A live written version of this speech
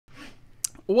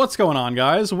What's going on,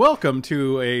 guys? Welcome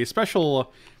to a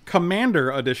special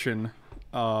Commander edition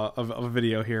of a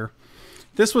video here.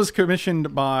 This was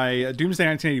commissioned by Doomsday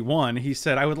 1981. He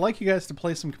said, I would like you guys to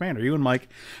play some Commander. You and Mike,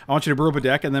 I want you to brew up a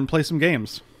deck and then play some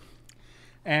games.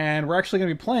 And we're actually going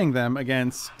to be playing them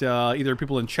against either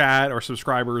people in chat or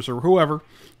subscribers or whoever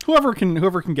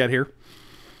can get here.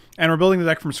 And we're building the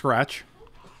deck from scratch.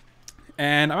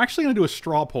 And I'm actually going to do a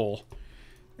straw poll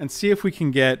and see if we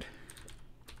can get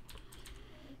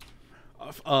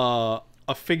a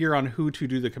figure on who to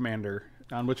do the commander,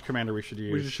 on which commander we should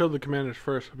use. We should show the commanders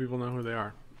first so people know who they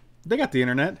are. They got the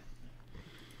internet.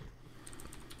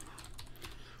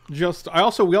 We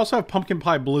also have pumpkin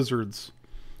pie blizzards,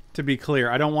 to be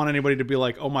clear. I don't want anybody to be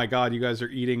like, oh my god, you guys are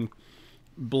eating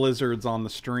blizzards on the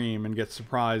stream and get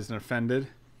surprised and offended.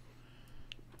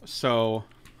 So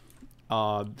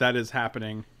that is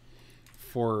happening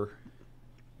for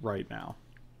right now.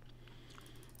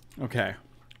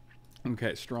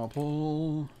 Okay, straw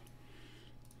poll.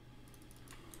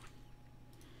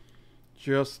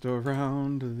 Just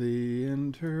around the internet.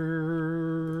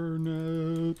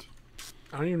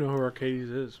 I don't even know who Arcades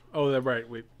is. Oh, that's right.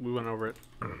 We went over it.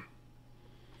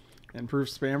 Improve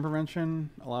spam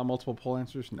prevention. Allow multiple poll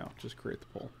answers. No, just create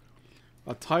the poll.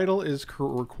 A title is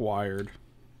required.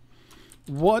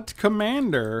 What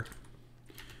commander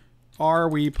are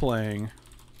we playing?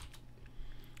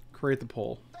 Create the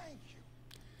poll.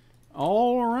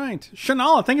 All right.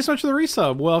 Shanala, thank you so much for the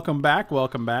resub. Welcome back.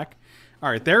 Welcome back.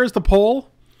 All right, there's the poll.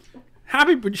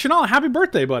 Shanala, happy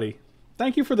birthday, buddy.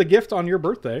 Thank you for the gift on your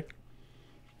birthday.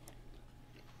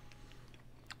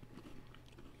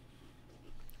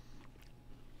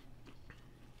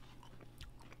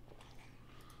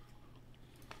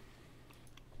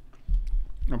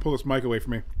 I'll pull this mic away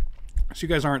from me so you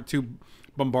guys aren't too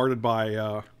bombarded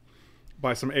by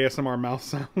some ASMR mouth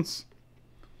sounds.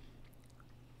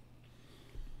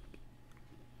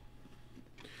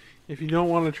 If you don't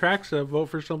want a Traxa, vote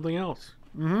for something else.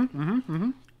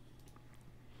 Oh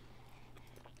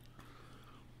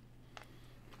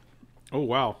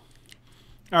wow!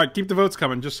 All right, keep the votes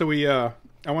coming, just so we. I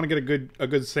want to get a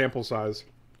good sample size.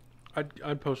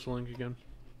 I'd post the link again.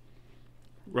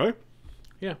 Really?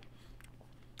 Yeah.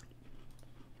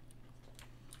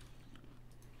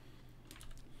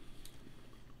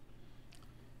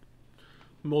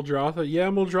 Muldrotha? Yeah,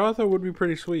 Muldrotha would be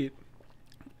pretty sweet.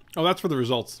 Oh, that's for the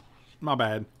results. My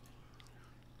bad.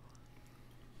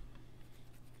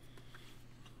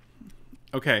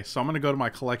 Okay, so I'm going to go to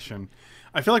my collection.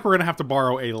 I feel like we're going to have to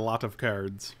borrow a lot of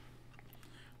cards.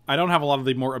 I don't have a lot of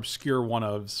the more obscure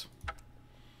one-ofs.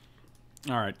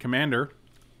 Alright, Commander.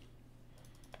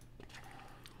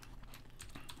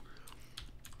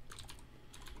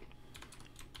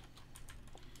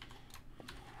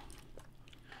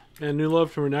 And new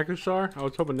love from Nekusar? I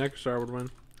was hoping Nekusar would win.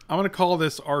 I'm going to call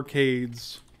this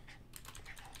Arcades.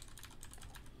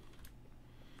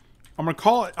 I'm going to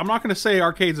call it... I'm not going to say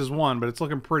Arcades is one, but it's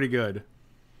looking pretty good.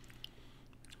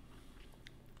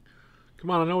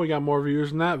 Come on, I know we got more viewers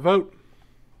than that. Vote.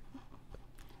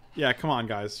 Yeah, come on,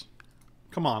 guys.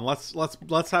 Come on,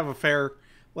 let's have a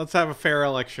fair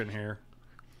election here.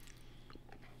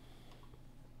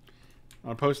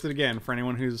 I'll post it again for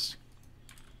anyone who's...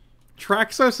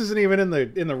 Traxos isn't even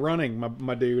in the running,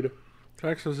 my dude.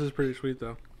 Traxos is pretty sweet,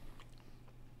 though.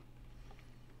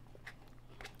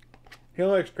 He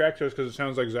likes Traxos because it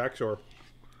sounds like Zaxor.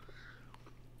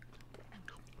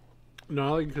 No, I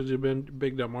like it because you've been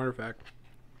big dumb artifact.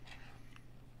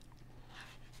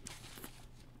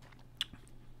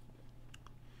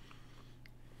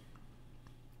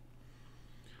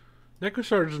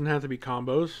 Nekusar doesn't have to be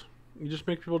combos. You just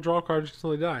make people draw cards until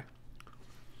they die.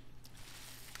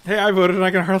 Hey, I voted and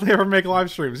I can hardly ever make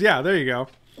live streams. Yeah, there you go.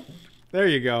 There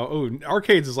you go. Ooh,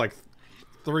 Arcades is like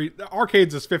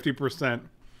Arcades is 50%.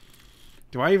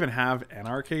 Do I even have an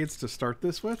Arcades to start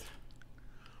this with?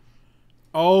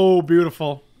 Oh,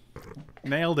 beautiful.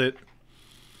 Nailed it.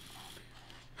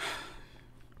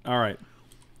 Alright.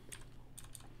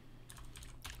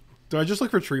 Do I just look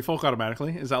for Tree Folk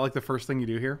automatically? Is that like the first thing you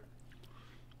do here?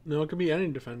 No, it could be any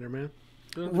defender, man.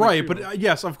 Right, but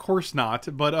yes, of course not.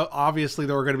 But obviously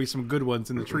there are going to be some good ones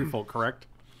in the Tree Folk, correct?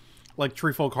 Like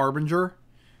Tree Folk Harbinger.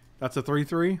 That's a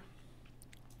 3/3.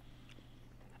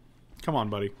 Come on,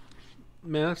 buddy.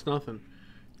 Man, that's nothing.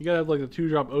 You gotta have like the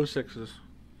 2-drop 06s.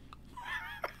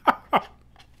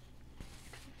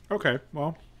 Okay,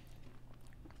 well.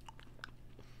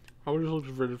 I was just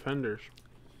looking for defenders.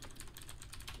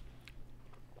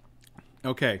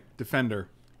 Okay, defender.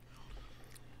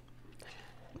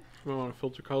 I want to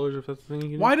filter colors if that's the thing you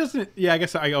can do. Why doesn't it... Yeah, I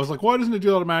guess I was like, why doesn't it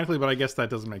do it automatically? But I guess that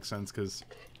doesn't make sense because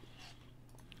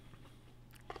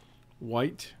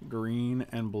White, green,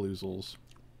 and bluezels.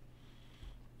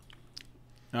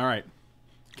 All right.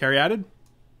 Caryatid?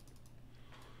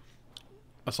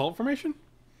 Assault formation?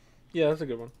 Yeah, that's a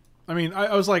good one. I mean,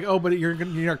 I was like, oh, but your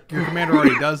commander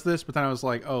already does this, but then I was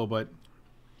like, oh, but...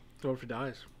 What if it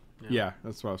dies? Yeah,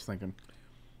 that's what I was thinking.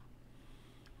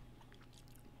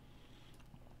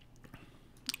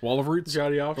 Wall of Roots,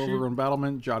 Jotty Offshoot. Overgrown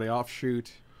Battlement, Jotty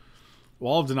Offshoot.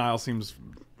 Wall of Denial seems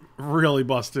really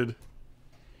busted.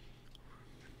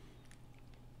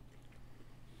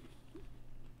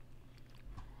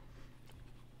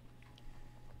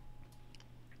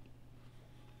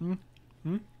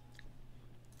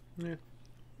 Yeah.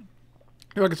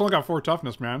 Like, it's only got 4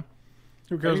 toughness, man.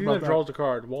 Who cares about that? It draws a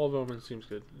card. Wall of Omens seems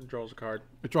good. It draws a card.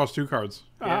 It draws 2 cards.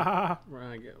 Yeah.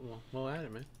 Well, add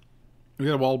it, man. We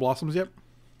got a Wall of Blossoms yet?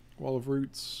 Wall of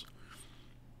Roots.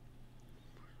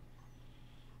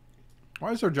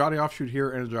 Why is there a Jotty Offshoot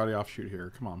here and a Jotty Offshoot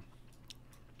here? Come on.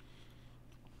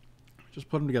 Just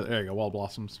put them together. There you go. Wall of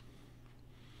Blossoms.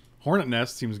 Hornet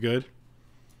Nest seems good.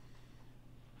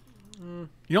 You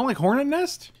don't like Hornet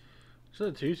Nest? It's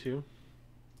a 2/2.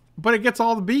 But it gets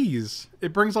all the bees.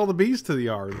 It brings all the bees to the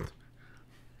yard.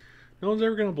 No one's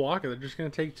ever going to block it. They're just going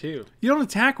to take 2. You don't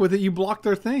attack with it. You block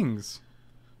their things.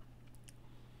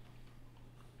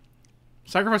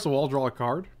 Sacrifice a wall, draw a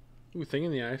card. Ooh, Thing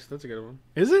in the Ice. That's a good one.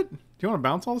 Is it? Do you want to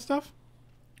bounce all the stuff?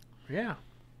 Yeah.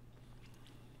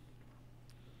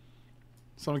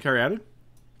 Sylvan Caryatid?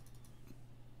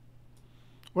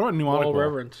 What about Mnemonic Wall Wall?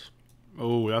 Reverence.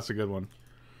 Oh, that's a good one.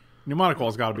 Mnemonic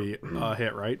Wall's got to be a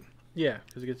hit, right? Yeah,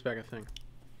 because it gets back a thing.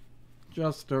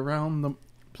 Just around the...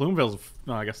 Plumevelle's...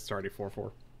 No, I guess it's already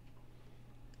 4/4.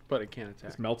 But it can't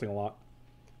attack. It's melting a lot.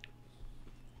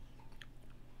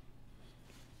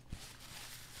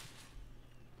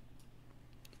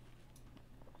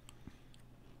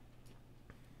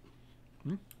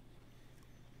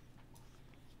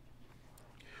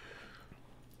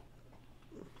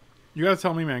 You gotta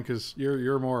tell me, man, because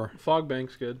you're more...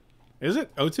 Fogbank's good. Is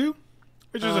it? O2?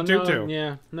 It's just a 2/2. No,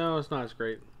 yeah. No, it's not as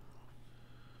great.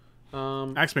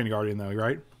 Axebane Guardian, though,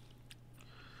 right?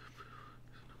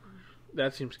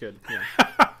 That seems good, yeah.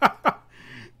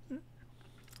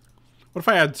 What if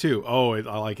I add 2? Oh,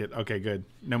 I like it. Okay, good.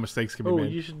 No mistakes can be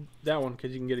made. You should... That one,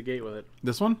 because you can get a gate with it.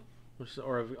 This one?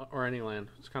 Or any land.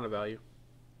 It's kind of value.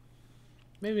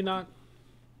 Maybe not.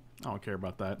 I don't care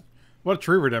about that. What a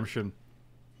true redemption.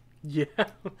 Yeah.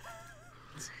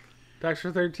 Tax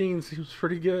for 13 seems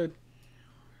pretty good.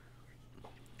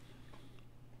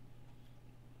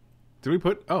 Did we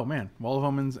put... Oh, man. Wall of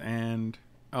Omens and...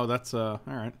 Oh, that's... All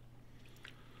right.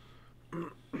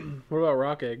 What about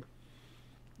Rock Egg?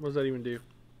 What does that even do?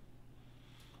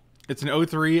 It's an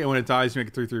 0/3, and when it dies, you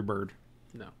make a 3/3 bird.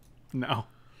 No. No.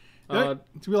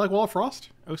 Do we like Wall of Frost?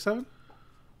 07?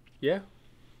 Yeah.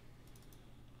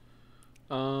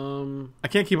 I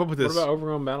can't keep up with this. What about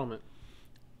Overgrown Battlement?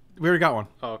 We already got one.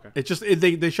 Oh, okay. It's just...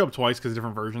 they show up twice because of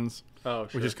different versions. Oh,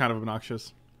 sure. Which is kind of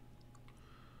obnoxious.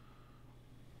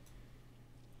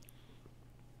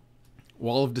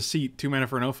 Wall of Deceit, 2 mana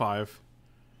for an 05.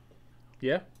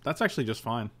 Yeah. That's actually just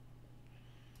fine.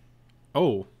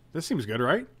 Oh, this seems good,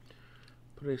 right?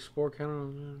 Put a spore counter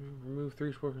on... Remove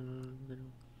 3 spore...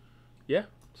 Yeah.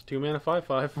 It's 2 mana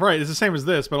 5/5. Right, it's the same as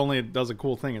this, but only it does a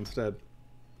cool thing instead.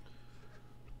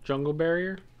 Jungle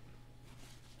Barrier.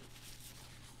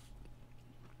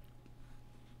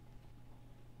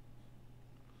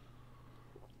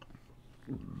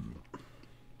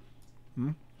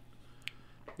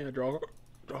 Yeah, draw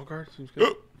a card. Seems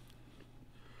good.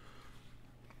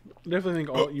 Definitely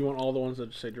think you want all the ones that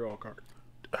just say draw a card.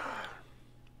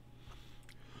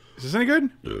 Is this any good?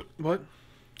 What?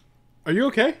 Are you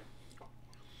okay?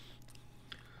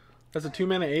 That's a 2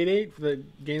 mana 8/8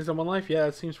 that gains them 1 life. Yeah,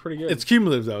 that seems pretty good. It's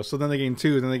cumulative though, so then they gain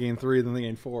 2, then they gain 3, then they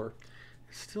gain 4.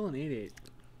 It's still an 8/8.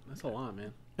 That's a lot,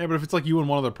 man. Yeah, but if it's like you and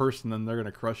one other person, then they're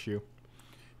gonna crush you.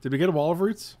 Did we get a Wall of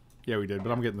Roots? Yeah, we did,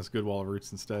 but I'm getting this good Wall of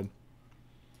Roots instead.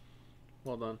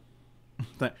 Well done.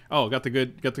 Oh, got the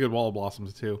good Wall of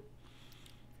Blossoms too.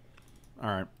 All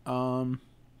right. All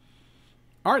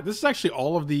right. This is actually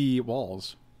all of the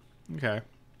walls. Okay.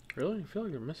 Really? I feel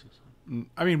like you're missing some.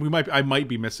 I mean, I might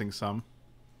be missing some.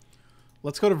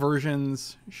 Let's go to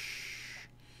versions.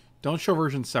 Don't show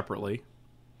versions separately.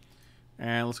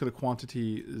 And let's go to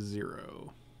quantity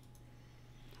 0.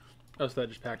 Oh, so that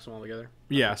just packs them all together?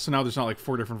 Yeah, so now there's not like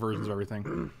 4 different versions of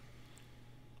everything.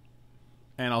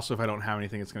 And also, if I don't have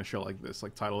anything, it's going to show like this.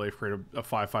 Like Tidal Wave, create a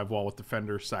 5/5 wall with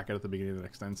Defender, sack it at the beginning of the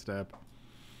next end step.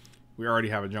 We already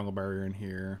have a Jungle Barrier in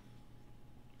here.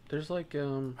 There's like...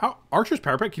 How Archer's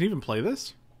Parapet, can you even play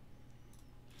this?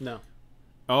 No.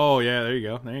 Oh, yeah, there you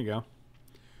go. There you go.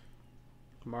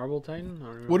 Marble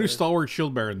Titan? What do Stalwart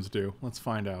Shield-Bearers do? Let's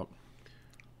find out.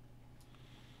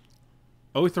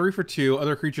 Oh, 3 for 2.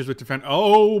 Other creatures with defense.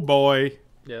 Oh, boy.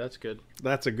 Yeah, that's good.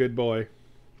 That's a good boy.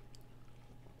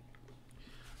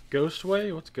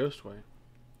 Ghostway? What's Ghostway?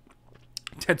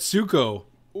 Tetsuko.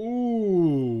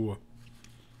 Ooh.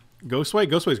 Ghostway?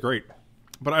 Ghostway's great.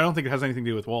 But I don't think it has anything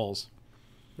to do with walls.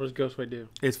 What does Ghostway do?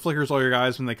 It flickers all your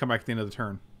guys when they come back at the end of the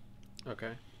turn.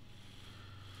 Okay.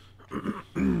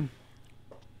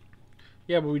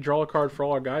 Yeah, but we draw a card for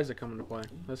all our guys that come into play.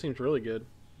 That seems really good.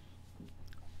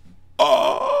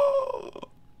 Oh! Do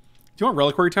you want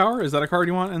Reliquary Tower? Is that a card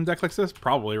you want in a deck like this?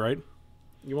 Probably, right?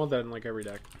 You want that in like every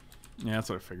deck. Yeah, that's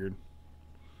what I figured.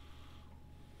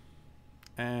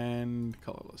 And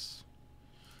colorless.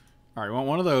 Alright, you want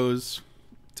one of those.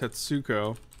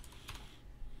 Tetsuko.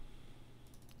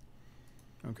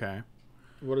 Okay.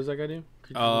 What does that guy do?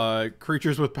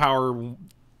 Creatures with power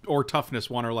or toughness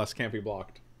 1 or less can't be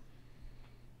blocked.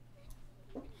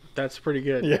 That's pretty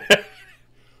good. Yeah.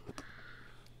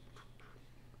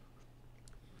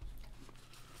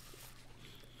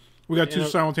 We got 2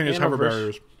 simultaneous hover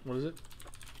barriers. What is it?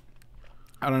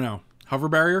 I don't know. Hover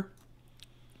barrier?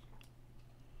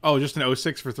 Oh, just an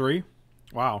 06 for 3?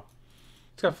 Wow.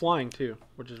 It's got flying too,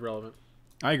 which is relevant.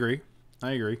 I agree.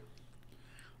 I agree.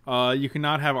 You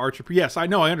cannot have archer. Yes, I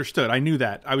know. I understood. I knew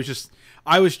that. I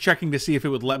was checking to see if it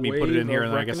would let me put it in here,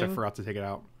 and then I guess I forgot to take it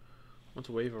out. What's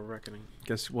Wave of Reckoning?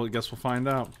 Guess we'll find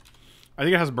out. I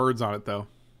think it has birds on it though.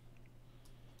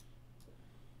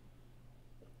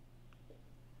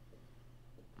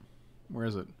 Where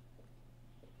is it?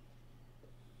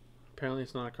 Apparently,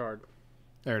 it's not a card.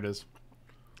 There it is.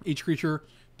 Each creature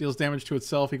deals damage to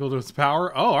itself equal to its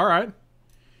power. Oh, all right.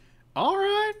 All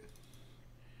right.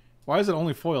 Why is it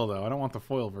only foil, though? I don't want the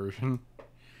foil version.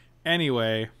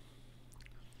 Anyway.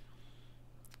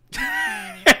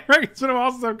 It's been a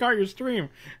while since I've caught your stream.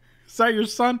 Is that your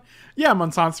son? Yeah,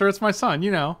 Monsanster, it's my son,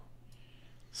 you know.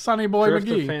 Sonny Boy Drift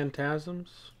McGee. of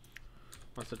Phantasms.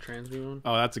 That's the Transmute one.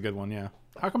 Oh, that's a good one, yeah.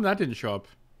 How come that didn't show up?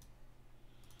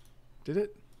 Did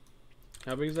it?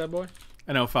 How big is that boy?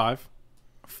 An 05.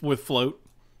 With float.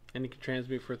 And you can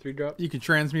transmute for a 3-drop? You can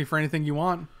transmute for anything you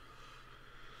want.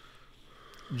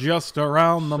 Just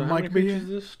around the so how many mic. creatures is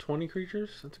this? 20 creatures?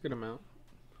 That's a good amount.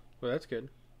 Well, that's good.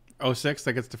 06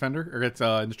 that gets Defender? Or gets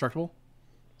Indestructible?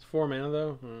 It's 4 mana,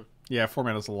 though. Yeah, 4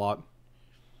 mana's a lot.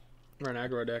 We're an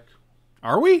aggro deck.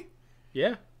 Are we?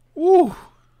 Yeah. Woo! When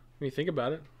you think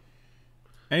about it.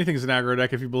 Anything's an aggro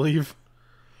deck if you believe.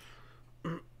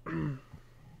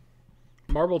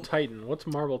 Marble Titan. What's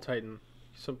Marble Titan?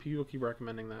 Some people keep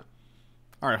recommending that.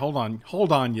 All right, hold on,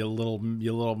 you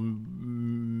little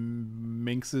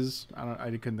minxes. I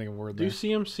couldn't think of a word there. Do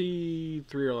CMC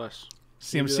 3 or less.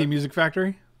 CMC Music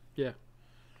Factory. Yeah.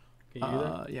 Can you do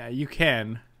that? Yeah, you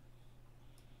can.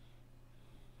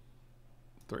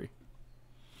 3.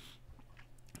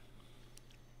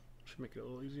 Should make it a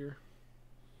little easier.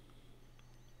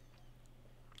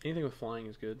 Anything with flying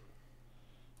is good.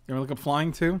 You want to look up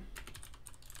flying too?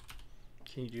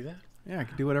 Can you do that? Yeah, I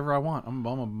can do whatever I want. I'm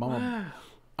a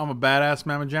badass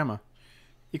mamma jamma.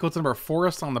 Equal to number of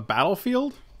forests on the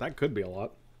battlefield? That could be a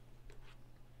lot.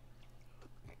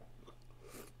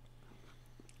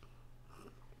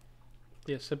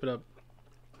 Yeah, sip it up.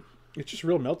 It's just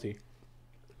real melty.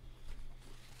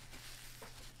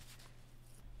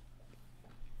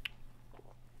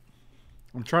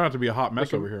 I'm trying not to be a hot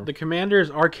mess over here. The commander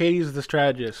is Arcades the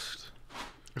Strategist.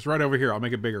 It's right over here. I'll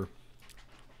make it bigger.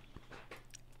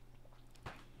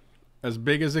 As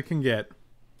big as it can get.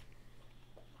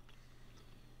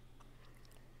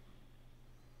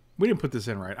 We didn't put this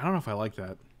in right. I don't know if I like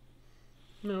that.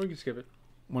 No, we can skip it.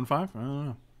 1-5? I don't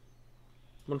know.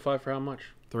 1-5 for how much?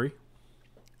 3?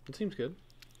 It seems good.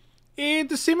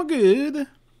 It seems good.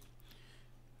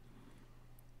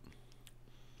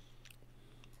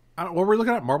 What were we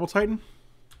looking at? Marble Titan?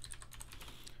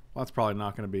 Well, that's probably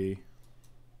not going to be...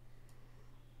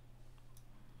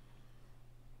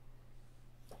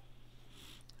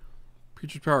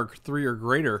 Creatures power 3 or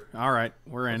greater. All right,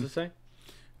 we're in. What's it say?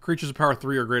 Creatures of power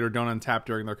 3 or greater don't untap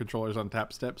during their controller's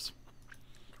untap steps.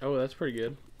 Oh, that's pretty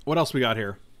good. What else we got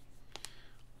here?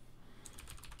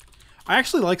 I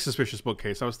actually like Suspicious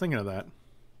Bookcase. I was thinking of that.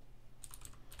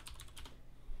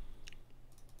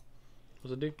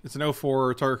 What's it do? It's an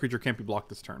 04. Target creature can't be blocked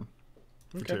this turn.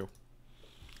 For 2.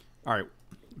 All right.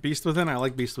 Beast Within. I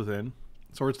like Beast Within.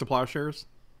 Swords to Plowshares.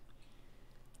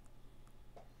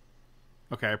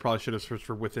 Okay, I probably should have searched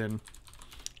for Within.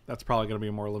 That's probably going to be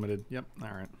more limited. Yep. All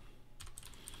right.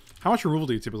 How much removal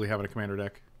do you typically have in a commander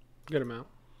deck? Good amount.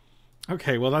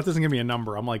 Okay, well that doesn't give me a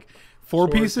number. I'm like 4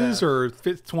 Sword pieces path. or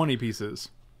 20 pieces.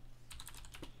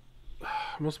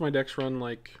 Most of my decks run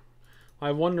like... I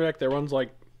have one deck that runs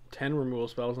like 10 removal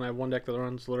spells, and I have one deck that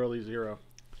runs literally 0.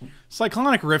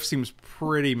 Cyclonic Rift seems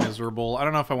pretty miserable. I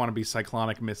don't know if I want to be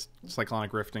Cyclonic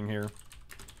Rifting here.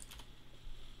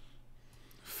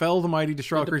 Fell the mighty,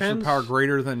 destroy creatures with power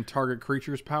greater than target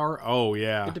creature's power. Oh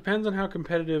yeah. It depends on how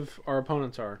competitive our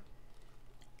opponents are.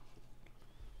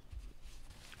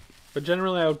 But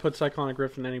generally, I would put Cyclonic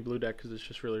Rift in any blue deck because it's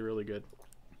just really, really good.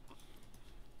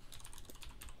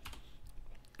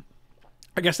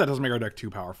 I guess that doesn't make our deck too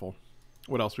powerful.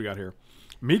 What else we got here?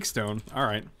 Meekstone. All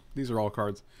right, these are all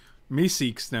cards.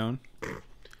 Meekstone.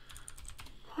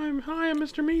 Hi, I'm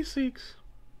Mr. Meeseeks.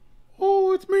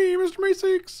 Oh, it's me, Mr.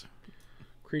 Meeseeks.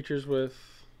 Creatures with,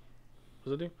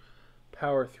 what does it do?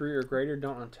 Power 3 or greater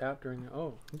don't untap during.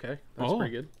 Oh, okay, that's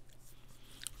pretty good.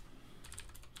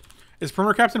 Is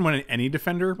Perimeter Captain when any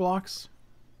defender blocks?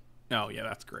 Oh, yeah,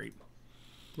 that's great.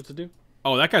 What's it do?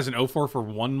 Oh, that guy's an 0/4 for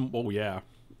 1. Oh, yeah.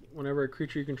 Whenever a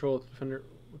creature you control with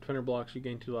defender blocks, you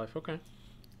gain 2 life. Okay.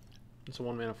 It's a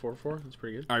 1 mana 4/4. That's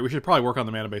pretty good. All right, we should probably work on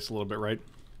the mana base a little bit, right?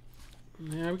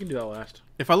 Yeah, we can do that last.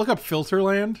 If I look up Filter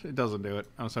Land, it doesn't do it.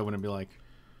 So I wouldn't be like...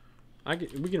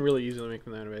 We can really easily make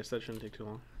the mana base. That shouldn't take too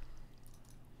long.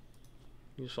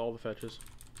 You just all the fetches.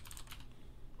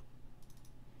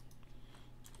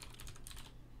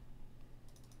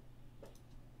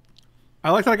 I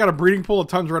like that I got a Breeding Pool, a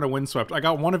Tundra, and a Windswept. I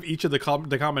got one of each of the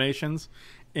combinations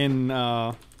in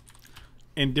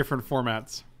different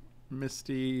formats.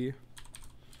 Misty.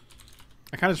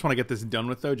 I kind of just want to get this done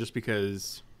with, though, just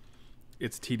because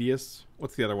it's tedious.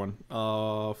 What's the other one?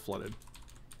 Flooded.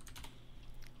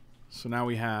 So now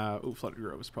we have... Ooh, Flooded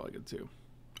Grove is probably good, too.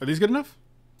 Are these good enough?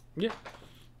 Yeah.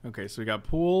 Okay, so we got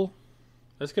Pool.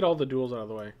 Let's get all the duels out of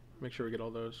the way. Make sure we get all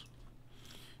those.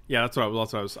 Yeah, that's what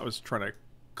I was trying to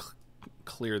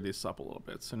clear this up a little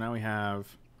bit. So now we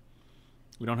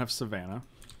don't have Savannah.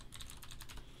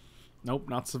 Nope,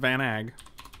 not Savannah Ag.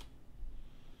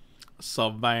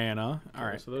 Savannah. All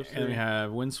right. So those and we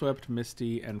have Windswept,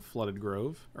 Misty, and Flooded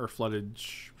Grove, or Flooded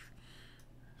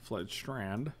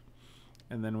Strand.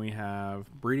 And then we have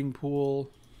Breeding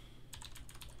Pool.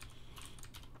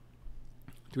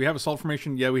 Do we have Assault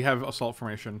Formation? Yeah, we have Assault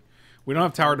Formation. We don't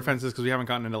have Tower Defenses because we haven't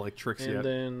gotten into like tricks yet. And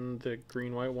then the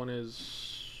green-white one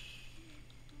is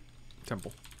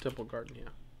Temple Garden, yeah.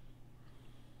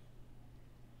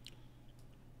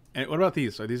 And what about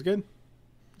these? Are these good?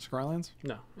 Scrylands?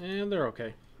 No, and they're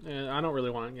okay. And I don't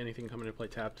really want anything coming to play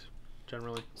tapped,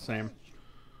 generally. Same.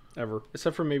 Ever.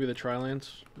 Except for maybe the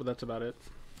Trilands, but that's about it.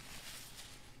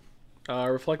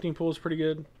 Reflecting Pool is pretty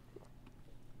good.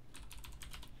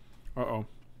 Uh-oh.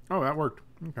 Oh, that worked.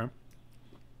 Okay.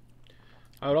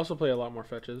 I would also play a lot more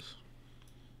fetches.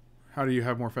 How do you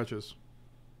have more fetches?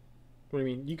 What do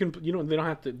you mean? They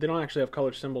don't actually have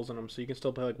colored symbols in them, so you can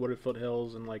still play like Wooded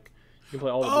Foothills and like you can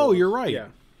play all the Oh, duels. you're right. Yeah.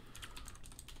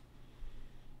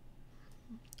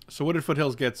 So Wooded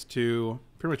Foothills gets 2.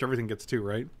 Pretty much everything gets 2,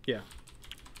 right? Yeah.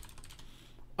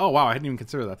 Oh, wow. I hadn't even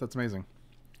considered that. That's amazing.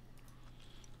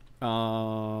 Let's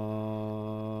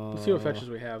see what fetches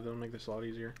we have. That'll make this a lot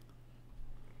easier.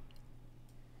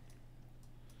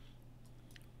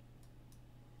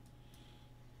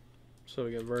 So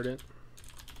we got Verdant.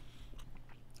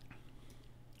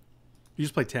 You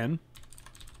just play 10?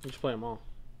 We just play them all.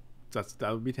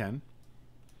 That would be 10.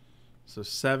 So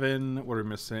 7. What are we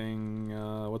missing?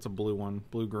 What's a blue one?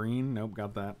 Blue green? Nope,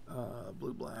 got that.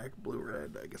 Blue black, blue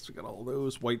red. I guess we got all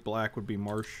those. White black would be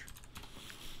Marsh.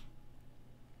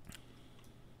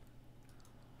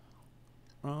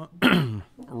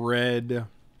 Red,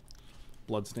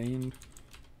 Bloodstained.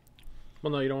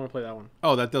 Well, no, you don't want to play that one.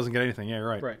 Oh, that doesn't get anything. Yeah, you're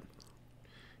right. Right.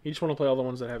 You just want to play all the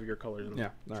ones that have your colors in them.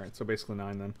 Yeah. All right. So basically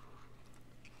 9 then.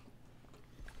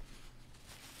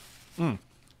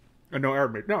 No,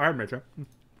 Iron Mage. No, Iron Mage.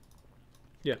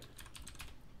 Yeah.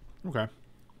 Okay.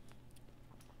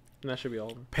 And that should be all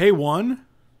of them. Pay 1?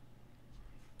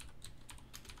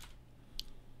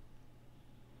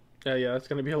 Yeah, that's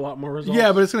going to be a lot more results.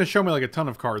 Yeah, but it's going to show me like a ton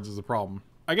of cards is the problem.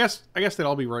 I guess they'd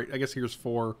all be right. I guess here's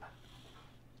 4.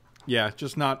 Yeah,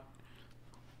 just not...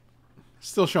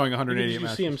 Still showing 188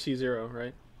 matches. CMC 0,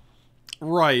 right?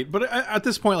 Right, but at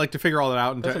this point, like to figure all that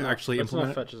out and That's to enough. actually That's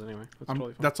implement enough fetches anyway. That's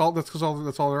totally fine.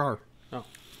 That's all there are. Oh.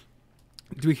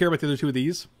 Do we care about the other 2 of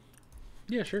these?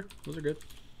 Yeah, sure. Those are good.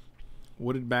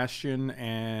 Wooded Bastion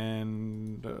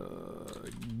and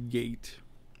Gate.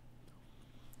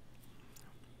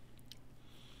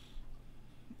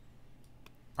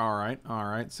 All right.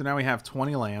 So now we have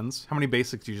 20 lands. How many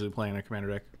basics do you usually play in a commander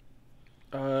deck?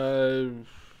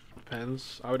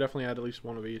 depends. I would definitely add at least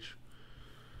one of each.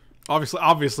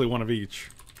 Obviously one of each.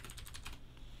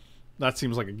 That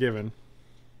seems like a given.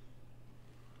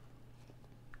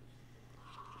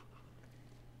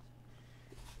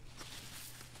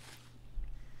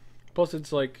 Plus,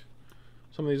 it's like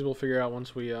some of these we'll figure out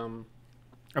once we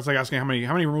That's like asking how many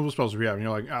removal spells do we have, and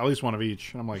you're like, at least one of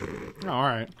each. And I'm like, oh, all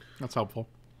right, that's helpful.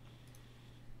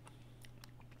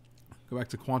 Go back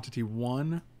to quantity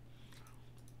 1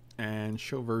 and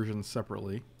show versions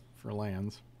separately for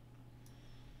lands.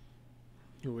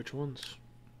 Which ones?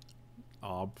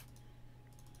 All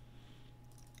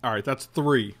right, that's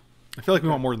 3. I feel like we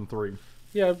want more than 3.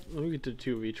 Yeah, we could do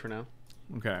 2 of each for now.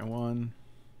 Okay, 1.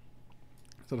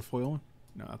 Is that a foil one?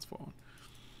 No, that's a foil one.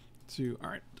 2. All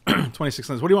right, 26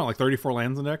 lands. What do you want? Like 34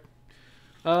 lands in deck?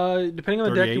 Depending on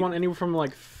the 38? deck, you want anywhere from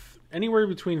like anywhere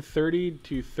between 30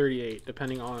 to 38,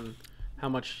 depending on how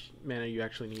much mana you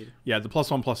actually need. Yeah, the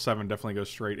 +1/+7 definitely goes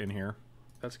straight in here.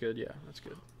 That's good. Yeah, that's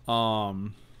good.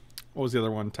 What was the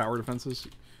other one? Tower defenses,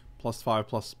 +5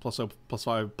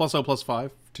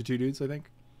 +5 to 2 dudes. I think.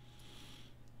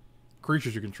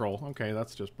 Creatures you control. Okay,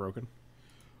 that's just broken.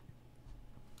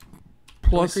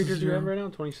 How many creatures do you have right now?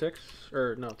 26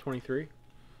 or no 23?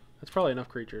 That's probably enough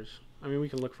creatures. I mean, we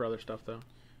can look for other stuff though.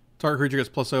 Target creature gets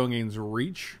 +0 and gains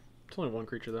reach. It's only one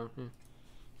creature though. Yeah.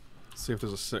 Let's see if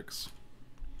there's a 6.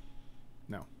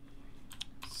 No.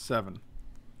 7.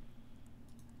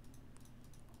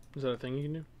 Is that a thing you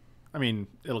can do? I mean,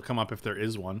 it'll come up if there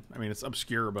is one. I mean, it's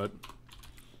obscure, but...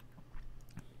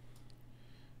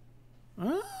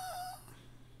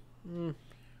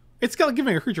 It's got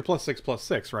giving a creature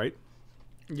 +6/+6, right?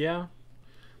 Yeah.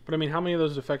 But I mean, how many of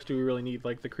those effects do we really need?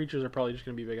 Like, the creatures are probably just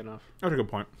going to be big enough. That's a good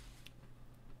point.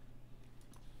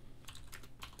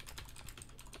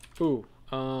 Ooh.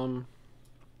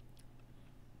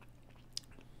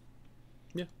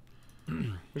 Yeah.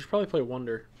 We should probably play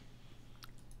Wonder.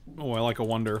 Oh, I like a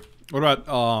Wonder. What about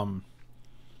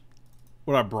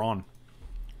Brawn?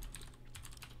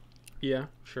 Yeah,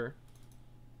 sure.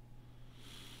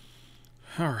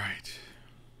 All right.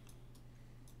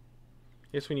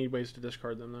 Guess we need ways to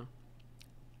discard them though.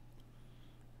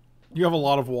 You have a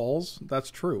lot of walls. That's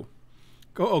true.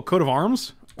 Coat of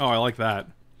Arms. Oh, I like that.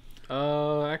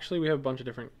 Actually, we have a bunch of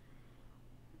different.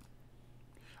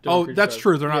 Oh, creature that's types.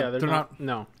 true. They're not. Yeah, they're not.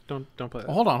 No, don't play that.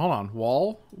 Oh, hold on.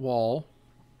 Wall.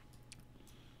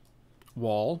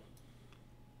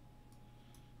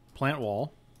 Plant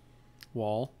wall.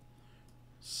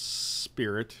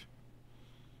 Spirit.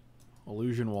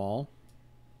 Illusion wall.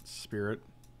 Spirit.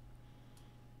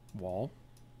 Wall.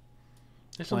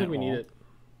 I still think we need wall. it.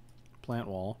 Plant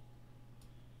wall.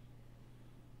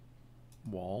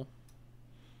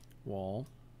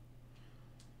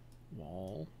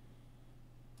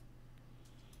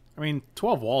 I mean,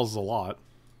 12 walls is a lot.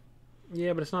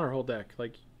 Yeah, but it's not our whole deck.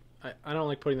 Like, I don't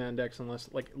like putting that in decks unless,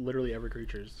 like, literally every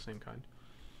creature is the same kind.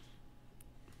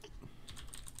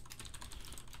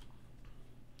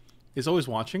 Is Always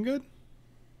Watching good?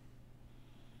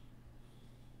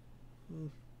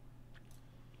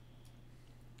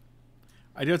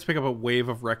 I do have to pick up a Wave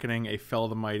of Reckoning, a Fell of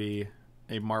the Mighty,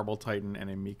 a Marble Titan, and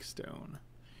a Meekstone.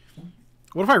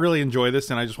 What if I really enjoy this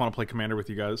and I just want to play Commander with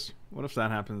you guys? What if that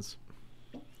happens?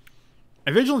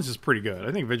 And Vigilance is pretty good.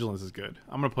 I think Vigilance is good.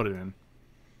 I'm going to put it in.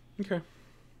 Okay.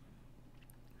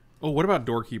 Oh, what about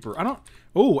Doorkeeper? I don't...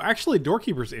 Oh, actually,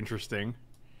 Doorkeeper's interesting.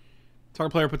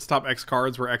 Target player puts top X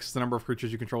cards, where X is the number of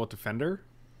creatures you control with Defender.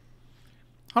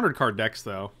 100 card decks,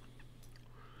 though.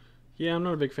 Yeah, I'm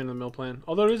not a big fan of the mill plan.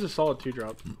 Although it is a solid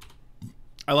 2-drop.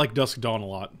 I like Dusk Dawn a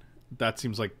lot. That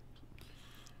seems like...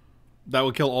 That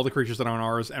would kill all the creatures that aren't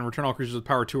ours, and return all creatures with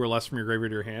power 2 or less from your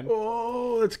graveyard to your hand.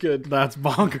 Oh, that's good. That's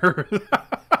bonkers.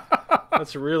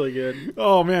 That's really good.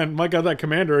 Oh, man. Mike got that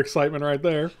Commander excitement right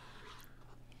there.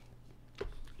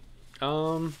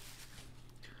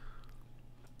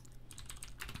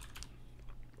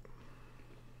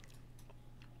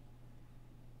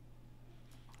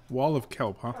 Wall of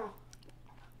Kelp, huh?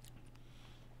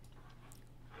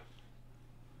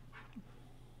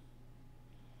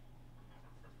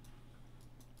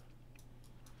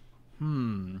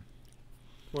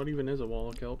 What even is a Wall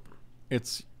of Kelp?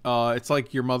 It's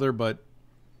like your mother, but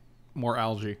more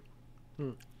algae.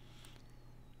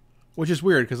 Which is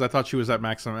weird, because I thought she was at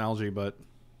maximum algae, but,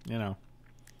 you know.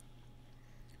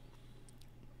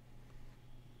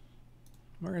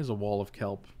 Where is a Wall of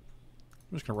Kelp?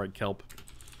 I'm just going to write Kelp.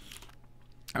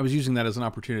 I was using that as an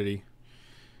opportunity.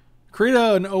 Create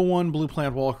an 0/1 blue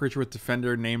plant wall creature with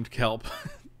Defender named Kelp.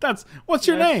 What's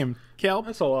your name? Kelp?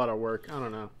 That's a lot of work. I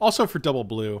don't know. Also for double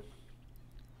blue.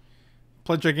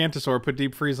 Play Gigantosaur, put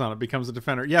Deep Freeze on it, becomes a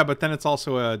defender. Yeah, but then it's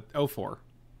also a 0/4.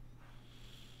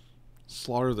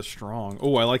 Slaughter the Strong.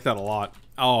 Oh, I like that a lot.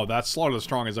 Oh, that Slaughter the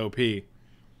Strong is OP.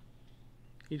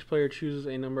 Each player chooses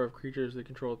a number of creatures they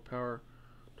control with power.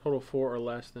 Total 4 or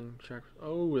less than check.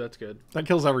 Oh, that's good. That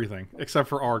kills everything, except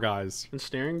for our guys. And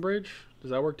Snaring Bridge? Does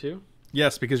that work too?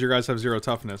 Yes, because your guys have 0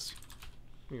 toughness.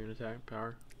 You're an attack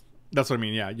power. That's what I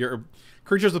mean, yeah. Your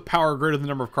creatures with power greater than the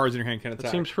number of cards in your hand can attack.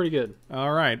 That seems pretty good.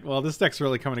 All right. Well, this deck's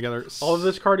really coming together. All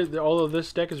of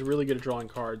this deck is really good at drawing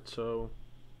cards, so...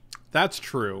 That's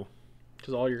true.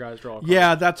 Because all your guys draw a card.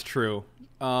 Yeah, that's true.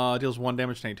 Deals 1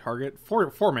 damage to any target.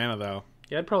 4 mana, though.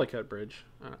 Yeah, I'd probably cut Bridge.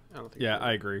 I don't think... Yeah,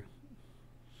 I agree.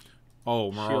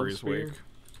 Oh, Mirari's weak.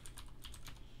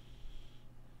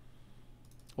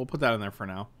 We'll put that in there for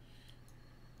now.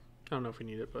 I don't know if we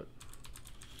need it, but...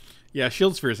 Yeah,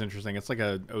 Shield Sphere is interesting. It's like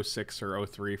a 06 or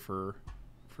 03 for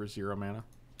 0 mana.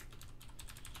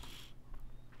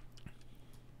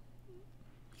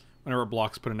 Whenever it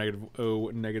blocks, put a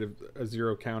a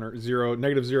 0 counter. -0,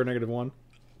 -1.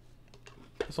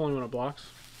 That's only when it blocks?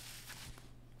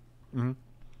 Mm-hmm.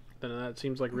 Then that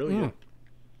seems like really good.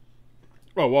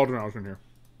 Oh, Waldenau's in here.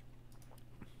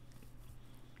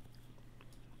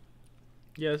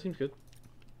 Yeah, that seems good.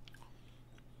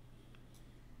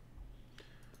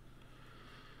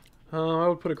 I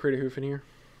would put a Crater Hoof in here.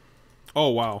 Oh,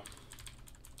 wow.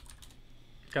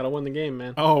 Gotta win the game,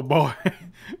 man. Oh, boy.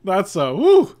 That's a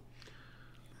woo!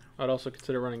 I'd also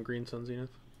consider running Green Sun Zenith.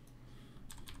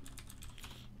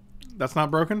 That's not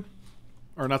broken?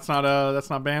 Or that's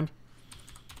not banned?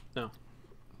 No.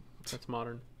 That's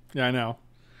modern. Yeah, I know.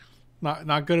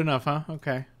 Not good enough, huh?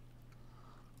 Okay.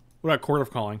 What about Court of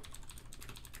Calling?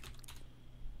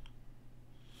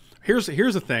 Here's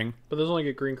the thing. But those only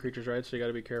get green creatures, right? So you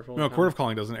gotta be careful. No, Court of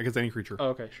Calling doesn't. It gets any creature. Oh,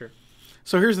 okay, sure.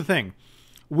 So here's the thing.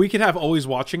 We could have Always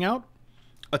Watching Out,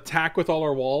 attack with all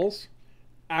our walls.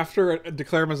 After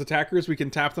declare them as attackers, we can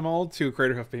tap them all to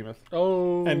Crater Hoof Behemoth.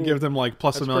 Oh. And give them like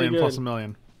plus that's a million, pretty plus good. a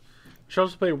million. Should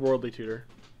also play Worldly Tutor.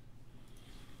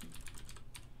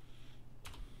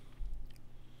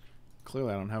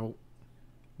 Clearly, I don't have a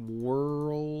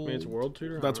world. I mean, it's World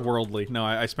Tutor? That's worldly. No,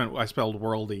 I spelled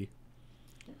worldy.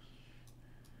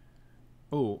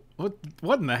 Oh,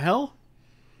 what in the hell?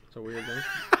 It's a weird thing.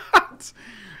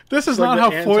 This is It's not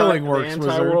like how foiling works, the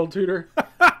Wizard. anti-World Tutor.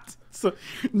 So,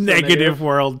 negative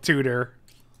world tutor.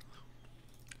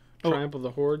 Triumph of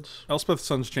the Hordes. Elspeth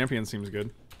Sun's Champion seems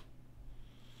good.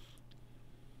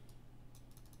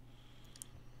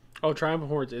 Oh, Triumph of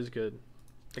Hordes is good.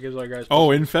 That gives all you guys...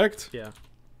 Oh, Infect? Yeah.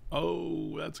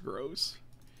 Oh, that's gross.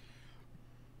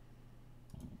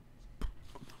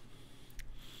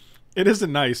 It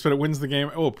isn't nice, but it wins the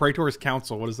game. Oh, Praetor's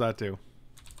Council. What does that do?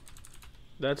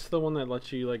 That's the one that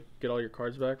lets you like get all your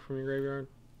cards back from your graveyard.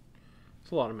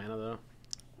 It's a lot of mana, though.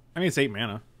 I mean, it's 8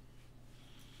 mana.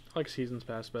 I like Seasons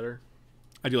Past better.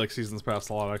 I do like Seasons Past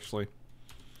a lot, actually.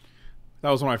 That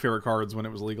was one of my favorite cards when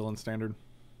it was legal in Standard.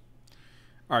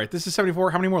 Alright, this is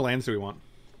 74. How many more lands do we want?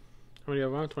 How many do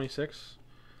we have? 26.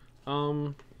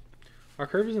 Our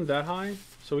curve isn't that high,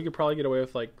 so we could probably get away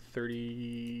with like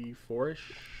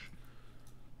 34-ish.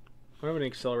 I don't have an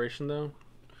acceleration, though.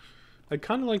 I'd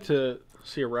kind of like to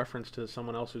see a reference to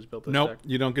someone else who's built this Nope, deck.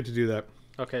 you don't get to do that.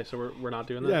 Okay, so we're not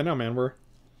doing that? Yeah, no, man, we're...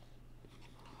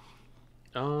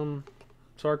 So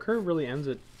our curve really ends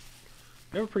at...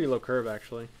 We have a pretty low curve,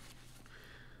 actually.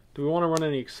 Do we want to run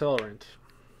any accelerant?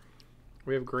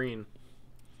 We have green.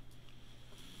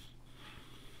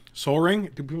 Soul Ring?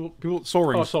 Do people Soul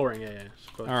Ring? Oh, Soul Ring, yeah.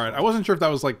 Alright, I wasn't sure if that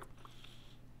was like...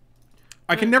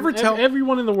 I can never tell...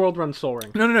 Everyone in the world runs Soul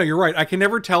Ring. No, you're right. I can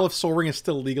never tell if Soul Ring is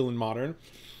still legal in Modern.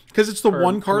 Because it's the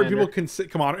one card Commander. people...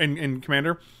 Come on, in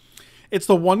Commander. It's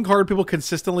the one card people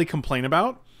consistently complain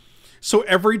about. So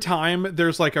every time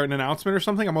there's like an announcement or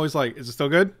something, I'm always like, is it still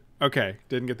good? Okay,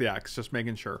 didn't get the axe. Just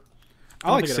making sure.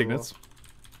 I like Signets.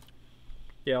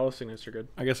 Yeah, all the Signets are good.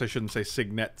 I guess I shouldn't say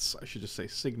Signets. I should just say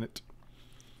Signet.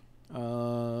 Do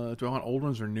I want old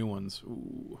ones or new ones?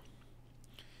 Ooh.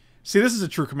 See, this is a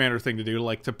true Commander thing to do,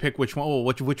 like to pick which one. Oh,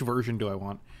 which version do I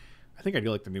want? I think I do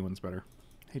like the new ones better.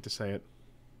 Hate to say it.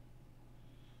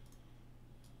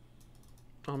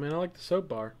 Oh man, I like the soap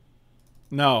bar.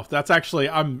 No, that's actually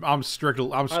I'm straight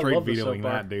vetoing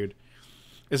that, dude.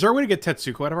 Is there a way to get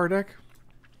Tetsuko out of our deck?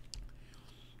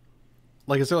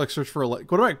 Like, is there like search for a what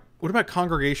about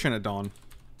Congregation at Dawn?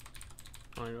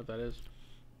 I don't even know what that is.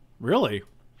 Really?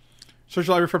 Search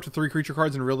your library for up to 3 creature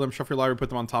cards and reel them. Shuffle your library, put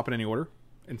them on top in any order.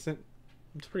 Instant.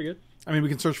 It's pretty good. I mean, we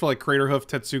can search for like Crater Hoof,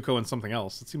 Tetsuko, and something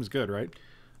else. It seems good, right?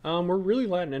 We're really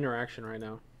letting interaction right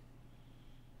now.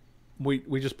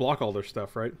 We just block all their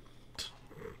stuff, right?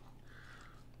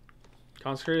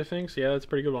 Consecrated Things? Yeah, that's a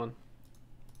pretty good one.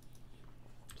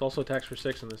 It's also attacks for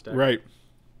 6 in this deck. Right.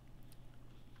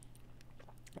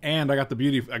 And I got the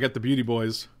beauty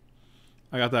boys.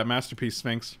 I got that Masterpiece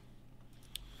Sphinx.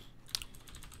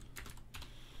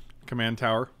 Command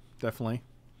Tower, definitely.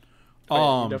 Oh,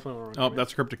 yeah, you definitely want to run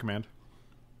that's Cryptic Command.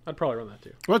 I'd probably run that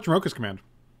too. What's Roka's Command?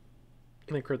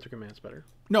 I think Cryptic Command's better.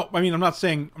 No, I mean I'm not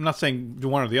saying do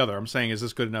one or the other. I'm saying is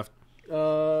this good enough?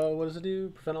 What does it do?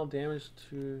 Prevent all damage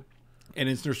to An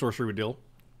instant or sorcery would deal.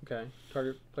 Okay.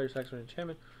 Target player's attacks with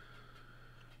enchantment.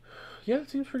 Yeah, it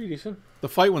seems pretty decent. The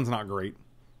fight one's not great.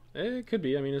 It could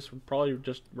be. I mean, it's probably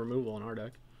just removal in our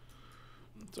deck.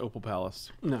 It's Opal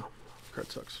Palace. No.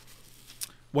 Card sucks.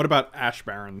 What about Ash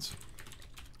Barons?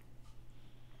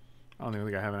 I don't even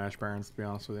think I have an Ash Barons, to be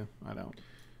honest with you. I don't.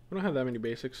 We don't have that many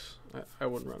basics. I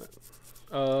wouldn't run it.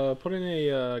 Put in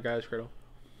a Guy's Cradle.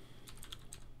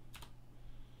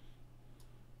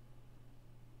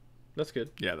 That's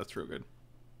good. Yeah, that's real good.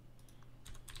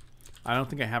 I don't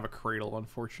think I have a Cradle,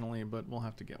 unfortunately, but we'll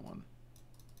have to get one.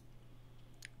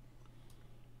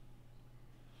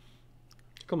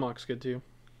 Kilmock's good too.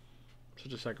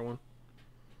 Such a second one.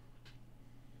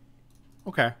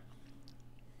 Okay.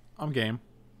 I'm game.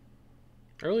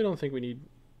 I really don't think we need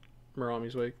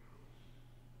Mirami's Wake.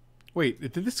 Wait,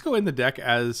 did this go in the deck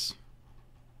as...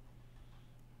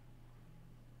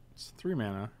 It's 3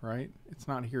 mana, right? It's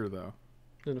not here, though.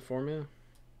 In the 4 mana?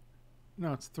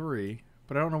 No, it's 3,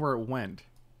 but I don't know where it went.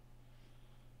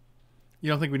 You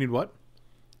don't think we need what?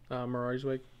 Mirari's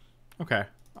Wake. Okay.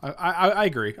 I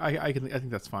agree. I think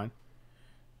that's fine.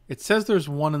 It says there's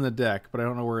one in the deck, but I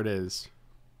don't know where it is.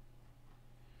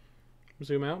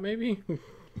 Zoom out, maybe?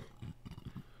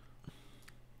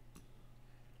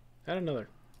 Add another.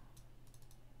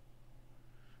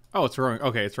 Oh, it's growing.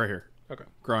 Okay, it's right here. Okay.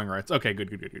 Growing rights. Okay,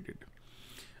 good.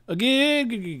 Again,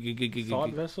 good.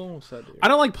 Thought Vessel? What's that do? I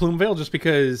don't like Plume Veil just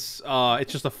because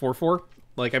it's just a 4/4.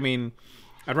 Like, I mean,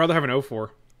 I'd rather have an 0/4.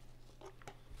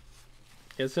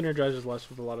 It synergizes less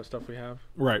with a lot of stuff we have.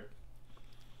 Right.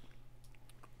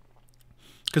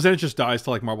 Because then it just dies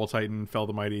to like Marble Titan, Fell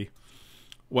the Mighty.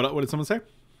 What did someone say?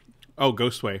 Oh,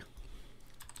 Ghostway.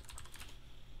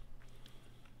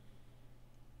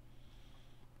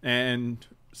 And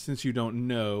since you don't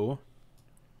know...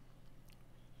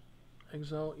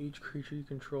 Exile each creature you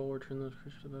control, return those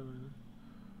creatures to the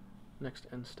next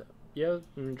end step. Yeah,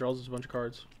 and draws us a bunch of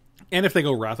cards. And if they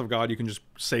go Wrath of God, you can just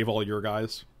save all your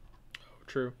guys. Oh,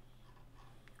 true.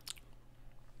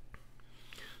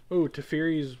 Oh,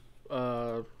 Teferi's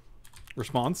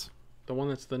Response? the one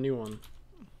that's the new one.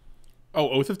 Oh,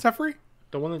 Oath of Teferi?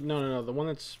 The one that no, the one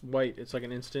that's white. It's like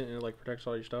an instant and it like protects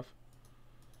all your stuff.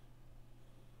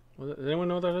 Does anyone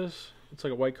know what that is? It's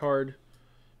like a white card.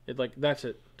 It like that's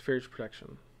it. Teferi's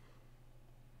protection.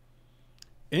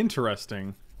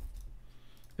 Interesting.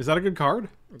 Is that a good card?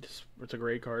 It's a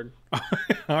great card.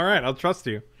 All right, I'll trust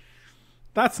you.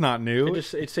 That's not new.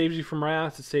 It saves you from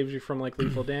wrath. It saves you from like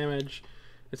lethal damage.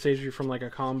 It saves you from like a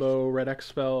combo red X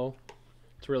spell.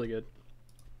 It's really good.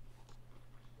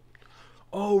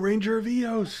 Oh, Ranger of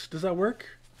Eos. Does that work?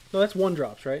 No, that's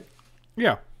 1-drops, right?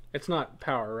 Yeah. It's not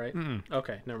power, right? Mm-mm.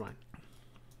 Okay, never mind.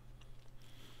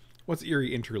 What's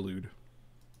Eerie Interlude?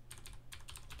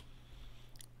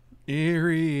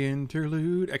 Eerie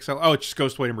Interlude. Exile. Oh, it's just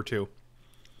Ghostway number 2.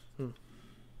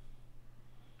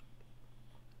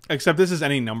 Except this is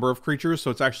any number of creatures,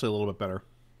 so it's actually a little bit better.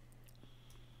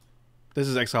 This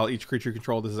is exile each creature you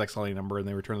control. This is exile any number, and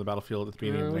they return to the battlefield at the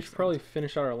beginning of the We next should probably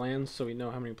finish out our lands so we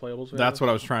know how many playables we have. That's what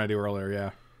I was trying to do earlier, yeah.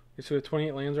 Okay, so we have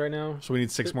 28 lands right now. So we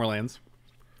need 6 more lands.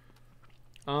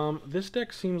 This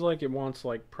deck seems like it wants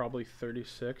like probably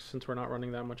 36 since we're not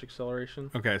running that much acceleration.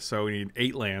 Okay, so we need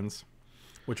 8 lands,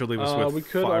 which will leave us with we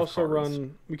could 5 also cards.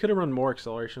 we could have run more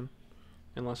acceleration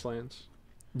and less lands.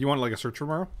 You want like a search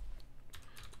tomorrow?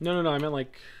 No, I meant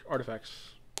like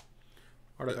artifacts.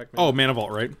 Artifact. Oh, Mana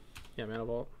Vault, right? Yeah, Mana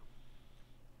Vault.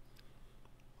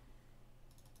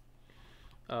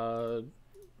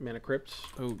 Mana Crypt.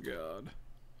 Oh god.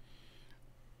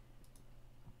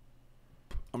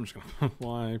 I'm just gonna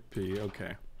YP.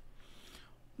 Okay.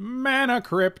 Mana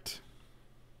Crypt.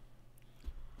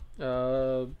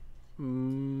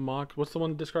 Mox. What's the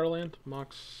one discard a land?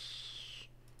 Mox.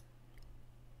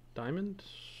 Diamond.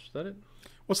 Is that it?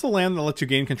 What's the land that lets you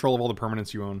gain control of all the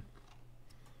permanents you own?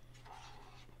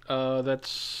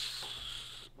 That's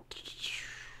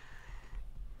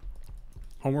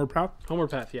Homeward Path? Homeward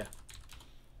Path. Yeah.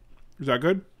 Is that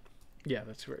good? Yeah,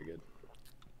 that's very good.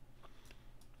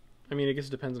 I mean, I guess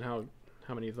it depends on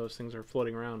how many of those things are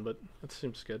floating around, but that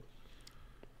seems good.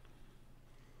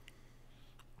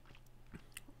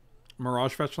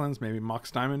 Mirage fetch lands, maybe Mox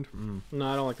Diamond. No,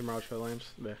 I don't like the Mirage Fetch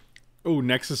lands. Bleh. Oh,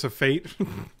 Nexus of Fate.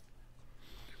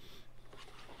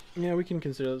 Yeah, we can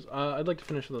consider those. I'd like to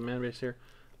finish with the mana base here.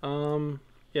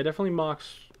 Yeah, definitely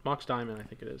Mox Diamond, I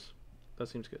think it is. That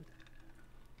seems good.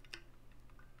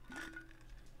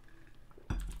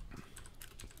 I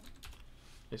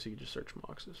guess you could just search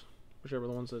Moxes. Whichever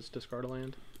the ones that's discard a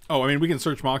land. Oh, I mean, we can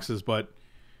search Moxes, but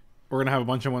we're going to have a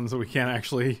bunch of ones that we can't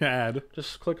actually add.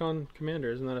 Just click on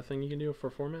Commander. Isn't that a thing you can do for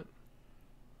format?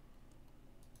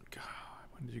 God,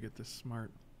 when did you get this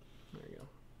smart? There you go.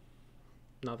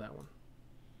 Not that one.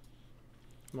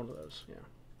 One of those, yeah.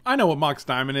 I know what Mox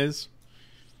Diamond is.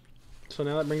 So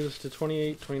now that brings us to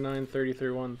 28, 29, 30,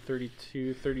 31,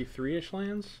 32, 33-ish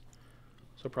lands.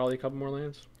 So probably a couple more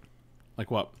lands.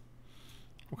 Like what?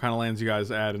 What kind of lands you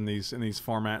guys add in these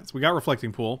formats? We got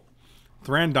Reflecting Pool.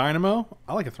 Thran Dynamo.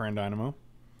 I like a Thran Dynamo.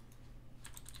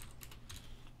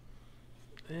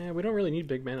 We don't really need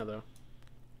big mana, though.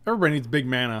 Everybody needs big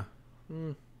mana.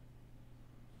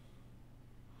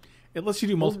 It lets you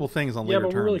do multiple things on later turns. Yeah,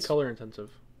 but we're really color intensive.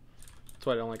 That's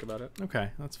what I don't like about it.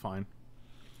 Okay, that's fine.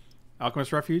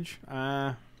 Alchemist Refuge.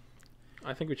 I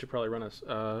think we should probably run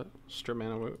a strip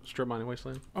mining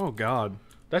wasteland. Oh God.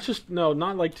 That's just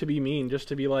not like to be mean, just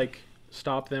to be like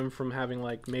stop them from having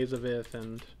like Maze of Ith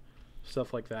and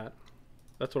stuff like that.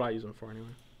 That's what I use them for anyway.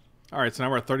 All right, so now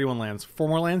we're at 31 lands. 4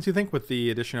 more lands, you think, with the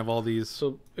addition of all these?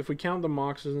 So if we count the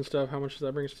Moxes and stuff, how much does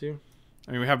that bring us to?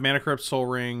 I mean, we have Mana Crypt, Soul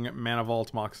Ring, Mana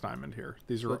Vault, Mox Diamond here.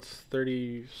 These are. That's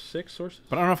 36 sources.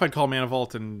 But I don't know if I'd call Mana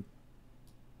Vault and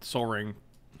Soul Ring.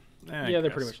 Yeah,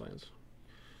 they're pretty much lands.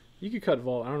 You could cut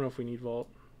Vault. I don't know if we need Vault.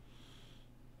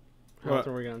 How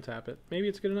often are we going to untap it? Maybe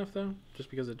it's good enough, though,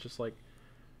 just because it just, like,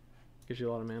 gives you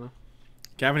a lot of mana.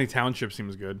 Gavany Township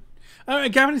seems good.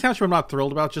 Gavany Township I'm not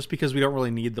thrilled about just because we don't really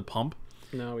need the pump.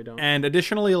 No, we don't. And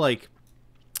additionally, like,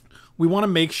 we want to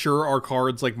make sure our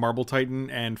cards like Marble Titan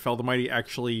and Fell the Mighty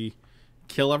actually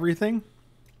kill everything.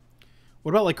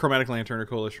 What about, like, Chromatic Lantern or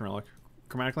Coalition Relic?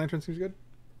 Chromatic Lantern seems good.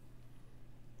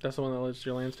 That's the one that lets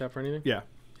your lands tap for anything? Yeah.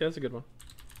 Yeah, that's a good one.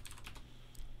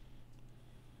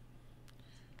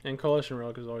 And Coalition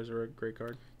Relic is always a great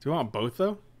card. Do we want both,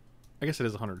 though? I guess it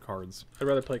is 100 cards. I'd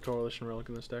rather play Coalition Relic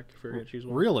in this deck if we were going to choose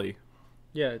one. Really?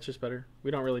 Yeah, it's just better.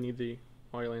 We don't really need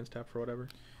all your lands tap for whatever.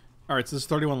 All right, so this is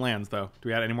 31 lands, though. Do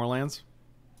we add any more lands?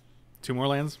 2 more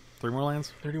lands? 3 more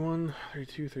lands? 31,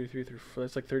 32, 33, 34.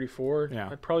 That's like 34. Yeah.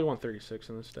 I'd probably want 36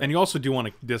 in this deck. And you also do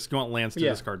want you want lands to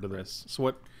discard to this. So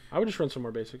what? I would just run some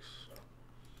more basics.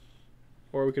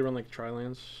 Or we could run like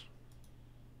tri-lands.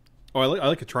 Oh, I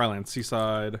like a tri-land.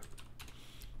 Seaside.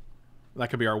 That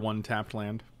could be our 1 tapped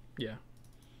land. Yeah.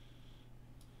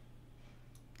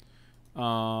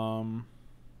 What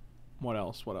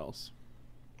else? What else?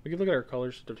 We could look at our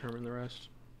colors to determine the rest.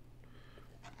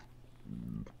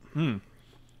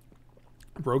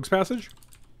 Rogue's Passage?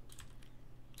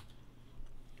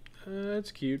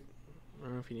 It's cute. I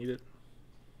don't know if you need it.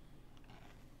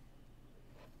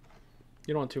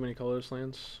 You don't want too many colorless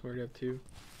lands. We already have 2.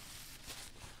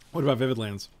 What about Vivid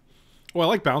Lands? Well,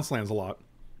 I like Bounce Lands a lot.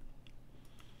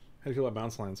 How do you feel about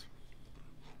Bounce Lands?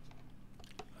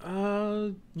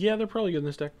 Yeah, they're probably good in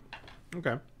this deck.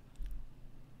 Okay.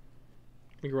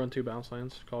 We can run 2 Bounce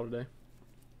Lands. Call it a day.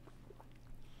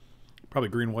 Probably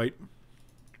green-white.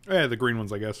 Yeah, the green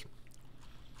ones, I guess.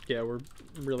 Yeah, we're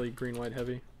really green-white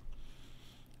heavy.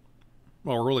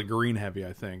 Well, we're really green-heavy,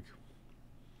 I think.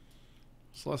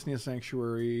 Celestia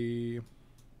Sanctuary.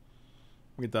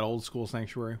 We get that old school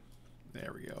Sanctuary.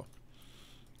 There we go.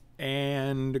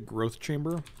 And Growth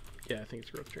Chamber. Yeah, I think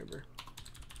it's Growth Chamber.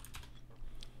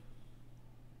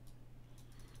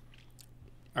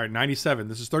 All right, 97.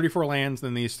 This is 34 lands,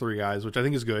 then these 3 guys, which I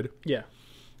think is good. Yeah.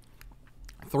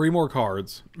 3 more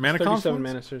cards. Mana 37 Confluence?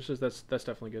 mana sources. That's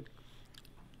definitely good.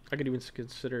 I could even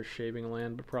consider shaving a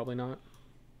land, but probably not.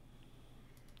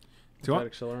 Do you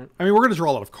want? Accelerant? I mean, we're going to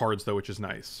draw a lot of cards, though, which is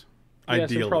nice. Yeah, so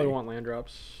Ideally. we probably want land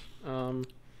drops.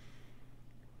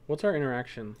 What's our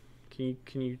interaction?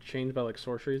 Can you change by like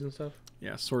sorceries and stuff?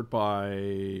 Yeah, sort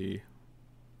by...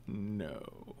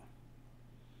 No.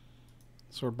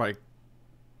 Sort by...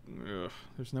 Ugh,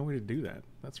 there's no way to do that.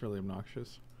 That's really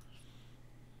obnoxious.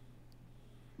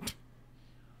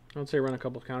 I would say run a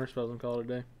couple of counter spells and call it a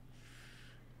day.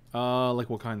 Like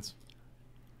what kinds?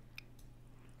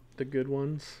 The good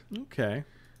ones. Okay.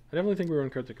 I definitely think we run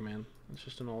Cryptic Command. It's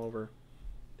just an all over.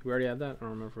 Did we already add that? I don't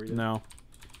remember if we did. No.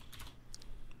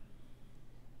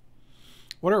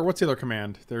 What's the other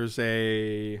command? There's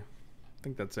a... I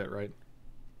think that's it, right?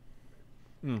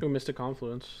 Oh, Mystic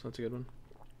Confluence. That's a good one.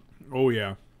 Oh,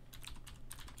 yeah.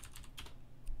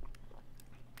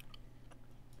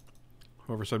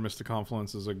 Whoever said Mystic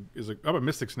Confluence is a oh, a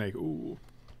Mystic Snake. Ooh.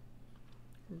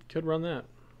 Could run that.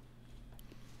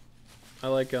 I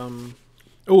like Oh,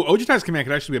 Ojutai's command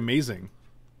could actually be amazing.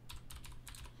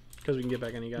 because we can get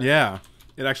back any guy. Yeah,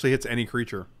 it actually hits any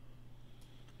creature.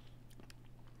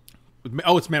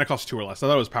 Oh, it's mana cost 2 or less. I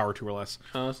thought it was power 2 or less.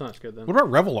 Oh, that's not as good then. What about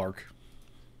Revel Arc?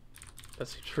 That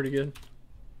seems pretty good.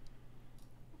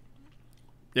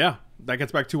 Yeah, that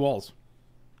gets back 2 walls.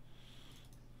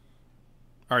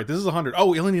 All right, this is 100. Oh,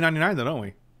 we only need 99 though, don't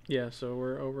we? Yeah, so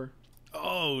we're over.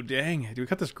 Oh, dang. Do we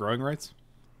cut this growing rights?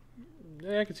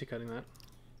 Yeah, I can see cutting that.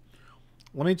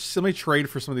 Let me trade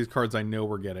for some of these cards I know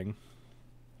we're getting.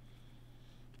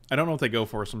 I don't know what they go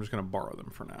for, so I'm just going to borrow them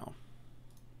for now.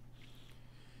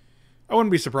 I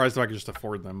wouldn't be surprised if I could just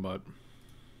afford them, but...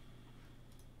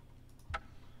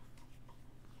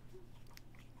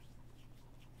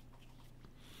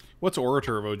 What's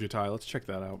Orator of Ojutai? Let's check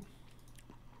that out.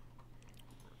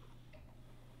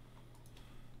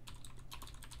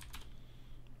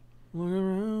 Look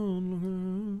around, look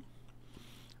around.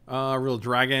 Real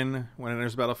Dragon. When it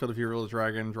enters the battlefield, if you Real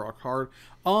Dragon, draw a card.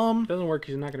 Doesn't work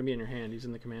because he's not going to be in your hand. He's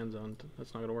in the command zone.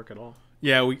 That's not going to work at all.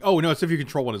 Yeah, oh no, it's if you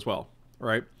control one as well,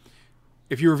 right?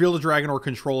 If you reveal a dragon or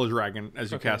control a dragon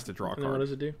as you cast it, draw a And card. then what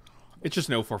does it do? It's just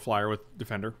no 4-flyer with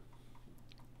Defender.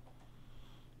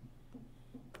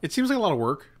 It seems like a lot of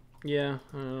work. Yeah,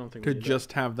 I don't think Could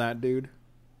just have that, dude.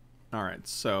 Alright,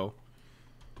 so...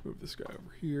 Move this guy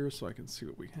over here so I can see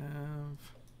what we have.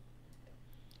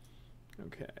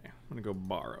 Okay, I'm gonna go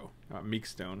borrow.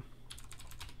 Meekstone.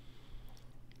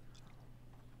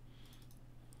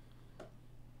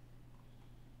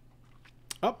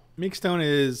 Oh, Meekstone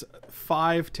is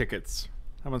 5 tickets.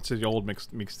 How much is the old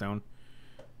Meekstone?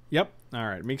 Yep.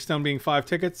 Alright, Meekstone being 5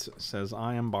 tickets says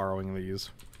I am borrowing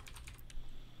these.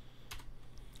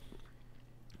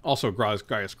 Also,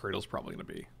 Gaia's Cradle's probably going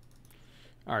to be.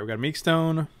 Alright, we got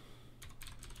Meekstone.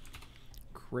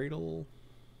 Cradle.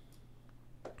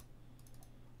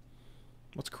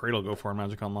 What's Cradle go for in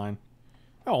Magic Online?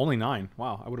 Oh, only 9.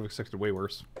 Wow, I would have expected way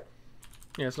worse.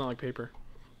 Yeah, it's not like paper.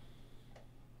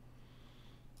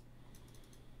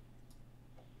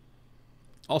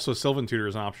 Also, Sylvan Tutor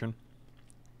is an option.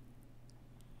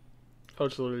 Oh,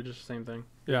 it's literally just the same thing.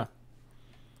 Yeah.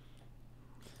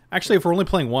 Actually, if we're only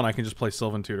playing one, I can just play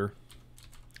Sylvan Tutor.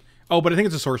 Oh, but I think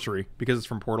it's a sorcery because it's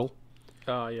from Portal.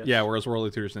 Yes. Yeah, whereas Worldly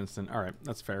Tutor's instant. Alright,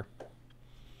 that's fair.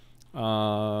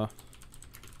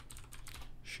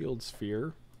 Shield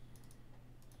Sphere.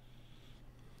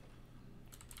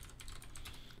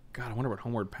 God, I wonder what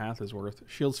Homeward Path is worth.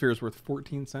 Shield Sphere is worth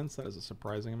 14 cents. That is a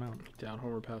surprising amount. Down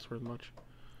Homeward Pass worth much.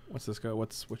 What's this go?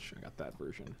 Which? I got that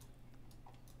version.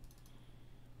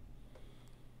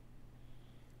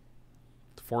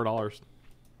 It's $4.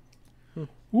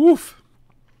 Woof.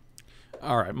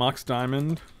 All right, Mox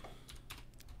Diamond.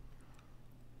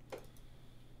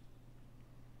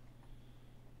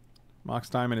 Mox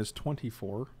Diamond is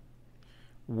 24.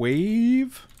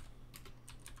 Wave.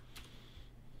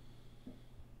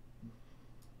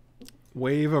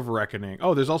 Wave of Reckoning.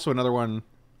 Oh, there's also another one.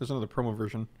 There's another promo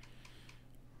version.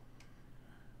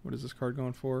 What is this card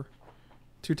going for?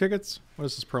 2 tickets? What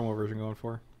is this promo version going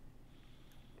for?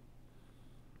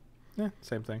 Yeah,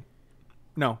 same thing.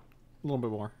 No, a little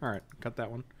bit more. All right, cut that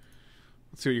one.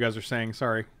 Let's see what you guys are saying.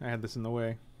 Sorry, I had this in the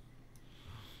way.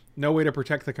 No way to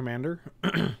protect the commander.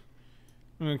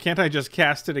 Can't I just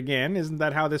cast it again? Isn't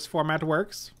that how this format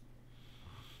works?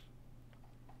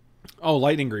 Oh,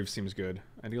 Lightning Greaves seems good.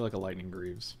 I do like a Lightning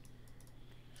Greaves.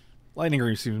 Lightning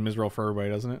Greaves seems miserable for everybody,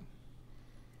 doesn't it?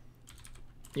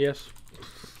 Yes.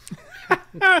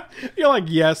 You're like,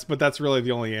 yes, but that's really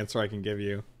the only answer I can give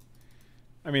you.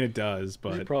 I mean, it does, but...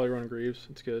 You should probably run Greaves.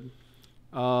 It's good.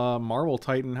 Marvel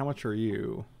Titan, how much are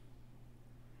you?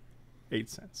 8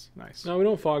 cents. Nice. No, we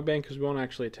don't Fogbank because we won't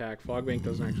actually attack. Fogbank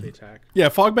doesn't actually attack. Yeah,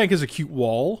 Fogbank is a cute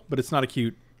wall, but it's not a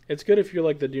cute... It's good if you're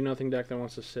like the do-nothing deck that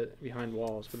wants to sit behind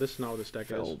walls, but this is not what this deck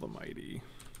Fell is. the Mighty.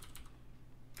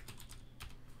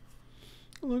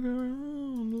 Look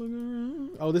around, look around.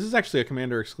 Oh, this is actually a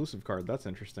Commander exclusive card. That's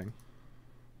interesting.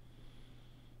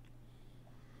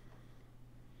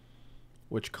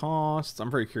 Which costs... I'm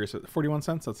very curious. 41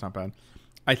 cents? That's not bad.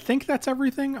 I think that's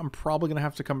everything. I'm probably going to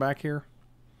have to come back here.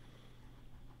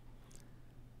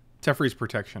 Teferi's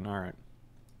Protection. All right.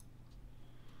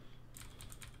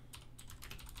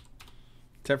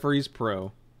 Teferi's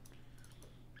Pro.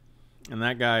 And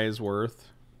that guy is worth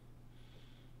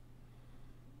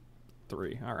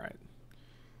 3. All right.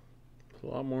 It's a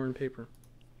lot more in paper.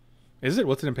 Is it?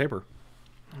 What's it in paper?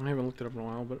 I haven't looked it up in a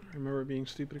while, but I remember it being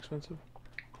stupid expensive.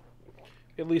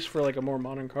 At least for like a more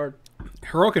modern card.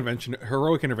 Heroic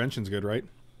Intervention's good, right?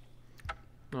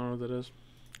 I don't know what that is.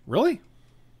 Really?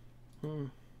 Hmm.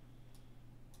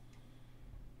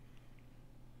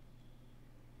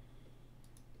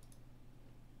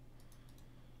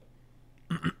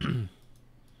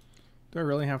 Do I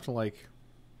really have to, like...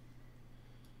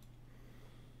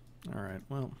 Alright,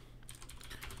 well...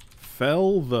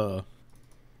 Fell the...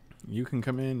 You can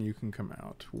come in, you can come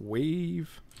out.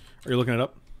 Wave... Are you looking it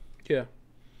up? Yeah.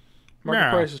 Market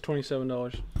price is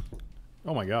 $27.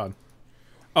 Oh my god.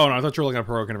 Oh no, I thought you were looking at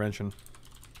Heroic Intervention.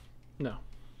 No.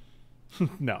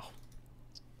 No.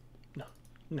 No.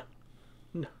 No.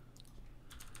 No.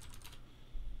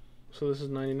 So this is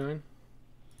 99?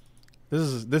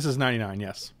 This is 99,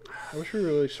 yes. I wish we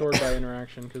really sorted by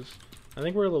interaction, because I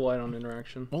think we're a little light on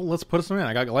interaction. Well, let's put some in.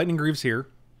 I got Lightning Greaves here.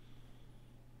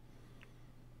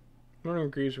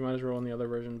 Mnemonic Greaves, we might as well run the other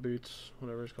version, Boots,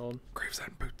 whatever it's called. Greaves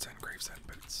and Boots and Greaves and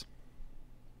Boots.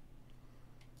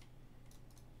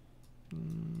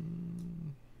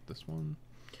 This one.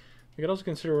 We could also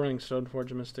consider running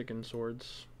Stoneforge, Mystic, and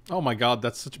Swords. Oh my god,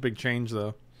 that's such a big change,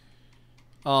 though.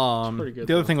 Pretty good,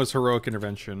 the other thing was Heroic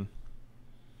Intervention,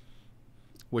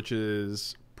 which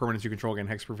is permanents you control again,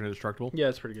 hexproof and indestructible. Yeah,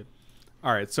 it's pretty good.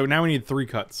 All right, so now we need 3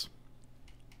 cuts.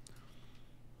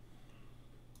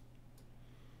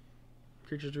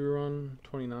 Creatures do we run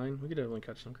 29. We could definitely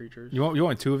cut some creatures. You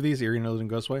want 2 of these, Eerie Nose and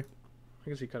Ghostway? I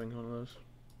can see cutting one of those.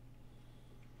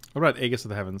 What about Aegis of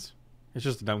the Heavens? It's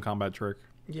just a dumb combat trick.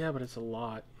 Yeah, but it's a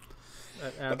lot.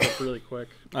 That adds up really quick.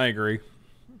 I agree.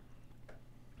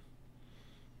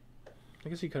 I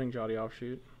can see cutting Jotty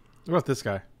Offshoot. What about this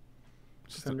guy?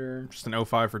 Just Defender. Just an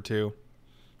 05 for 2.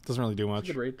 Doesn't really do much.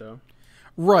 It's a good rate though.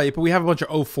 Right, but we have a bunch of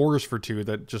 04s for 2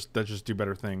 that just do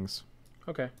better things.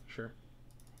 Okay, sure.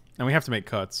 And we have to make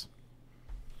cuts.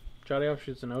 Jotty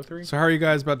Offshoot's an 03? So how are you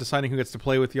guys about deciding who gets to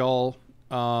play with y'all?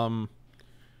 I'm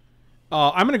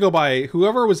gonna go by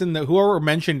whoever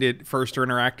mentioned it first or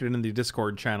interacted in the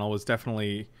Discord channel was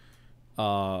definitely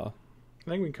I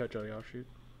think we can cut Jotty Offshoot.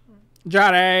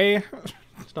 Jotty.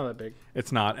 It's not that big.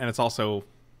 It's not, and it's also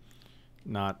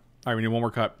not. All right, we need one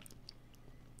more cut.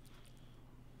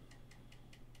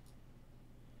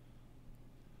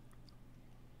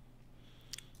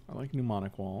 I like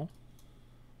Mnemonic Wall.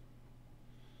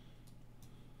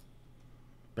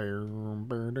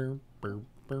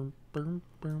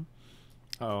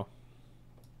 Uh-oh.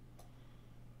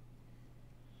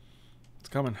 It's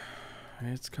coming.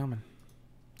 It's coming.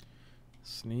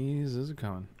 Sneeze is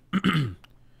coming.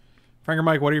 Frank or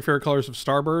Mike, what are your favorite colors of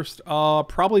Starburst?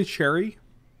 Probably cherry.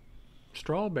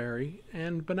 Strawberry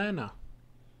and banana.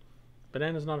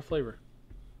 Banana's not a flavor.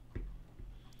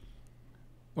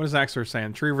 What is Axer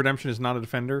saying? Tree of Redemption is not a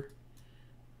defender?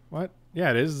 What?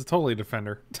 Yeah, it is. It's totally a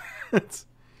defender.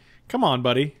 Come on,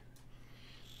 buddy.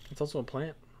 It's also a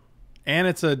plant. And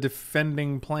it's a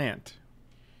defending plant.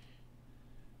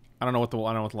 I don't know what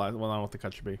the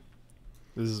cut should be.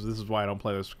 This is why I don't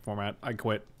play this format. I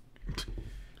quit. Do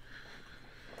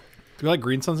you like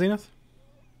Green Sun Zenith?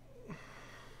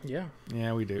 Yeah.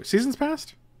 Yeah, we do. Seasons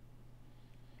Past?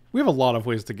 We have a lot of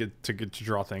ways to get to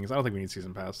draw things. I don't think we need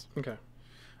Season Pass. Okay.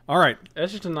 All right.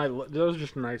 That's just a nice. That was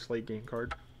just a nice late game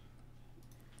card.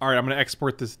 All right, I'm going to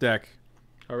export this deck.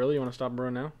 Oh really? You want to stop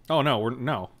brewing now? Oh no,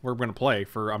 we're going to play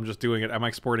for. I'm just doing it. I'm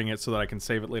exporting it so that I can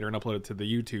save it later and upload it to the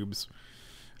YouTubes.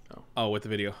 Oh, with the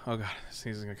video. Oh god, this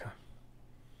is gonna come.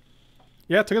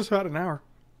 Yeah, it took us about an hour.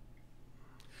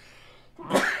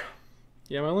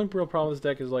 Yeah, my only real problem with this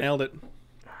deck is like Nailed it.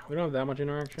 we don't have that much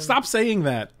interaction. Stop saying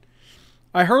that.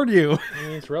 I heard you. I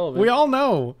mean, it's relevant. We all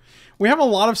know. We have a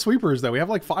lot of sweepers though. We have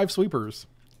like 5 sweepers.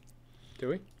 Do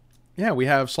we? Yeah, we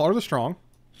have Slaughter the Strong,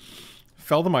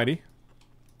 Fell the Mighty,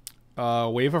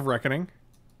 Wave of Reckoning.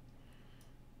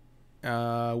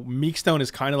 Meekstone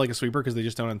is kind of like a sweeper because they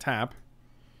just don't untap.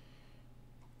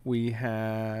 We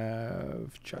have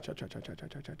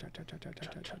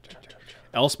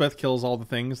Elspeth kills all the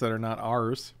things that are not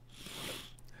ours.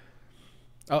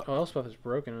 Oh, Elspeth is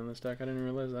broken in this deck. I didn't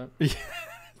realize that.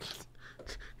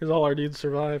 Because all our dudes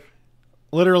survive.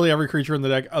 Literally every creature in the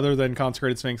deck other than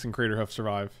Consecrated Sphinx and Crater Hoof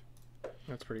survive.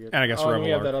 That's pretty good. And I guess and Rebel we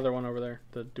have Arc. that other one over there,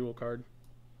 the dual card.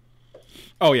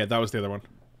 Oh yeah, that was the other one.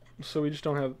 So we just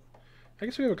don't have... I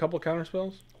guess we have a couple counter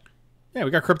spells. Yeah,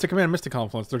 we got Cryptic Command and Mystic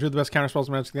Confluence. They're 2 of the best counter spells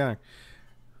in Magic the Gathering.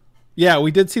 Yeah,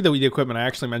 we did see that with the equipment. I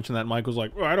actually mentioned that. Mike was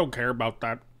like, oh, I don't care about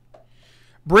that.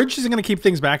 Bridge isn't going to keep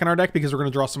things back in our deck because we're going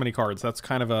to draw so many cards. That's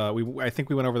kind of a... I think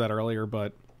we went over that earlier,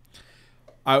 but...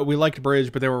 we liked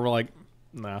Bridge, but then we were like,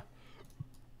 nah.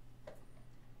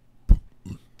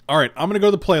 Alright, I'm going to go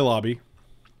to the play lobby.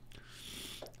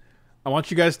 I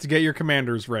want you guys to get your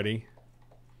commanders ready.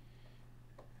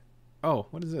 Oh,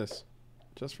 what is this?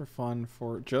 Just for fun,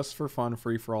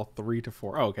 free for all 3 to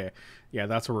 4. Oh, okay. Yeah,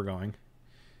 that's where we're going.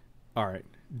 All right.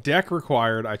 Deck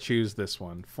required. I choose this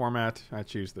one. Format. I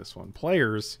choose this one.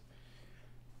 Players.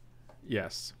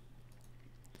 Yes.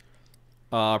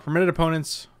 Permitted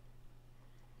opponents.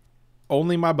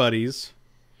 Only my buddies.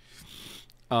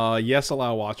 Yes,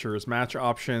 allow watchers. Match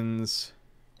options.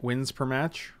 Wins per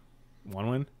match. 1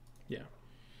 win. Yeah.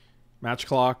 Match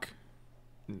clock.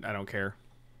 I don't care.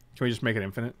 Can we just make it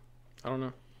infinite? I don't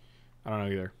know. I don't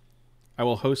know either. I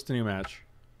will host a new match.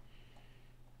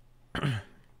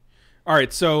 All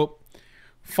right, so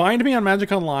find me on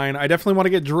Magic Online. I definitely want to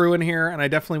get Drew in here, and I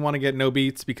definitely want to get No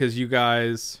Beats because you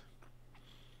guys...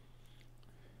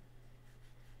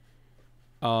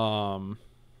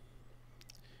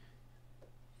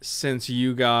 since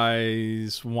you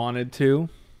guys wanted to.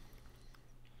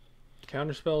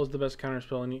 Counterspell is the best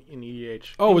counterspell in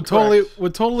EDH. Oh, would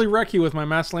totally wreck you with my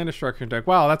Mass Land Destruction deck.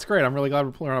 Wow, that's great. I'm really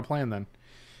glad we're not playing then.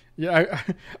 Yeah,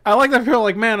 I like that feel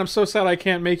like, man, I'm so sad I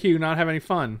can't make you not have any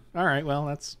fun. All right, well,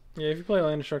 that's... Yeah, if you play a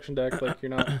Land Destruction deck, like, you're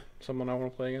not someone I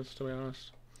want to play against, to be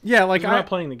honest. Yeah, like, I'm not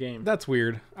playing the game. That's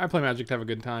weird. I play Magic to have a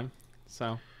good time,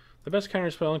 so... The best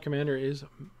counterspell in Commander is...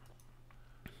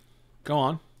 Go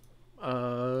on. Go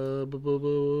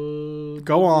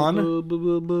on. Why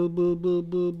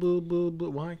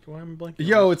am I blanking?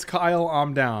 Yo, it's Kyle.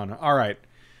 I'm down. All right.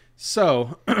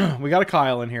 So, we got a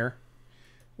Kyle in here.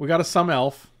 We got a Some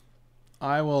Elf.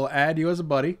 I will add you as a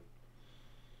buddy.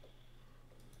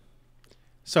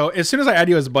 So, as soon as I add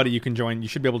you as a buddy, you can join. You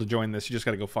should be able to join this. You just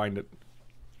got to go find it.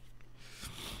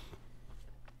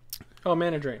 Oh,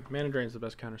 Mana Drain. Mana Drain is the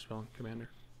best counterspell in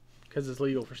Commander. Because it's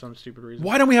legal for some stupid reason.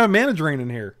 Why don't we have a Mana Drain in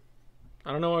here?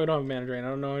 I don't know why we don't have Mana Drain. I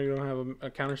don't know why you don't have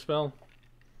a counterspell.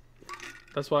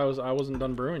 That's why I wasn't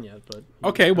done brewing yet. But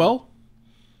okay, well,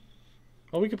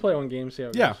 we could play one game, see how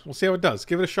it yeah, goes. we'll see how it does.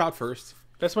 Give it a shot first.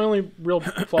 That's my only real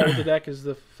flaw with the deck is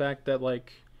the fact that,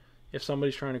 like, if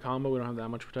somebody's trying to combo, we don't have that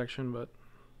much protection. But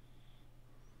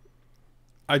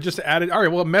I just added. All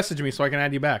right, well, message me so I can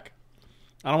add you back.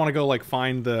 I don't want to go like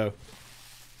find the.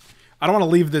 I don't want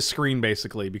to leave this screen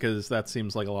basically because that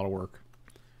seems like a lot of work.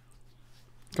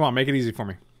 Come on, make it easy for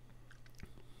me.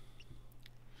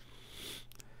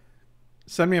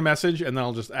 Send me a message, and then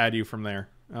I'll just add you from there.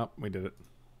 Oh, we did it.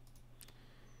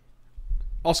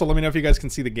 Also, let me know if you guys can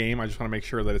see the game. I just want to make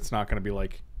sure that it's not going to be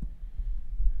like...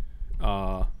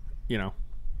 you know.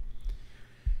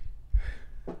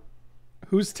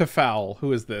 Who's Tefal?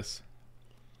 Who is this?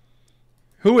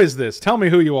 Who is this? Tell me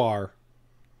who you are.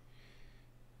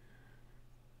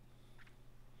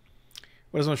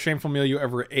 What is the most shameful meal you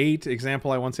ever ate?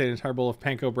 Example, I once ate an entire bowl of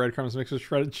panko breadcrumbs mixed with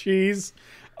shredded cheese.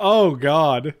 Oh,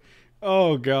 God.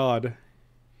 Oh, God.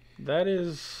 That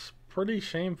is pretty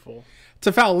shameful.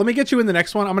 Tefal, let me get you in the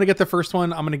next one. I'm going to get the first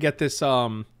one. I'm going to get this,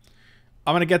 I'm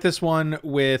going to get this one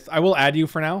with... I will add you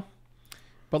for now.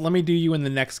 But let me do you in the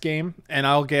next game. And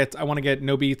I want to get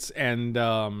No Beats and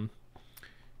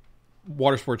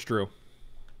Water Sports Drew.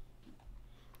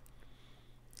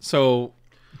 So...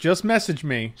 just message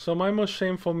me. So my most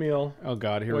shameful meal... Oh,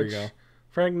 God. Here we go.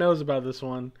 Frank knows about this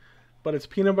one. But it's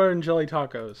peanut butter and jelly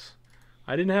tacos.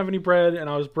 I didn't have any bread, and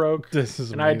I was broke. This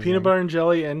is amazing. And I had peanut butter and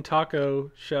jelly and taco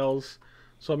shells.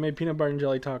 So I made peanut butter and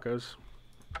jelly tacos.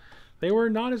 They were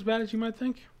not as bad as you might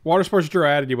think. Water Sports Drew,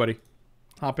 I added you, buddy.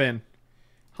 Hop in.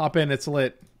 Hop in. It's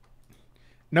lit.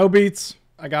 No Beats.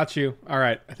 I got you. All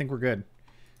right. I think we're good.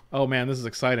 Oh, man. This is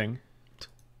exciting.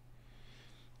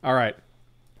 All right.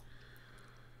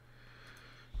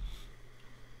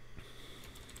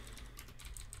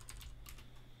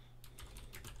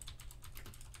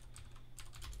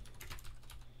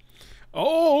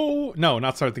 Oh, no,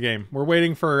 not start the game. We're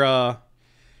waiting for,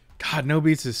 God, No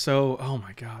Beats is so, oh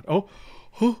my God. Oh,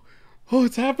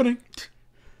 it's happening.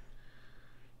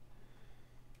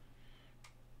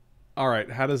 All right,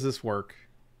 how does this work?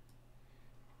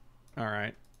 All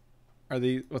right.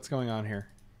 What's going on here?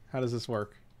 How does this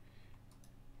work?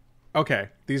 Okay,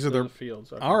 these are the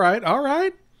fields. Okay. All right.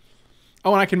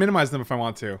 Oh, and I can minimize them if I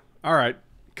want to. All right,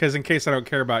 because in case I don't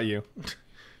care about you.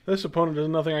 This opponent does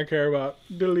nothing I care about.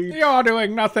 Delete. You're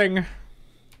doing nothing.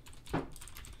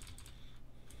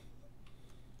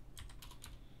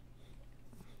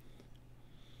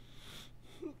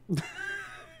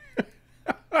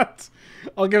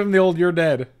 I'll give him the old "you're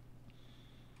dead."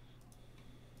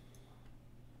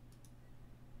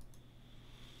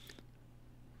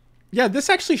 Yeah, this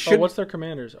actually should... Oh, what's their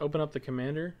commanders? Open up the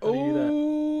commander? How do you do that? Ooh.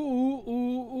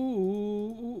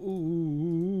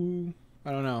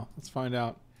 I don't know. Let's find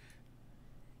out.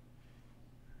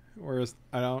 Where is...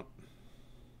 I don't...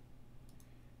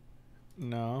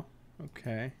 No.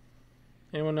 Okay.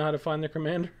 Anyone know how to find their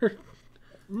commander?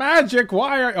 Magic,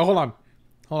 why are... Oh, hold on.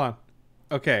 Hold on.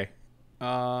 Okay.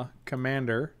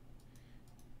 Commander.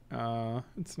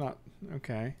 It's not...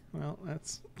 Okay. Well,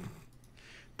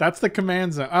 that's the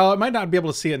command zone. Oh, I might not be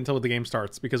able to see it until the game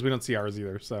starts because we don't see ours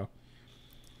either, so...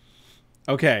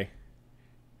 Okay.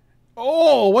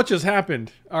 Oh, what just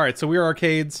happened? Alright, so we are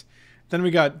arcades. Then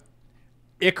we got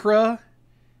Ikra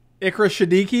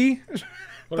Shadiki.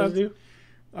 What does it do?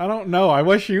 I don't know. I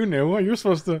wish you knew. You're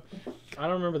supposed to... I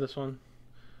don't remember this one.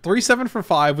 3/7 for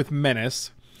 5 with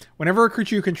Menace. Whenever a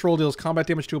creature you control deals combat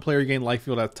damage to a player, you gain life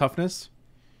field at toughness.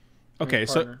 Okay,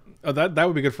 so that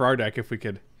would be good for our deck if we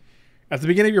could. At the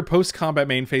beginning of your post-combat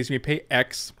main phase, you may pay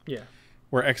X. Yeah.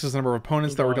 Where X is the number of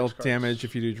opponents that were dealt cards. damage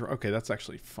if you do... Okay, that's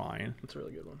actually fine. That's a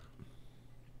really good one.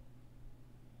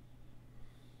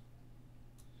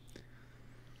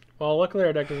 Well, luckily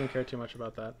our deck doesn't care too much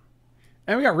about that.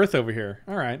 And we got Rith over here.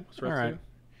 All right. What's Rith do?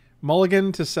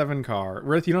 Mulligan to 7 car.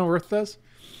 Rith, you know what Rith does?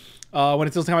 When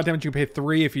it deals combat damage, you pay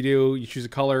 3. If you do, you choose a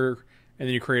color, and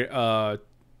then you create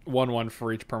 1/1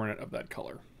 for each permanent of that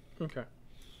color. Okay.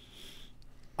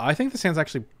 I think this hand's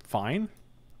actually fine.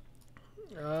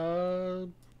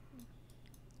 You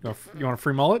want a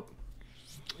free mullet?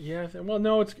 Yeah. Well,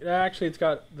 no. It's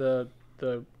got the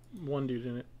one dude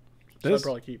in it. So This? I'd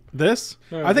probably keep. This?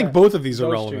 No, I think both of these are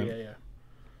those relevant. Two, yeah.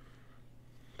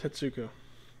 Tetsuko.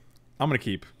 I'm going to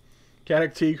keep.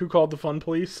 Caddick Teague, who called the fun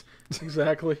police.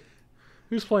 Exactly.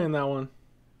 Who's playing that one?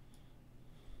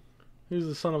 Who's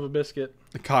the son of a biscuit?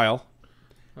 Kyle.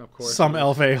 Of course. Some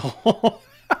elf ale.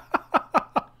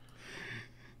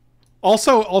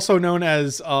 Also known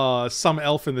as some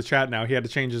elf in the chat now. He had to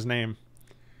change his name.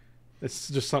 It's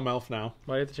just some elf now.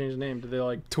 Why do you have to change his name? Did they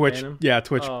like Twitch? ban him? Yeah,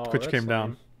 Twitch Oh, came that's down.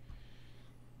 lame.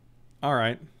 All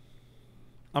right.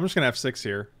 I'm just going to F6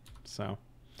 here. So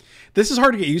this is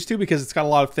hard to get used to because it's got a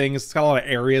lot of things. It's got a lot of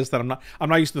areas that I'm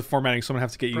not used to the formatting, so I'm going to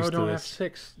have to get used to this. Don't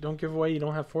F6. Don't give away you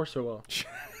don't have 4 so well.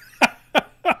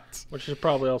 Which should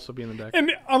probably also be in the deck.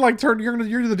 And unlike you're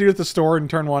the dude at the store in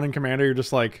turn 1 in Commander, you're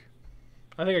just like,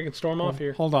 I think I can storm off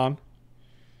here. Hold on.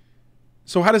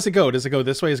 So how does it go? Does it go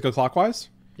this way? Does it go clockwise?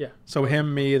 Yeah. So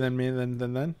him, me, then me,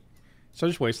 then. So I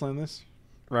just wasteland this?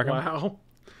 Reckon? Wow.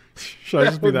 Should I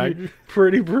just be that?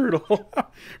 Pretty brutal.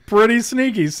 Pretty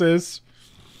sneaky, sis.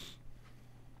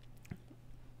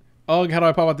 Oh, how do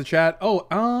I pop out the chat? Oh,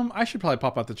 I should probably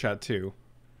pop out the chat too.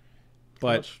 But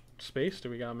how much space do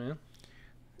we got, man?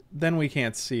 Then we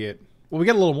can't see it. Well, we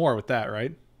get a little more with that,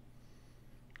 right?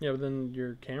 Yeah, but then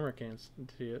your camera can't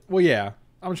see it. Well, yeah.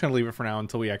 I'm just gonna leave it for now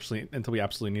until we absolutely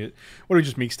need it. What do we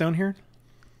just Meekstone here?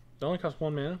 It only costs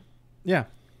 1 mana? Yeah.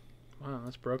 Wow,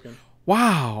 that's broken.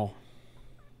 Wow.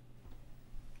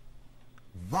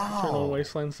 Turn on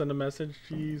Wasteland, send a message.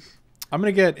 Jeez. I'm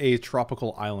gonna get a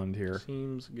tropical island here.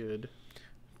 Seems good.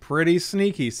 Pretty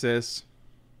sneaky, sis.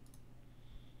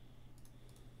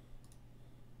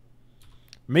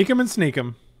 Make 'em and sneak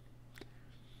 'em.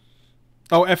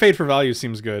 Oh, F8 for value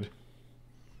seems good.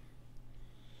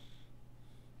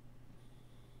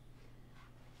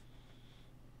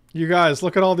 You guys,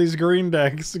 look at all these green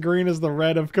decks. Green is the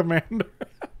red of Commander.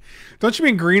 Don't you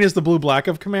mean green is the blue-black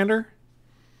of Commander?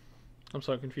 I'm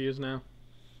so confused now.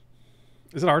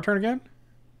 Is it our turn again?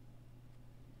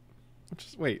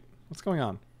 Wait, what's going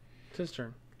on? It's his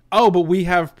turn. Oh, but we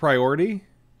have priority?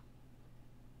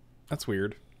 That's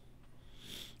weird.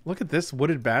 Look at this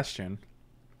Wooded Bastion.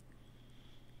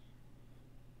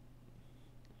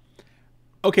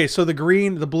 Okay, so the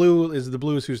blue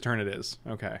is whose turn it is.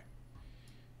 Okay.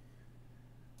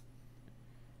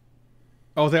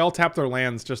 Oh, they all tap their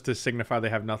lands just to signify they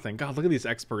have nothing. God, look at these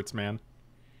experts, man.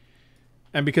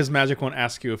 And because Magic won't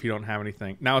ask you if you don't have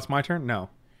anything. Now it's my turn? No.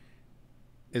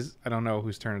 I don't know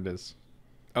whose turn it is.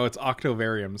 Oh, it's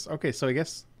Octovarium's. Okay, so I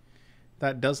guess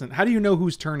that doesn't... How do you know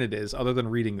whose turn it is other than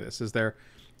reading this? Is there...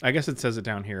 I guess it says it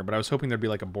down here, but I was hoping there'd be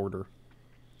like a border.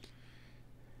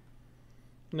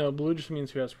 No, blue just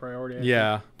means who has priority. I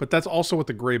Yeah, think. but that's also what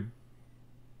the gray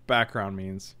background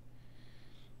means.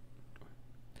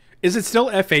 Is it still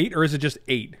F8 or is it just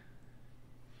 8?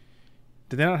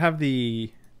 Did they not have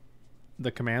the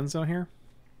command zone here?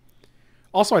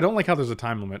 Also, I don't like how there's a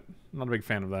time limit. I'm not a big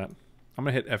fan of that. I'm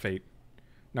going to hit F8.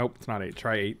 Nope, it's not 8.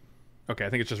 Try 8. Okay, I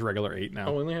think it's just regular 8 now.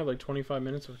 Oh, we only have like 25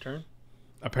 minutes of turn?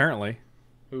 Apparently.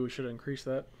 Ooh, we should increase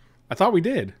that. I thought we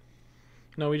did.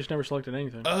 No, we just never selected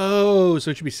anything. Oh,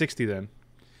 so it should be 60 then.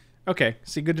 Okay,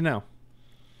 see, good to know.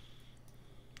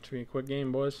 Should be a quick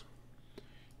game, boys.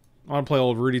 I want to play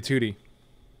old Rudy Tooty.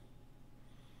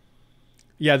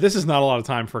 Yeah, this is not a lot of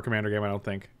time for a Commander game, I don't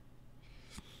think.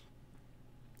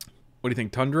 What do you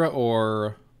think, Tundra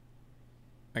or...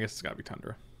 I guess it's got to be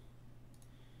Tundra.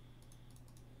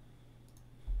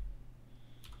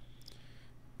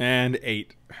 And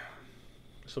 8.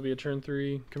 This will be a turn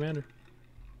 3 commander.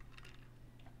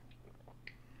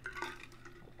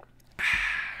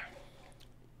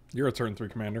 You're a turn 3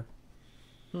 commander.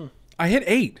 I hit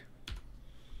 8.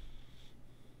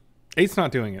 8's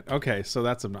not doing it. Okay, so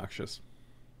that's obnoxious.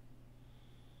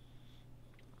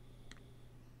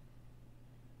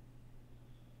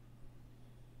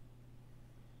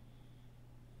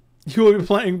 You will be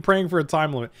praying for a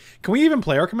time limit. Can we even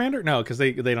play our commander? No, because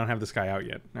they don't have this guy out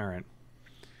yet. All right.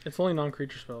 It's only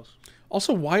non-creature spells.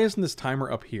 Also, why isn't this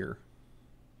timer up here?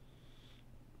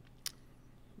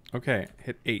 Okay,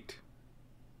 hit 8.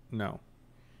 No.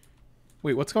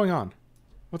 Wait, what's going on?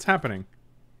 What's happening?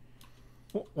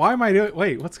 Why am I doing...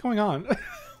 Wait, what's going on?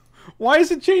 Why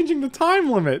is it changing the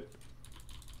time limit?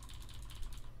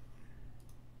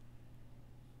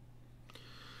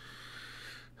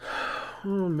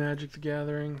 Oh, Magic the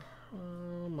Gathering.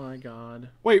 Oh my god.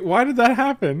 Wait, why did that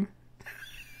happen?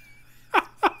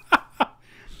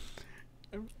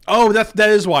 Oh, that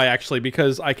is why, actually,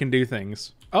 because I can do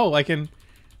things. Oh, I can...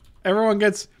 Everyone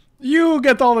gets... You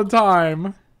get all the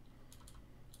time!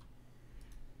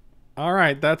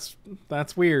 Alright, that's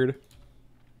weird.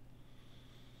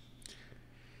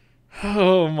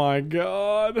 Oh my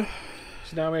god.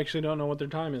 So now we actually don't know what their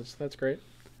time is. That's great.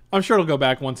 I'm sure it'll go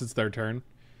back once it's their turn.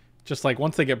 Just like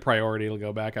once they get priority, it'll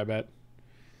go back, I bet.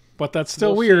 But that's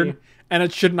still weird. See. And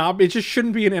it should not be, it just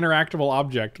shouldn't be an interactable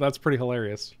object. That's pretty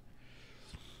hilarious.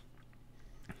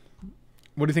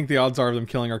 What do you think the odds are of them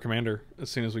killing our commander as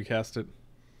soon as we cast it?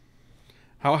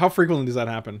 How frequently does that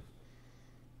happen?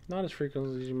 Not as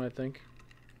frequently as you might think.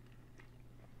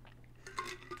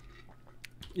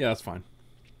 Yeah, that's fine.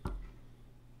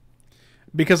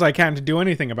 Because I can't do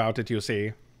anything about it, you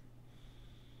see.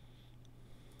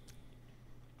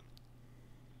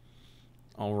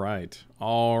 Alright.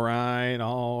 Alright,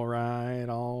 alright,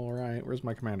 alright. Where's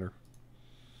my commander?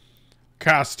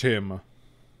 Cast him.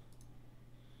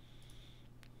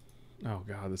 Oh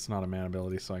god, it's not a mana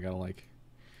ability, so I gotta like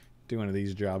do one of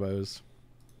these jobos.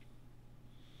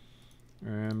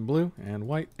 And blue, and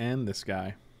white, and this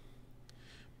guy.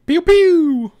 Pew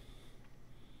pew!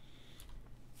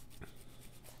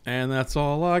 And that's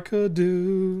all I could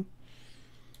do.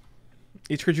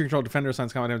 Each creature controlled defender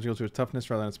assigns combat damage equal to its toughness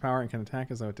rather than its power and can attack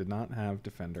as though it did not have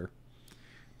defender.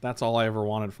 That's all I ever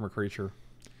wanted from a creature.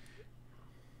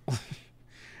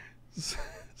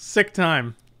 Sick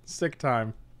time. Sick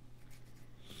time.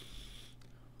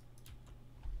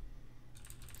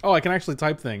 Oh, I can actually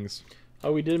type things.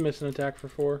 Oh, we did miss an attack for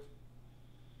 4.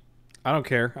 I don't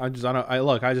care. I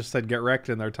just said get wrecked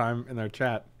in their time in their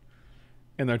chat.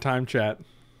 In their time chat.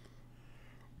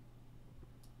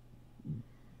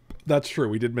 That's true.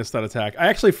 We did miss that attack. I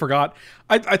actually forgot.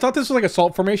 I thought this was like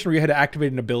Assault Formation where you had to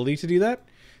activate an ability to do that.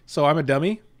 So I'm a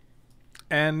dummy.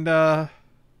 And yeah,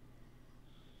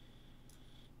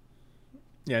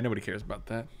 nobody cares about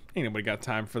that. Ain't nobody got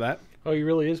time for that. Oh, he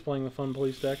really is playing the Fun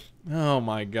Police deck. Oh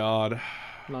my god.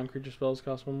 Non-creature spells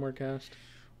cost 1 more cast.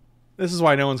 This is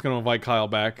why no one's going to invite Kyle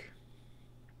back.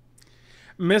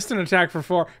 Missed an attack for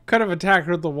 4. Could have attacked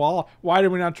with the wall. Why did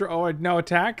we not draw? Oh, no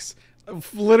attacks?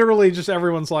 Literally just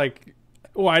everyone's like,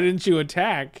 why didn't you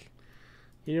attack?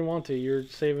 You didn't want to. You're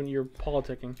saving, you're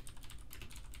politicking.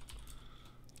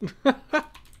 Fun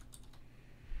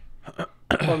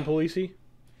policey?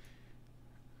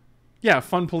 Yeah,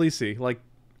 fun policey. Like,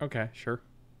 okay, sure.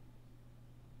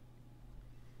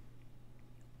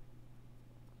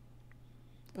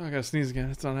 Oh, I gotta sneeze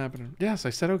again. It's not happening. Yes, I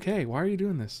said okay. Why are you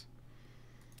doing this?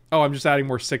 Oh, I'm just adding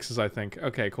more 6s, I think.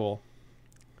 Okay, cool.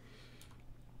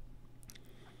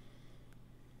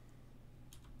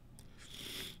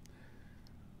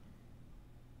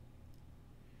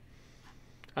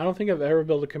 I don't think I've ever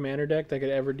built a commander deck that could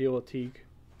ever deal with Teague.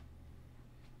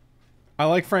 I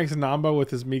like Frank's Namba with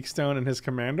his Meekstone and his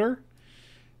commander.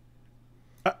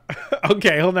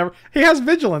 Okay, he'll never... He has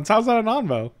Vigilance. How's that a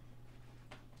non-bow?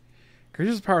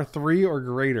 Creatures power 3 or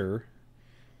greater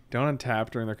don't untap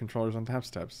during their controller's untap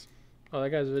steps. Oh, that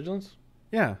guy's Vigilance?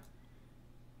 Yeah.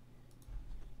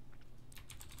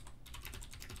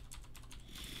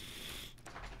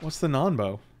 What's the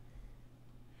non-bow?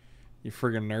 You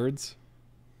friggin' nerds.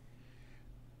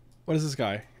 What is this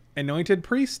guy? Anointed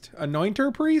Priest?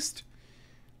 Anointer Priest?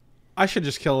 I should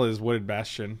just kill his Wooded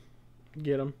Bastion.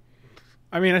 Get him.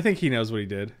 I mean, I think he knows what he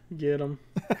did. Get him.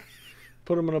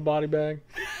 Put him in a body bag.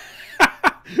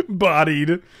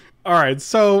 Bodied. Alright,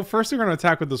 so first we're going to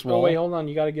attack with this wall. Oh, wait, hold on.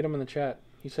 You got to get him in the chat.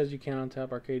 He says you can't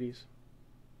untap Arcades.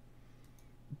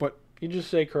 But... You just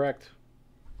say correct.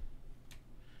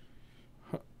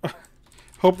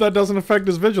 Hope that doesn't affect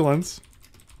his Vigilance.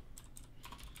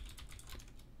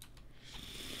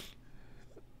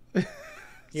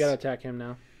 You gotta attack him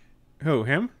now. Who,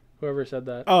 him? Whoever said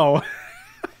that. Oh.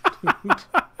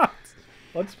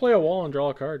 Let's play a wall and draw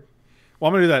a card. Well,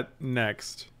 I'm going to do that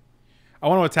next. I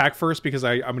want to attack first because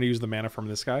I'm going to use the mana from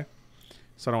this guy.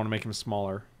 So I don't want to make him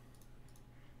smaller.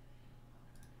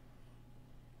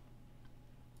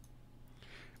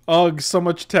 Ugh, so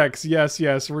much text. Yes,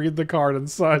 yes. Read the card and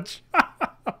such.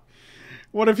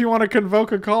 What if you want to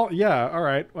convoke a call? Yeah,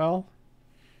 alright. Well,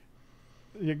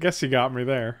 I guess you got me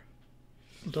there.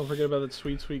 Don't forget about that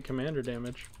sweet, sweet commander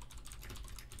damage.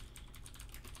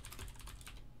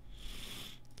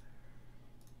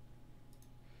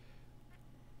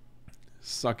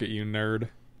 Suck it, you nerd.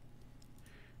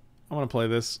 I'm gonna play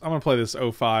this. I'm gonna play this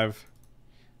 05.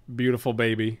 Beautiful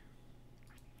baby.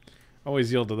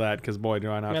 Always yield to that, because boy, do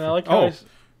I not. Man, I like how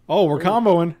oh, we're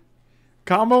comboing.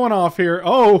 Comboing off here.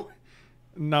 Oh!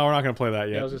 No, we're not gonna play that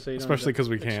yet. Yeah, I was gonna say, especially because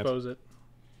we can't. Expose it.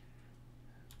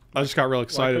 I just got real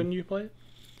excited. Why couldn't you play it?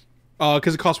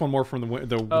 Because it costs one more from the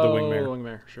wingmare.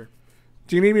 Wingmare, sure.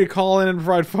 Do you need me to call in and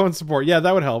provide phone support? Yeah,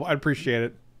 that would help. I'd appreciate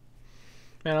it.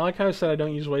 Man, I like how I said I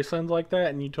don't use Wasteland like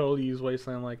that, and you totally use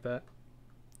Wasteland like that.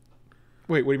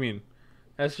 Wait, what do you mean?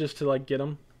 That's just to, like, get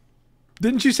them.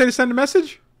 Didn't you say to send a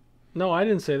message? No, I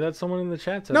didn't say that. Someone in the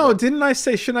chat said No, that. didn't I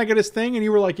say, shouldn't I get his thing? And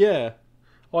you were like, yeah.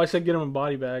 Oh, I said get him a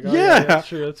body bag. Oh, Yeah. That's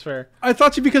true. That's fair. I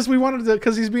thought you because we wanted to,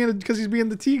 because he's being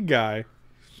the Teague guy.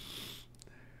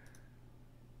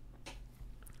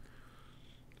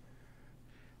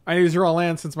 I need to draw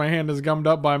land since my hand is gummed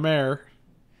up by Mare.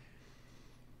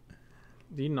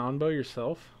 Do you non-bow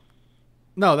yourself?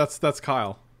 No, that's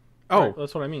Kyle. Oh, Right,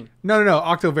 that's what I mean. no.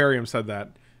 Octovarium said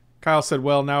that. Kyle said,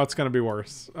 well, now it's going to be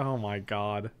worse. Oh, my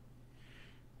God.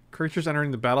 Creatures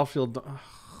entering the battlefield.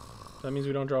 That means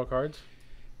we don't draw cards?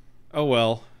 Oh,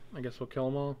 well. I guess we'll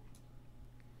kill them all.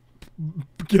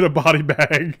 Get a body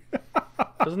bag.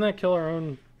 Doesn't that kill our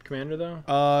own commander, though?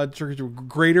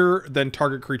 Greater than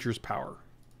target creature's power.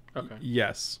 Okay.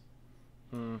 Yes.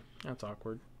 That's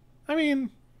awkward. I mean...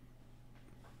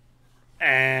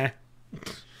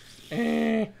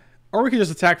 Or we could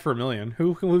just attack for 1,000,000.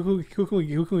 Who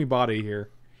can we body here?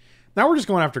 Now we're just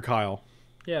going after Kyle.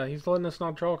 Yeah, he's letting us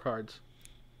not draw cards.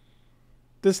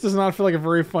 This does not feel like a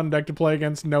very fun deck to play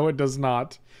against. No, it does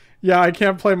not. Yeah, I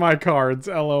can't play my cards.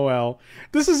 LOL.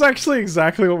 This is actually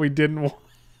exactly what we didn't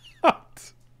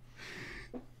want.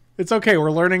 It's okay. We're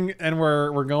learning and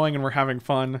we're going and we're having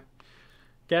fun.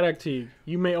 Gadak Teague,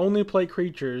 you may only play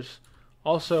creatures.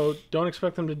 Also, don't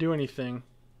expect them to do anything.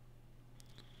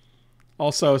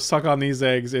 Also, suck on these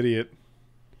eggs, idiot.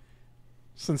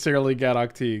 Sincerely,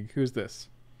 Gadak Teague. Who's this?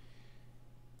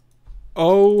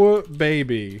 Oh,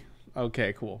 baby.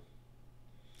 Okay, cool.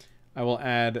 I will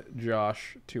add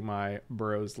Josh to my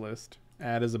bros list.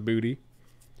 Add as a booty.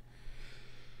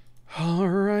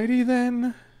 Alrighty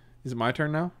then. Is it my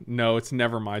turn now? No, it's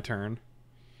never my turn.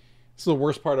 This is the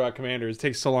worst part about Commanders. It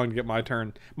takes so long to get my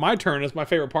turn. My turn is my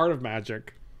favorite part of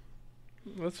Magic.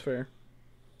 That's fair.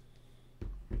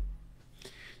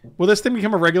 Will this thing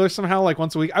become a regular somehow, like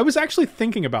once a week? I was actually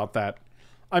thinking about that.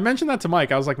 I mentioned that to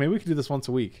Mike. I was like, maybe we could do this once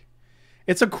a week.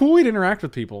 It's a cool way to interact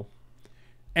with people.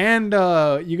 And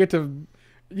you get to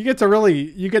get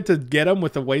them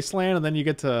with the Wasteland, and then you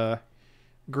get to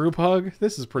group hug.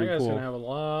 This is pretty cool. Gonna have a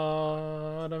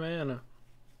lot of mana.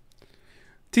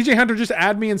 TJ Hunter, just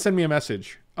add me and send me a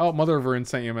message. Oh, Mother of Ruin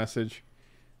sent you a message.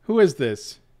 Who is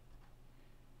this?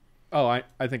 Oh, I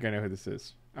think I know who this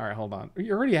is. All right, hold on.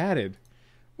 You're already added.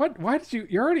 What? Why did you?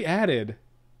 You're already added.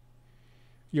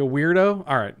 You weirdo.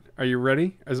 All right, are you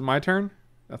ready? Is it my turn?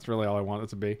 That's really all I want it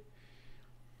to be.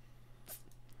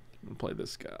 I'm gonna play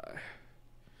this guy.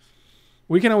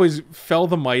 We can always fell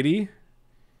the mighty,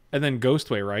 and then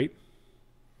Ghostway, right?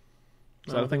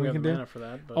 Is that a thing we can do? For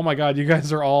that, but... Oh my god, you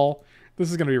guys are all... This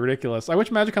is gonna be ridiculous. I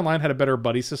wish Magic Online had a better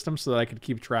buddy system so that I could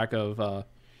keep track of...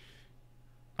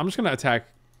 I'm just gonna attack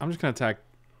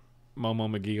Momo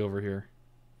McGee over here.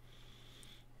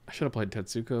 I should have played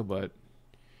Tetsuko, but...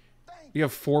 You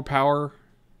have 4 power.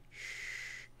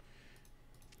 Shh.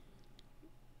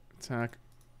 Attack.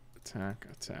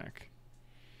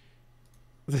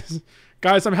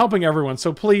 Guys, I'm helping everyone,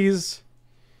 so please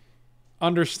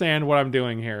understand what I'm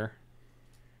doing here.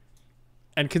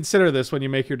 And consider this when you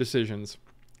make your decisions.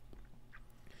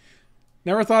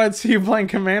 Never thought I'd see you playing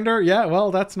Commander? Yeah,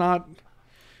 well, that's not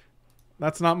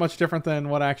much different than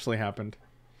what actually happened.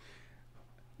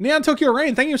 Neon Tokyo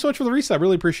Rain, thank you so much for the resub.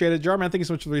 Really appreciate it. Jarman, thank you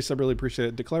so much for the resub. Really appreciate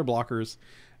it. Declare blockers.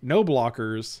 No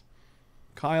blockers.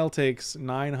 Kyle takes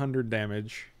 900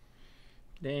 damage.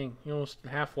 Dang, you almost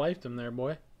half-lifed him there,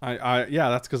 boy. Yeah,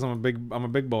 that's because I'm a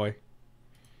big boy.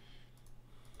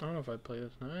 I don't know if I'd play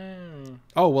this.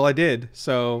 Oh, well, I did.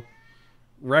 So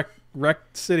Wreck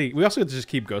City. We also get to just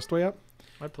keep Ghostway up.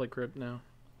 I play Crypt now.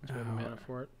 I have mana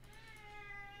for it.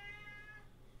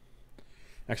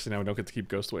 Actually, now we don't get to keep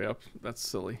Ghostway up. That's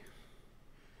silly.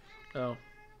 Oh.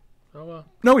 Oh, well.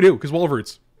 No, we do, because Wall of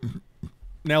Roots.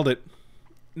 Nailed it.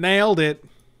 Nailed it.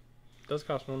 Does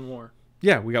cost one more.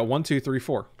 Yeah, we got 1, 2, 3,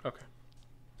 4. Okay.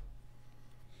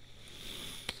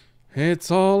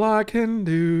 It's all I can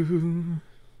do.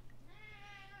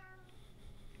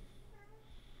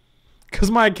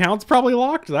 Because my account's probably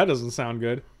locked? That doesn't sound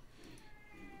good.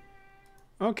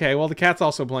 Okay, well, the cat's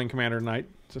also playing Commander tonight,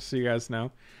 just so you guys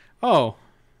know. Oh.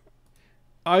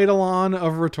 Eidolon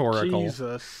of Rhetorical.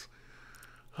 Jesus.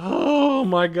 Oh,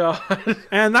 my God.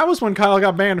 And that was when Kyle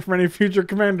got banned from any future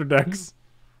Commander decks.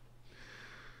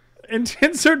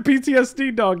 Insert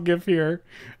PTSD dog gif here.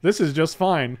 This is just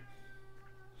fine.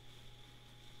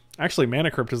 Actually,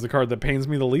 Mana Crypt is the card that pains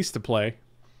me the least to play.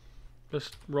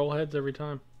 Just roll heads every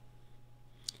time.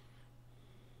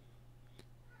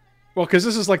 Well, because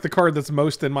this is like the card that's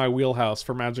most in my wheelhouse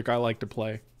for Magic I like to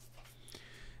play.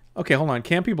 Okay, hold on.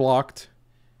 Can't be blocked.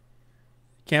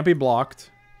 Can't be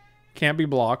blocked. Can't be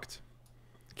blocked.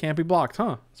 Can't be blocked,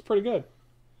 huh? It's pretty good.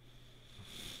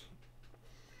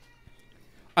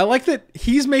 I like that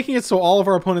he's making it so all of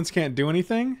our opponents can't do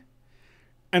anything,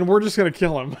 and we're just going to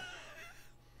kill him.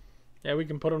 Yeah, we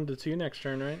can put him to 2 next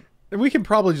turn, right? We can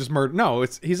probably just murder... No,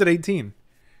 he's at 18.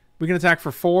 We can attack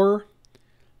for 4.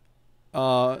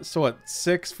 So what?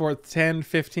 6, 4, 10,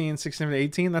 15, 16,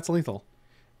 18? That's lethal.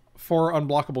 4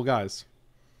 unblockable guys.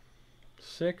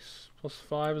 6 plus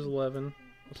 5 is 11.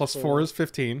 Plus 4 is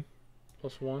 15.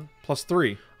 Plus 1. Plus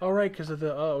 3. Oh, right, because of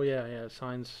the... Oh, yeah,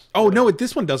 signs... Oh, no,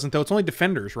 this one doesn't, though. It's only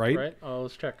defenders, right? Right? Oh,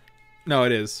 let's check. No,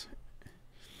 it is.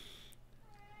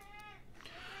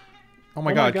 Oh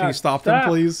my god, can you stop them,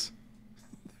 please?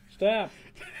 Stab.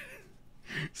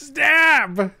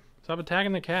 Stab! Stop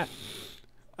attacking the cat.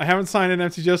 I haven't signed an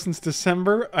Empty Joe since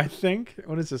December, I think.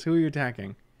 What is this? Who are you attacking?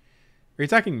 Are you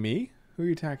attacking me? Who are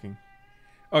you attacking?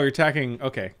 Oh, you're attacking...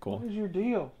 Okay, cool. What is your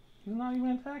deal? He's not even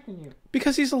attacking you.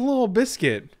 Because he's a little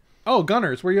biscuit. Oh,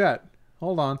 Gunners, where you at?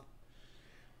 Hold on.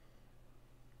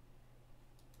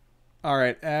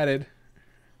 Alright, added.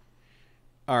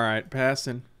 Alright,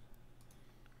 passing.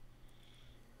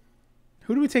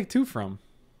 Who do we take 2 from?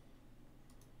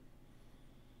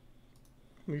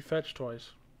 We fetched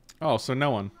twice. Oh, so no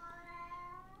one.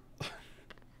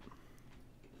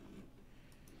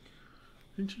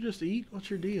 Didn't you just eat? What's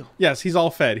your deal? Yes, he's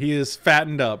all fed. He is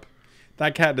fattened up.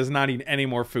 That cat does not eat any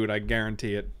more food, I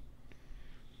guarantee it.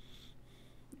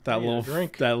 That little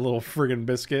drink. That little friggin'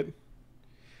 biscuit.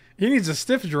 He needs a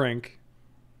stiff drink.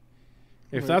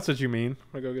 If that's what you mean.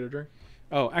 Want to go get a drink?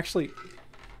 Oh, actually...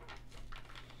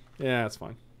 Yeah, that's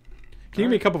fine. Can you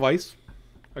give me a cup of ice?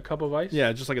 A cup of ice?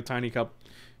 Yeah, just like a tiny cup.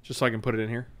 Just so I can put it in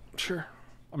here. Sure.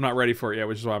 I'm not ready for it yet,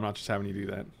 which is why I'm not just having you do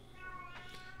that.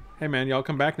 Hey, man, y'all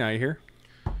come back now, you hear?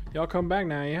 Y'all come back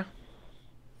now, yeah?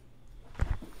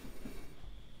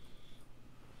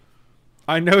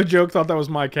 I know Joke thought that was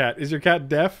my cat. Is your cat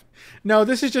deaf? No,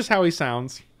 this is just how he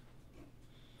sounds.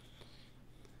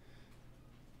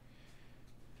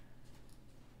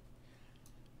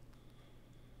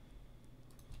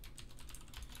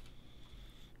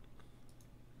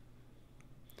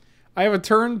 I have a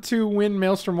turn to win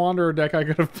Maelstrom Wanderer deck I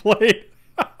could have played.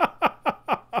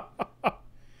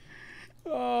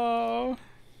 Oh.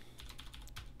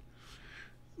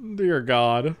 Dear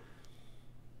God.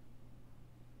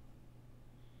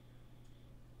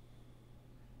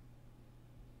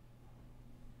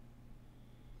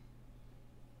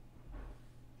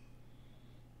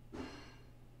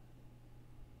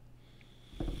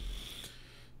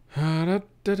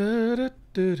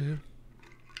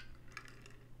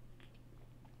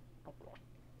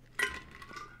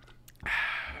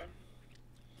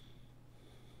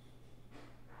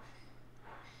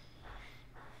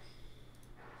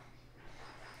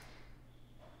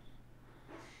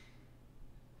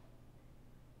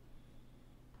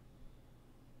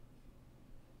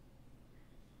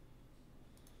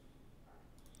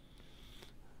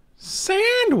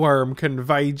 Sandworm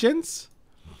Convergence.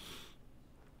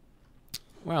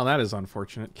 Well, that is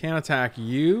unfortunate. Can't attack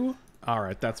you.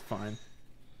 Alright, that's fine.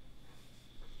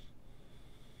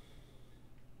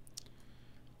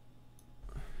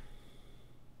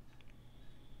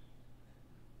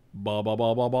 Ba ba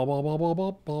ba ba ba ba ba ba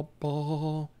ba ba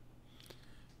ba.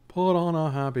 Put on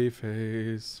a happy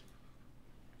face.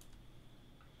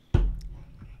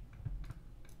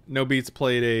 No Beats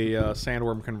played a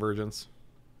Sandworm Convergence.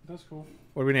 That's cool.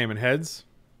 What are we naming? Heads?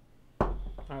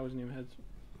 I was new heads.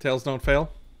 Tails don't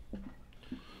fail?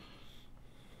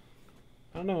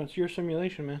 I don't know. It's your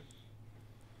simulation, man.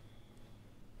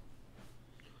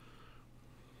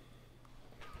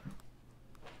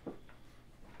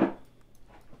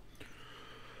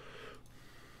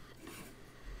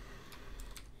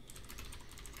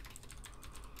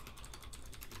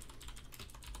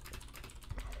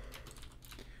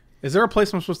 Is there a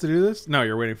place I'm supposed to do this? No,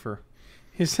 you're waiting for...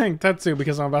 He's saying Tetsu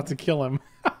because I'm about to kill him.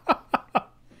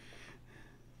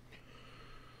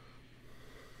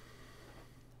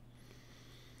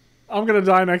 I'm going to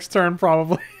die next turn,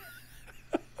 probably.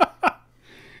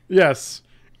 Yes.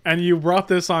 And you brought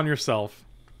this on yourself.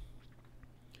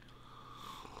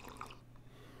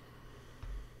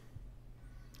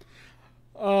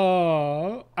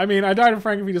 I mean, I died in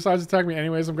Frank if he decides to attack me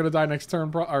anyways. I'm going to die next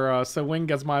turn. So Wing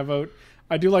gets my vote.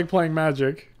 I do like playing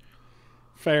Magic.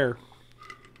 Fair.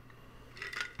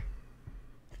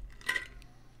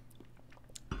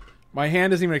 My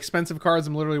hand isn't even expensive cards.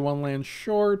 I'm literally one land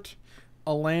short.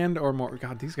 A land or more.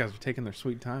 God, these guys are taking their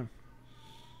sweet time.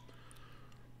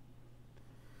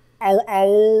 Ow,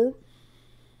 ow.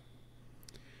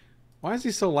 Why is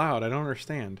he so loud? I don't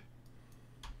understand.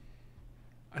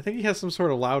 I think he has some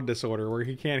sort of loud disorder where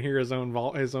he can't hear his own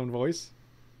voice.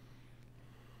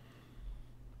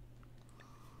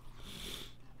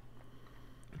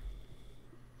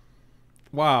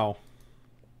 Wow.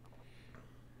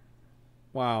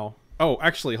 Wow. Oh,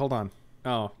 actually, hold on.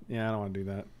 Oh, yeah, I don't want to do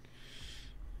that.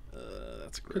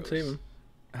 That's gross. Could save him.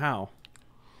 How?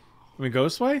 I mean,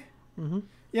 Ghostway? Mm-hmm.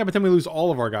 Yeah, but then we lose all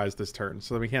of our guys this turn,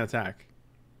 so then we can't attack.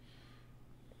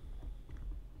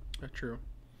 That's true.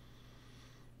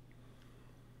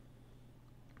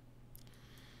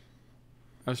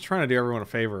 I was trying to do everyone a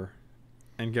favor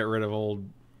and get rid of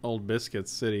old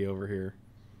Biscuits City over here.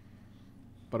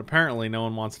 But apparently no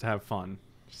one wants to have fun,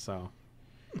 so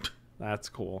that's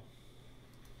cool.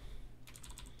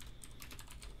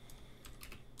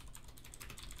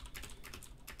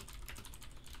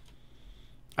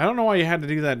 I don't know why you had to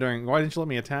do that during... Why didn't you let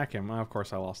me attack him? Oh, of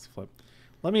course I lost the flip.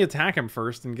 Let me attack him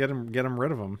first and get him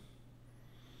rid of him.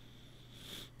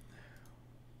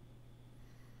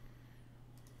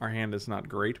 Our hand is not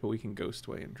great, but we can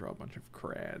Ghostway and draw a bunch of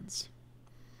crads.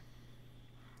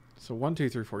 So 1, 2,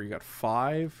 3, 4. You got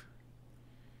 5.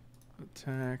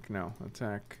 Attack. No,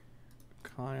 attack.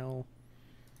 Kyle.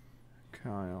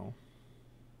 Kyle.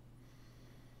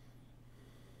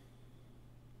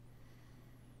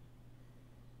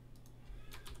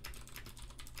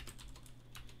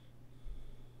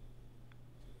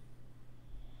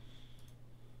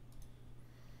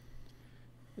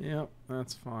 Yep,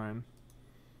 that's fine.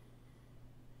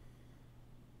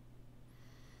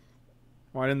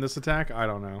 Why didn't this attack? I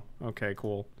don't know. Okay,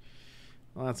 cool.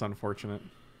 Well, that's unfortunate.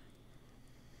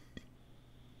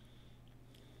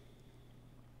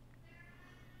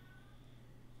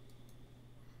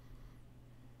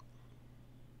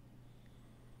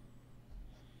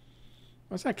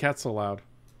 Why's that cat so loud?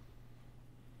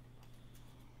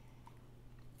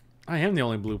 I am the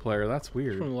only blue player. That's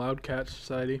weird. From Loud Cat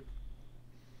Society.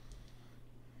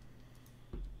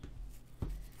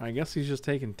 I guess he's just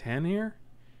taking 10 here?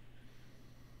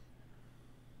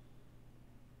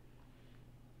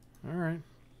 Alright.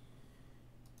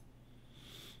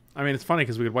 I mean, it's funny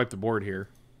because we could wipe the board here.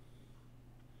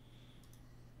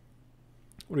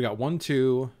 What do we got? 1,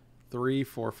 2, 3,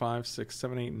 4, 5, 6,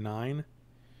 7, 8, 9.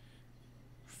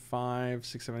 5,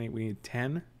 6, 7, 8. We need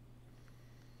 10.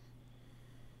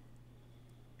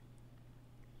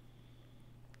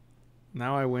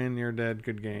 Now I win. You're dead.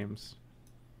 Good games.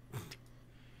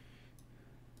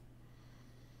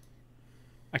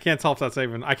 I can't tell if that's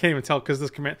even... I can't even tell because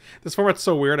this format's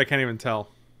so weird I can't even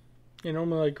tell. You know,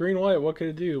 I'm like, green, white, what could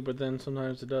it do? But then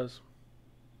sometimes it does.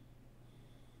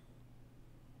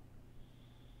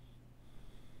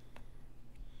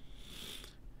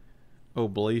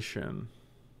 Oblation.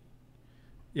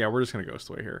 Yeah, we're just going to Ghost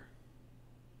away here.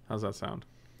 How's that sound?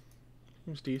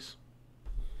 It's decent.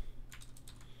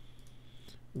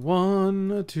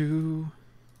 1, 2,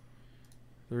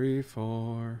 3,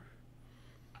 4...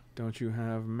 Don't you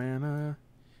have mana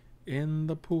in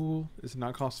the pool? Does it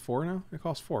not cost 4 now? It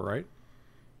costs 4, right?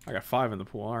 I got 5 in the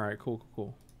pool. Alright, cool, cool,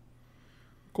 cool.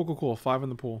 Cool, cool, cool. 5 in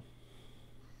the pool.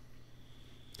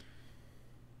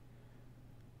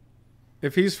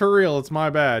 If he's for real, it's my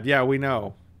bad. Yeah, we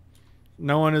know.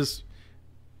 No one is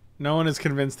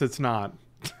convinced it's not.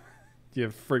 You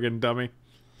friggin' dummy.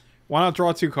 Why not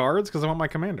draw 2 cards? Because I want my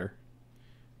commander.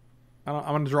 I'm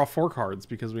going to draw 4 cards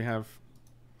because we have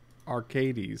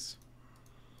Arcades.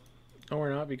 No, we're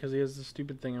not, because he has the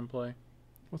stupid thing in play.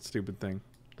 What stupid thing?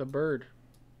 The bird.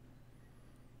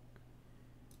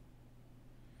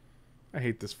 I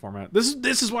hate this format. This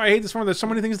is why I hate this format. There's so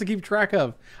many things to keep track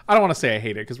of. I don't want to say I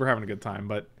hate it because we're having a good time,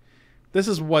 but this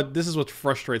is what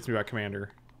frustrates me about Commander.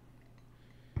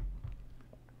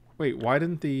 Wait, why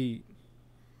didn't the...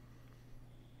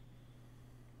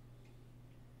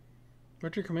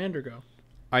 Where'd your commander go?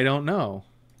 I don't know.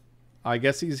 I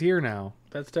guess he's here now.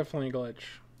 That's definitely a glitch.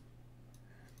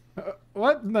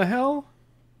 What in the hell?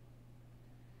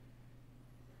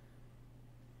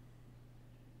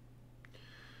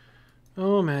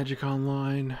 Oh, Magic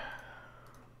Online.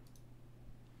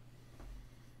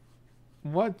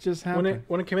 What just happened?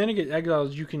 When a commander gets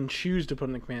exiled, you can choose to put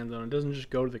in the command zone. It doesn't just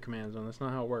go to the command zone. That's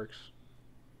not how it works.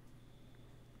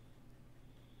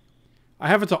 I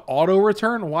have it to auto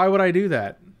return? Why would I do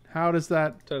that? How does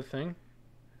that... Is that a thing?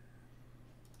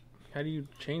 How do you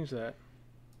change that?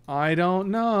 I don't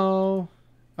know.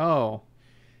 Oh.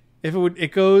 If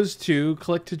it goes to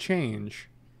click to change.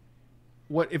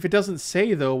 What if it doesn't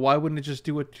say though, why wouldn't it just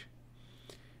do it?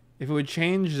 If it would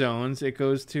change zones, it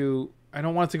goes to I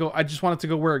don't want it to go I just want it to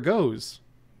go where it goes.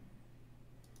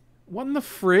 What in the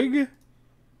frig?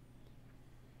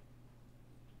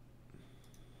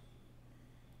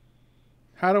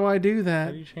 How do I do that?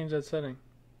 How do you change that setting?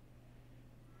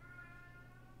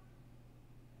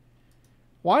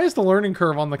 Why is the learning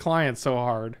curve on the client so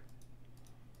hard?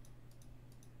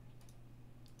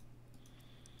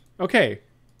 Okay.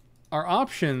 Our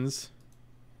options...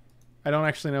 I don't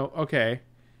actually know. Okay.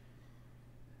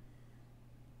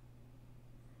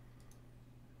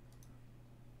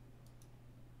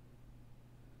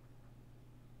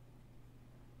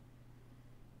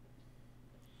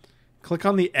 Click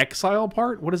on the exile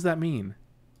part? What does that mean?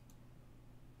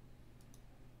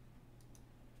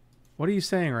 What are you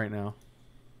saying right now?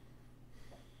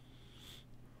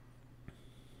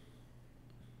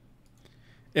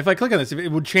 If I click on this, if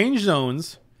it would change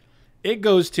zones, it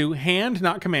goes to hand,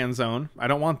 not command zone. I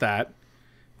don't want that.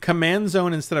 Command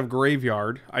zone instead of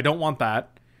graveyard. I don't want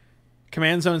that.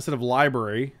 Command zone instead of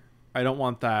library. I don't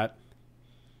want that.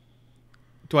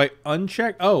 Do I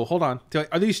uncheck? Oh, hold on.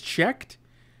 Are these checked?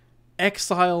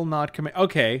 Exile, not command.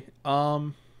 Okay.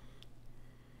 But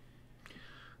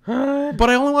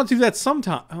I only want to do that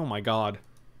sometime. Oh my god.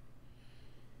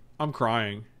 I'm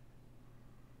crying.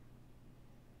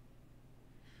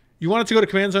 You want it to go to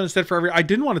command zone instead for every... I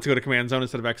didn't want it to go to command zone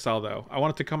instead of exile, though. I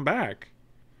want it to come back.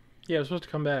 Yeah, it was supposed to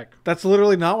come back. That's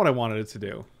literally not what I wanted it to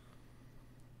do.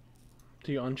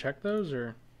 Do you uncheck those,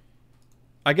 or...?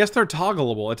 I guess they're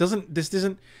toggleable. It doesn't... This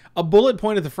isn't... A bullet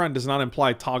point at the front does not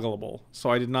imply toggleable. So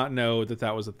I did not know that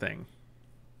that was a thing.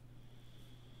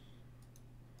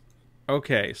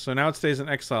 Okay, so now it stays in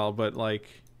exile, but, like...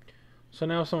 So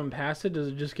now if someone passed it, does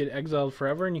it just get exiled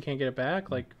forever and you can't get it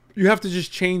back? Like... You have to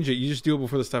just change it. You just do it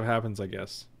before the stuff happens, I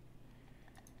guess.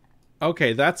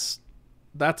 Okay, that's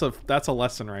a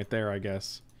lesson right there, I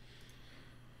guess.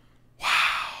 Wow.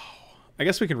 I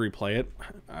guess we can replay it.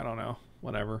 I don't know.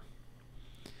 Whatever.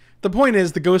 The point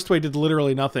is, the Ghostway did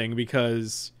literally nothing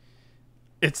because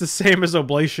it's the same as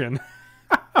Oblation.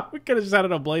 We could have just had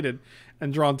it oblated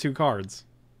and drawn 2 cards.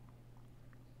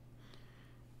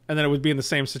 And then it would be in the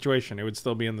same situation. It would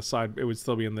still be in the side. It would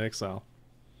still be in the exile.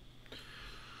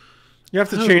 You have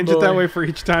to change it that way for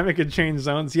each time it could change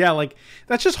zones. Yeah, like,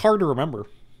 that's just hard to remember.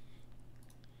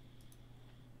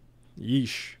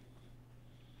 Yeesh.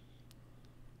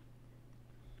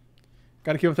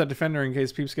 Gotta keep up that defender in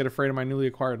case peeps get afraid of my newly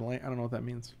acquired land. I don't know what that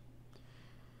means.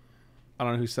 I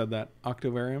don't know who said that.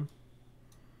 Octovarium?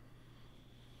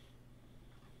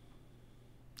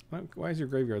 Why is your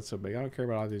graveyard so big? I don't care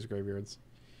about all these graveyards.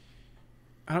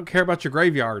 I don't care about your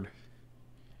graveyard.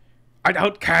 I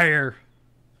don't care.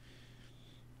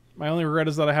 My only regret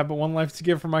is that I have but 1 life to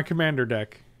give for my commander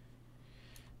deck.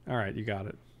 Alright, you got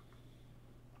it.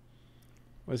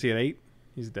 Was he at 8?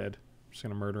 He's dead. I'm just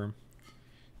going to murder him.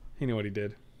 He knew what he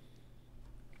did.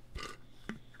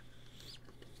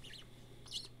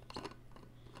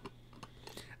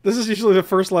 This is usually the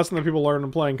first lesson that people learn in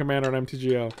playing Commander and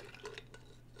MTGO.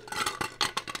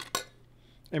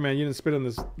 Hey man, you didn't spit in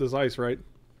this ice, right?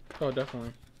 Oh,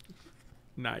 definitely.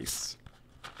 Nice.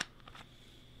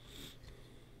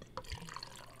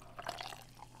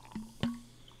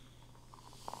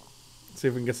 See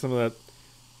if we can get some of that.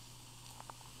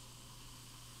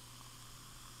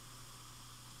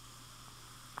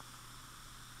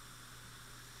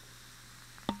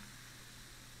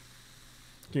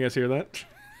 Can you guys hear that?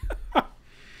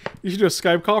 You should do a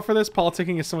Skype call for this.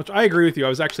 Politicking is so much... I agree with you. I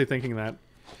was actually thinking that.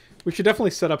 We should definitely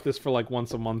set up this for like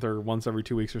once a month or once every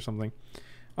 2 weeks or something.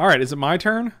 Alright, is it my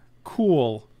turn?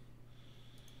 Cool.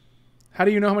 How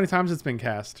do you know how many times it's been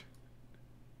cast?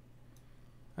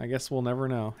 I guess we'll never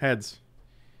know. Heads.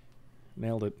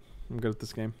 Nailed it. I'm good at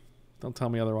this game. Don't tell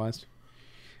me otherwise.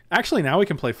 Actually, now we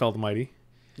can play Felled Mighty.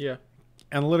 Yeah.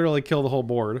 And literally kill the whole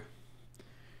board.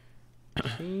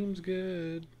 Seems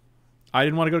good. I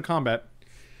didn't want to go to combat.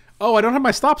 Oh, I don't have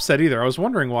my stop set either. I was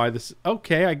wondering why this...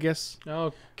 Okay, I guess...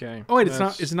 Okay. Oh, wait,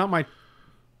 it's not my...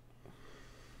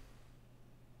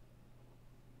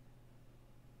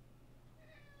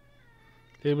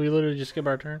 Did we literally just skip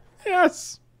our turn?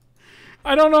 Yes.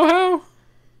 I don't know how.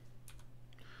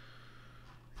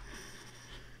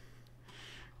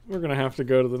 We're going to have to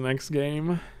go to the next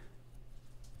game.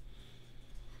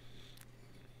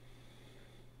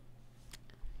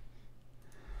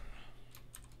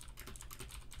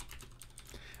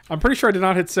 I'm pretty sure I did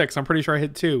not hit 6. I'm pretty sure I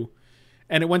hit 2.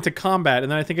 And it went to combat,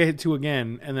 and then I think I hit 2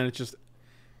 again, and then it just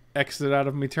exited out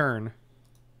of my turn.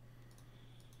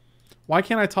 Why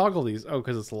can't I toggle these? Oh,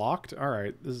 because it's locked?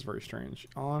 Alright, this is very strange.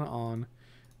 On.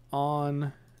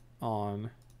 I'm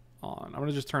going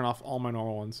to just turn off all my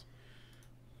normal ones.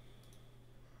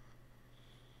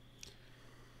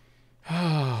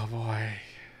 Oh, boy.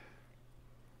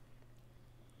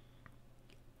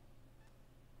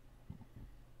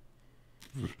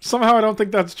 Somehow I don't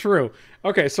think that's true.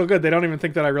 Okay, so good. They don't even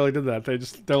think that I really did that.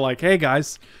 They're like, hey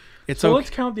guys, it's so okay. Let's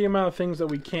count the amount of things that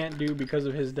we can't do because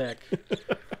of his deck.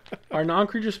 Our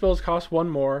non-creature spells cost 1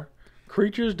 more.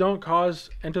 Creatures don't cause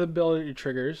enter the ability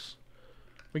triggers.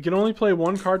 We can only play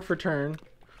 1 card per turn.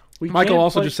 Michael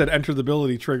also just said enter the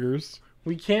ability triggers.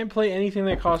 We can't play anything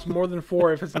that costs more than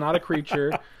 4 if it's not a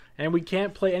creature, and we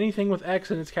can't play anything with X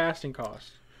in its casting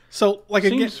cost. So, like,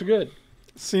 seems so good.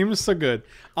 Seems so good.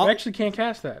 I actually can't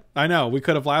cast that. I know. We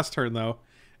could have last turn though,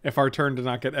 if our turn did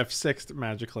not get F6'd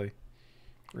magically.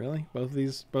 Really? Both of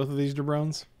these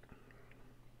jabrones?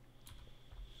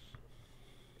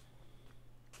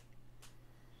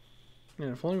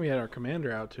 Yeah, if only we had our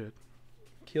commander out to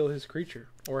kill his creature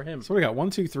or him. So we got 1,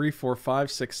 2, 3, 4,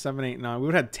 5, 6, 7, 8, 9. We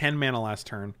would have had 10 mana last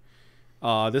turn.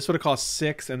 This would have cost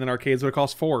 6, and then Arcades would have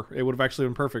cost 4. It would have actually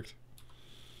been perfect.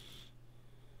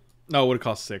 No, it would have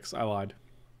cost 6. I lied.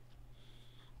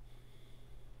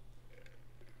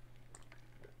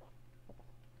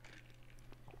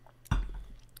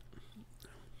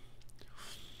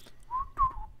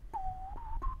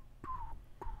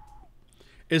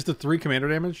 Is the 3 commander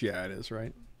damage? Yeah, it is,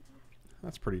 right?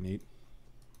 That's pretty neat.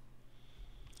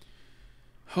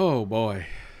 Oh, boy.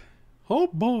 Oh,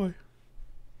 boy.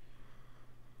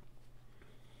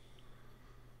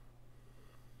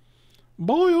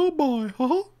 Boy, oh, boy.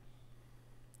 Uh-huh.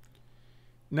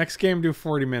 Next game, do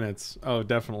 40 minutes. Oh,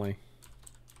 definitely.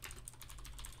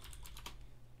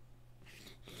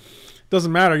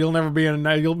 Doesn't matter. You'll never be in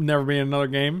another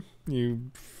game.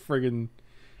 You friggin'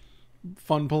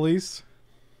 fun police.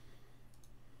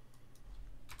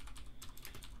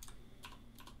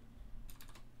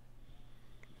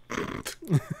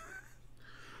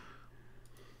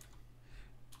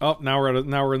 Oh, now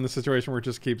we're in the situation where it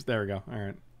just keeps. There we go. All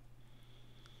right.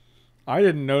 I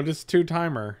didn't notice 2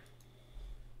 timer.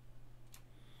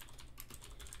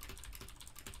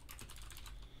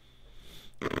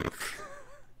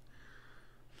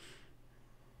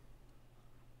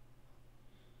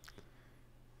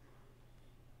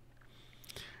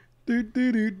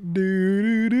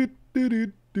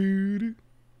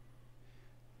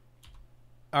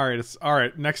 All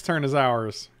right. Next turn is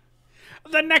ours.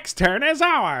 The next turn is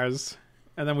ours.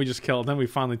 And then we just kill. Then we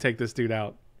finally take this dude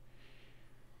out.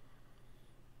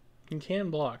 You can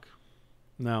block.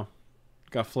 No,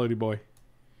 got floaty boy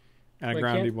and a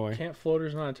groundy boy. Can't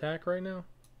floaters not attack right now?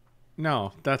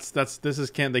 No, they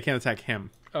can't attack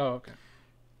him. Oh, okay.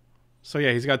 So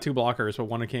yeah, he's got 2 blockers, but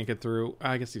 1 can't get through.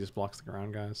 I guess he just blocks the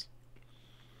ground, guys.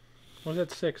 Well,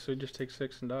 that's 6, so he just takes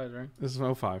 6 and dies, right? This is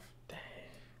 05. Dang.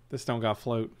 This don't got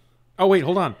float. Oh wait,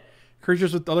 hold on. Other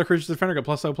creatures with defender got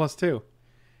 +0/+2.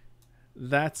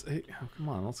 That's oh, come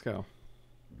on, let's go.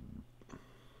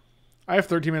 I have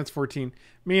 13 minutes 14.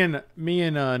 Me and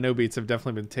No Beats have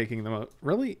definitely been taking them out.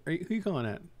 Really? Who are you going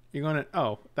at? You're going at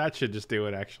oh, that should just do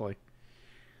it actually.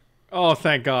 Oh,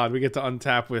 thank God. We get to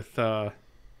untap with oh,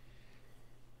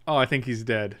 I think he's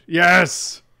dead.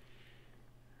 Yes!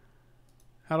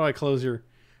 How do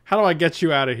I get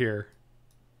you out of here?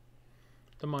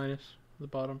 The minus, the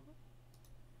bottom.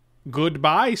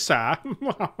 Goodbye, sir.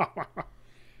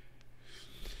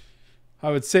 I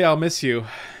would say I'll miss you,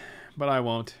 but I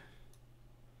won't.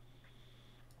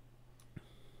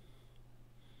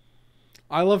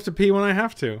 I love to pee when I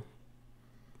have to.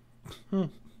 You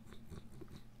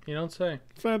don't say.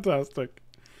 Fantastic.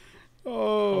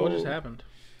 Oh. What just happened?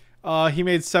 He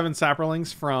made 7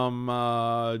 Saprolings from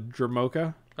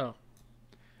Dramoka. Oh.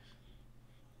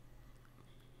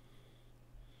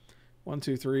 1,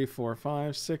 2, 3, 4,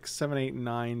 5, 6, 7, 8,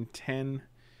 9, 10.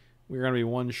 We're going to be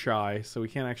 1 shy, so we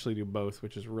can't actually do both,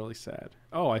 which is really sad.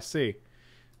 Oh, I see.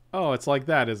 Oh, it's like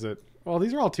that, is it? Well,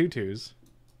 these are all 2/2s.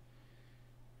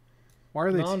 Why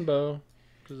are they... Non-bow,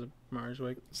 because of Mars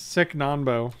Wake. Sick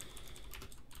non-bow.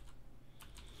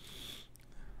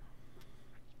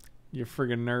 You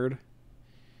friggin' nerd.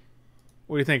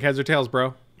 What do you think? Heads or tails,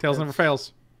 bro? Tails Heads. never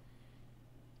fails.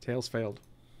 Tails failed.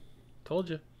 Told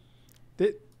you.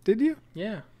 Did you?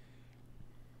 Yeah.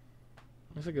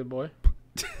 That's a good boy.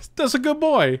 That's a good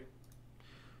boy.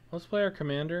 Let's play our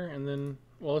commander and then...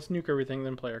 Well, let's nuke everything,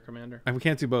 then play our commander. And we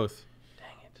can't do both. Dang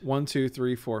it. 1, 2,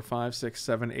 3, 4, 5, 6,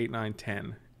 7, 8, 9,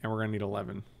 10. And we're going to need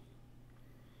 11.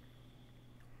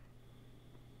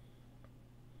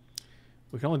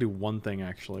 We can only do one thing,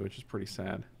 actually, which is pretty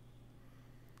sad.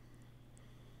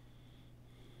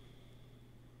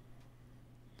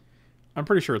 I'm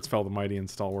pretty sure it's Fell the Mighty and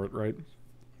Stalwart, right?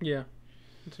 Yeah.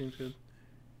 It seems good.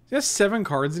 You have 7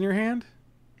 cards in your hand?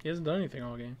 He hasn't done anything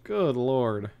all game. Good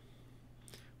lord.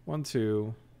 1,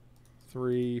 2,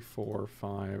 3, 4,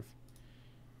 5.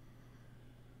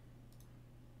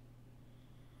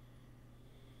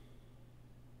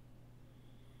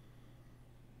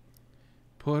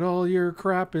 Put all your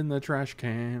crap in the trash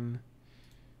can.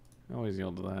 I always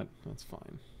yield to that. That's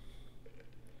fine.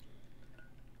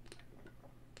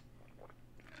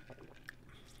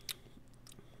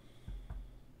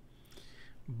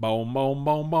 Boom, boom,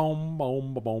 boom, boom,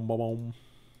 boom, boom, boom, boom.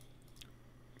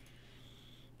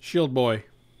 Shield boy.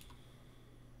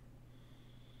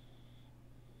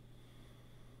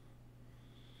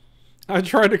 I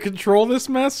tried to control this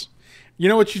mess. You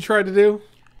know what you tried to do?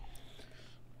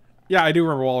 Yeah, I do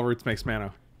remember Wall of Roots makes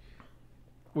mana.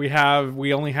 We had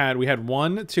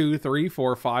 1, 2, 3,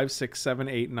 4, 5, 6, 7,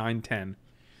 8, 9, 10.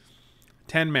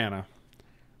 10 mana.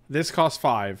 This costs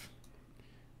 5.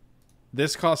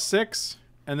 This costs 6.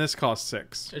 And this costs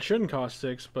 6. It shouldn't cost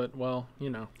 6, but, well, you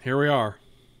know. Here we are.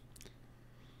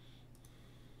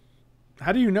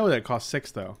 How do you know that it costs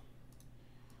 6, though?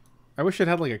 I wish it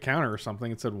had, like, a counter or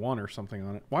something. It said 1 or something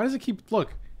on it. Why does it keep...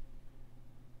 Look.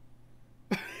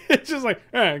 It's just like,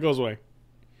 it goes away.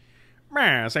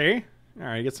 See?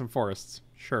 Alright, get some forests.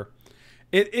 Sure.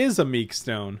 It is a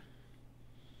Meekstone.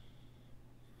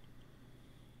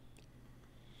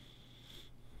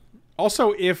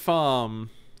 Also,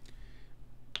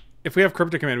 if we have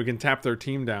Cryptic Command, we can tap their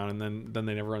team down, and then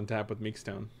they never untap with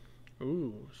Meekstone.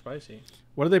 Ooh, spicy.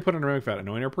 What did they put in Relic Vat?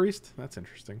 Anointer Priest? That's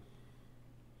interesting.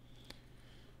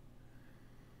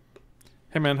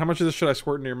 Hey man, how much of this should I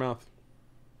squirt into your mouth?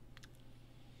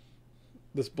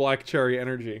 This black cherry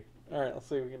energy. Alright, let's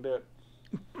see if we can do it.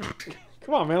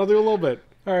 Come on, man, I'll do a little bit.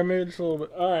 Alright, maybe just a little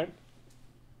bit. Alright.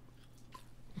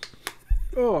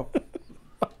 Oh.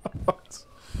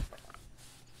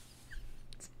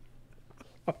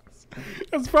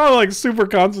 That's probably like super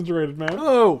concentrated, man.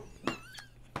 Oh.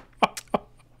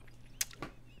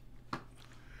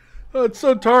 Oh, it's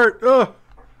so tart. Oh.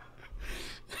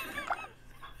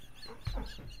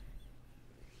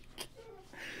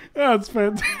 That's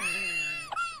fantastic.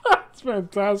 That's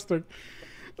fantastic.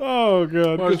 Oh,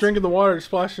 God. When I was drinking the water, it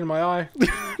splashed in my eye.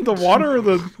 The water or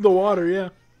the... The water, yeah.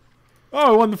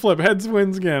 Oh, I won the flip. Heads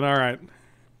wins again. All right.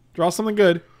 Draw something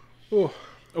good. Oh.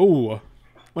 Ooh.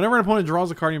 Whenever an opponent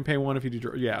draws a card, you can pay 1 if you do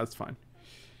draw. Yeah, that's fine.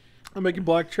 I'm making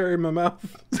black cherry in my mouth.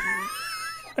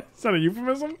 Is that a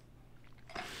euphemism?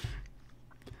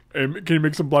 Hey, can you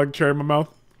make some black cherry in my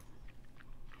mouth?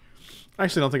 I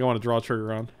actually don't think I want to draw a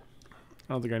trigger on.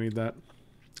 I don't think I need that.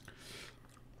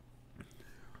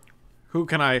 Who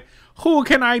can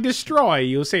I destroy,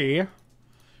 you see?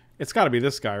 It's got to be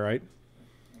this guy, right?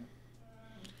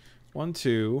 1,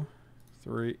 2,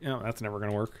 3. No, that's never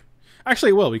going to work. Actually,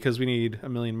 it will, because we need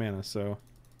 1,000,000 mana, so...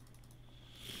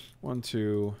 1,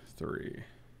 2, 3.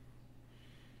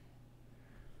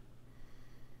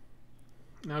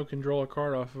 Now we can draw a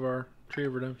card off of our Tree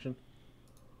of Redemption.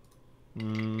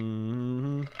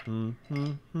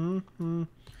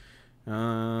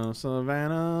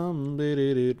 Savannah.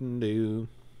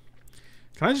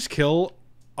 Can I just kill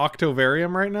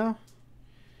Octovarium right now?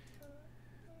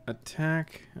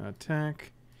 Attack,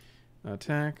 attack,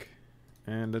 attack,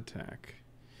 and attack.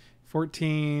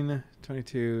 14,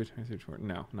 22, 23, 24.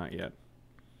 No, not yet.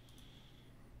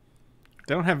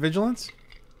 They don't have vigilance?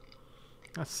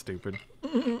 That's stupid.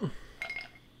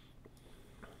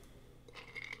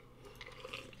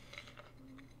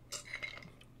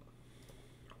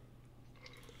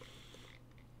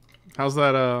 How's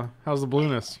that, how's the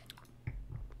blueness?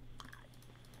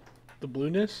 The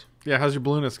blueness? Yeah, how's your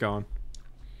blueness going?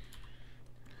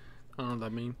 I don't know what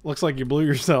that means. Looks like you blew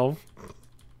yourself.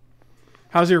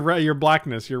 How's your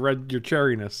blackness, your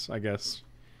cherryness, I guess?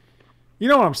 You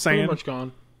know what I'm saying? Pretty much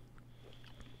gone.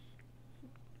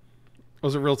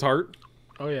 Was it real tart?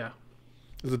 Oh yeah.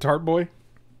 Is it tart boy?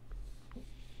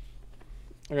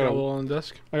 I Got a little on the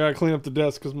desk. I gotta clean up the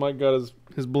desk because Mike got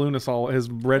his blueness all, his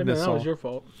redness Hey man, that all. was your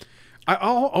fault.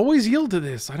 I'll always yield to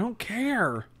this. I don't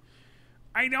care.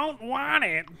 I don't want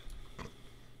it.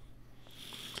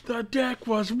 The deck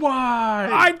was wide.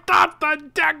 I thought the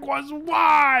deck was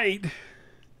wide.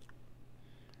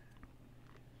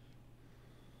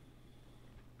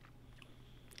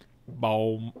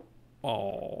 Boom.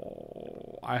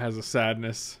 Oh, I has a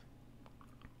sadness.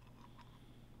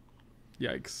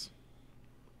 Yikes.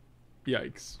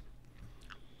 Yikes.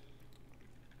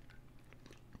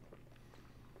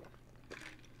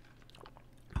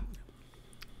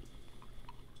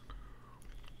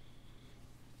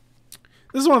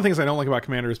 This is one of the things I don't like about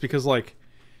Commanders, because, like,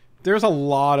 there's a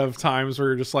lot of times where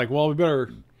you're just like, well, we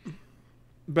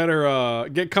better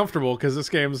get comfortable, because this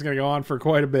game is going to go on for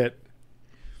quite a bit.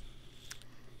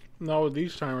 No, with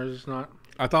these timers, it's not.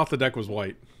 I thought the deck was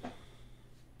white.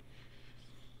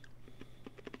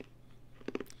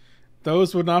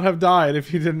 Those would not have died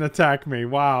if you didn't attack me.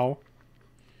 Wow.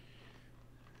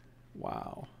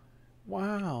 Wow.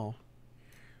 Wow.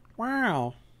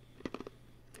 Wow.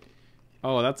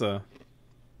 Oh, that's a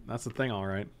thing, all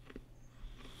right.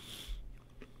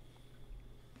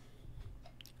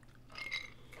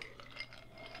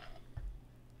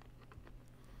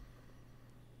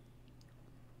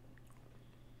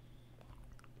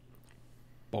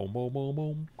 Boom, boom, boom,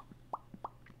 boom.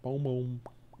 Boom, boom.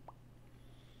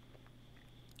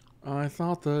 I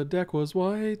thought the deck was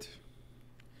white.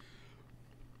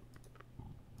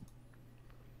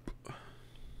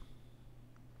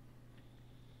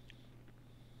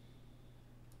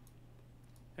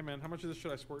 Hey man, how much of this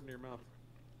should I squirt into your mouth?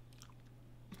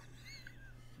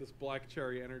 This black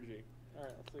cherry energy.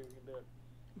 Alright, let's see if we can do it.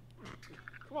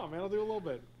 Come on man, I'll do a little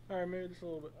bit. Alright, maybe just a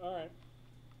little bit. Alright.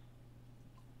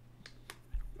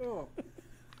 Oh.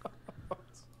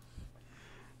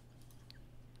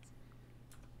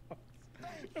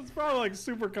 It's probably like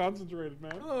super concentrated,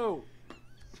 man. Oh.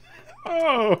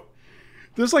 Oh.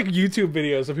 There's like YouTube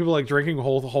videos of people like drinking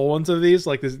whole ones of these,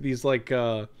 like these like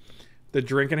the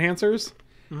drink enhancers,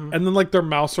 and then like their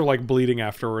mouths are like bleeding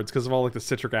afterwards because of all like the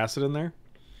citric acid in there.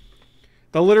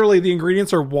 Literally the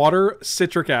ingredients are water,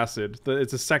 citric acid.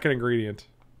 It's a second ingredient.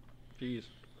 Jeez.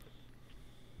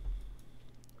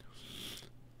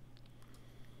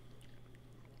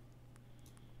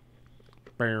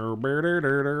 I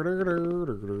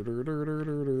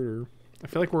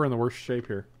feel like we're in the worst shape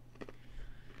here.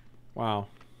 Wow.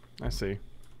 I see.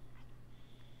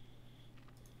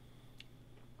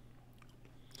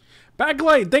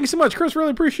 Backlight, thanks so much, Chris.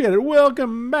 Really appreciate it.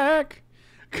 Welcome back.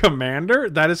 Commander?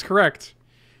 That is correct.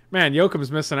 Man,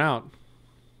 Yoakum's missing out.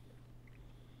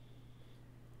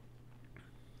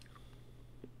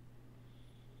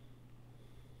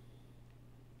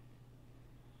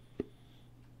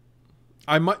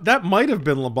 That might have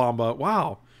been La Bamba.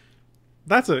 Wow.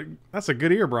 That's a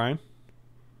good ear, Brian.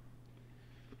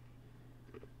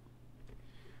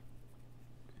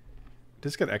 Did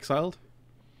this get exiled?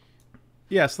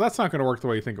 Yeah, so that's not going to work the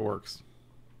way you think it works.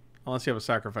 Unless you have a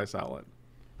sacrifice outlet.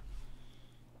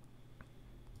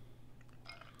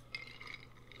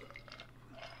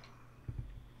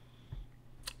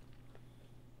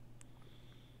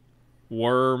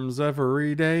 Worms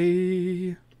every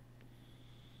day.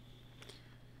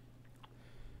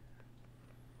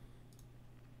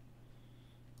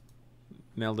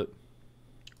 Nailed it.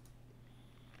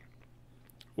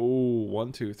 Oh,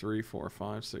 1, 2, 3, 4,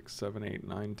 5, 6, 7, 8,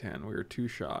 9, 10. We were 2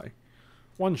 shy.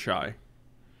 1 shy.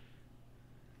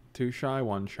 2 shy,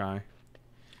 1 shy.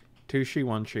 2 she,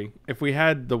 1 she. If we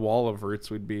had the Wall of Roots,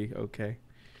 we'd be okay.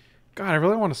 God, I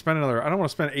really want to spend another... I don't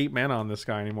want to spend 8 mana on this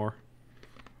guy anymore.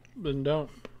 Then don't.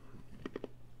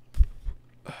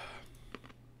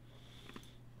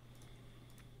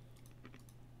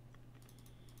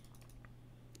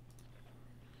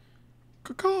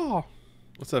 Caw.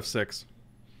 What's F6?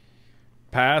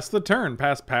 Pass the turn.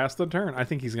 Pass the turn. I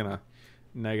think he's gonna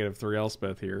 -3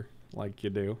 Elspeth here, like you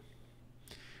do.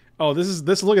 Oh, this.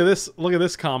 Look at this. Look at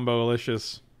this combo,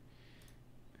 delicious.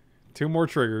 2 more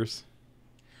triggers.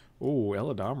 Ooh,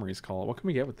 Eladomri's Call. What can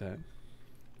we get with that?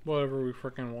 Whatever we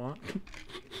freaking want.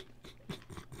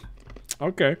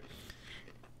 Okay.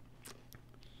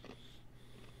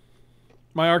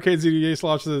 My arcade ZDA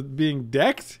slots is being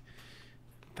decked?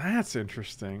 That's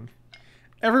interesting.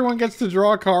 Everyone gets to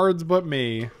draw cards but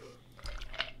me.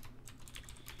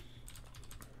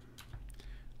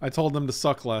 I told them to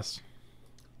suck less.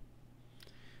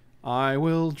 I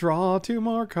will draw 2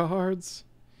 more cards.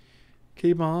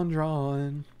 Keep on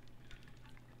drawing.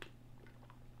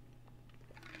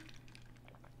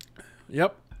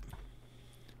 Yep.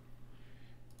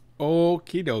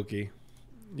 Okie dokie.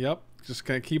 Yep. Just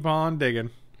gonna keep on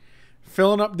digging.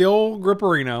 Filling up the old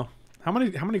Gripperino. How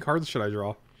many cards should I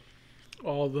draw?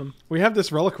 All of them. We have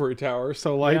this Reliquary Tower,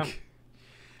 so like... Yeah.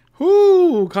 Whoo!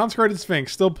 Ooh, Consecrated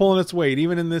Sphinx still pulling its weight,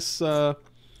 even in this,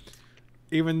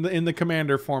 even in the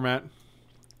Commander format.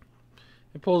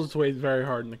 It pulls its weight very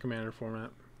hard in the Commander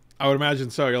format. I would imagine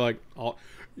so. You're like,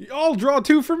 I'll draw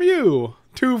 2 from you,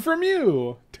 2 from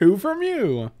you, 2 from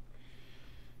you.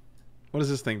 What does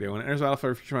this thing do? When it enters the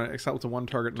battlefield, if you try to exile to 1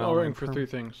 target. It's O-ring for 3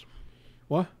 things.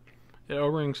 What? It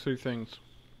O-rings 3 things.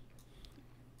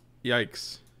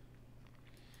 Yikes.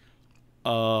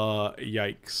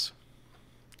 Yikes.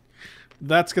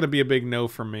 That's gonna be a big no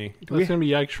from me. That's gonna be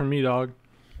yikes from me, dog.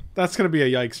 That's gonna be a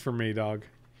yikes from me, dog.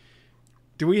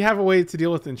 Do we have a way to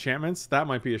deal with enchantments? That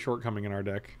might be a shortcoming in our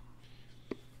deck.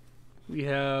 We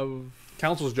have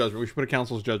Council's Judgment. We should put a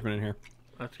Council's Judgment in here.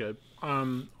 That's good.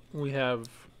 We have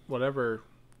whatever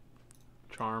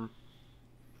charm.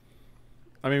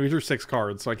 I mean, we drew 6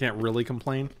 cards, so I can't really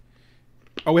complain.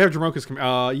 Oh, we have Dromoka's.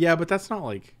 Yeah, but that's not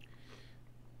like.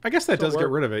 I guess that does get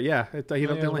rid of it. Yeah, they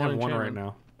only have 1 right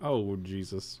now. Oh,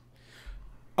 Jesus.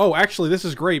 Oh, actually, this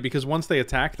is great because once they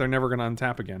attack, they're never going to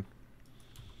untap again.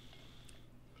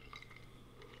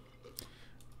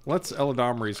 Let's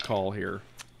Eladamri's Call here.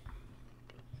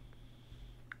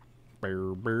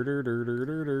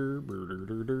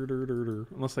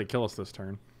 Unless they kill us this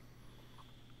turn.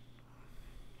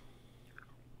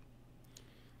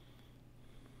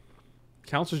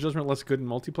 Council's Judgment less good in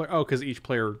multiplayer? Oh, because each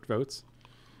player votes.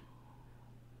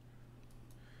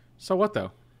 So what, though?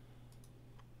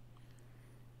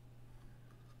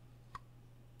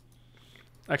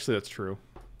 Actually, that's true.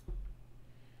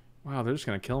 Wow, they're just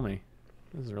going to kill me.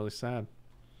 This is really sad.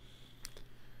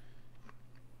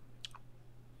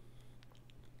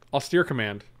 Austere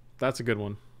Command. That's a good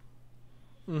one.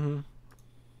 Mm-hmm.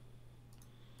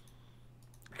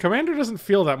 Commander doesn't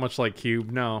feel that much like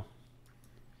Cube, no.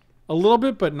 A little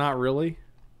bit, but not really.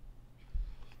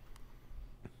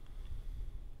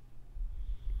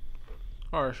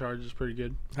 Aura Charge is pretty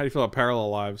good. How do you feel about Parallel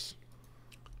Lives?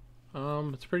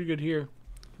 It's pretty good here.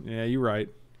 Yeah, you're right.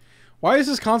 Why is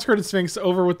this Consecrated Sphinx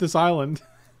over with this island?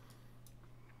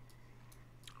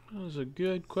 That was a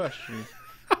good question.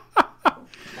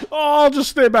 Oh, I'll just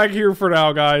stay back here for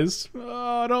now, guys.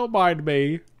 Don't mind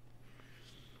me.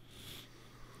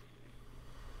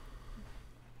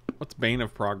 What's Bane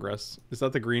of Progress? Is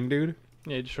that the green dude?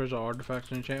 Yeah, he destroys all artifacts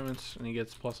and enchantments, and he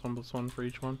gets +1/+1 for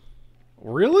each one.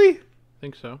 Really? I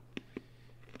think so.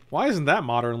 Why isn't that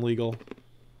modern legal?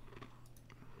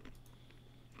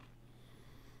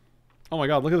 Oh my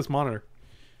god, look at this monitor.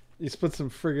 He's put some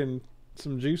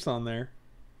some juice on there.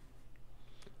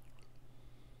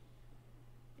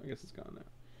 I guess it's gone now.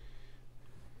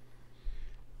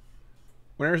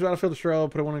 When enters battlefield, destroy,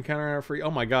 put a 1 encounter free.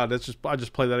 Oh my god, that's just I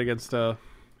just played that against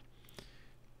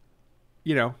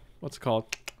you know, what's it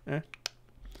called? What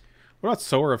about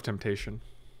Sower of Temptation?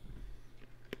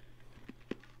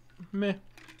 Meh.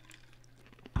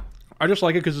 I just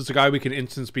like it because it's a guy we can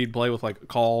instant speed play with like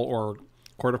Call or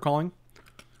Court of Calling.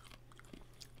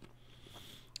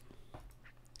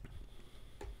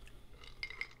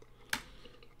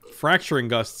 Fracturing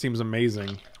Gust seems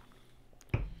amazing.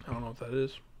 I don't know what that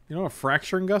is. You know what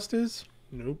Fracturing Gust is?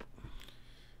 Nope.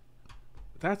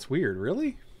 That's weird.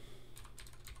 Really?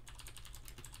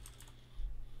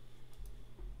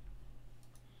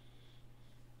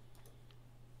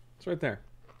 It's right there.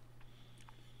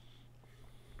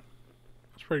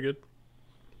 It's pretty good.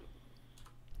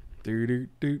 Doo doo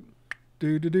doo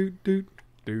doo doo doo doo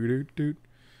doo doo.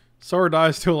 Sower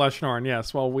dies to Eleshnorn.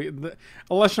 Yes. Well,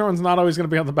 Eleshnorn's not always going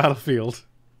to be on the battlefield.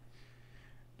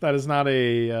 That is not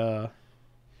a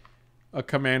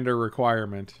commander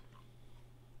requirement.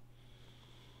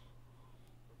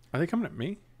 Are they coming at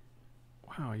me?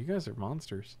 Wow, you guys are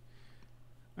monsters.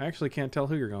 I actually can't tell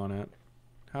who you're going at.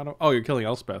 Oh, you're killing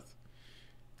Elspeth.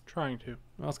 Trying to.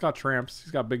 Well, it's got tramps.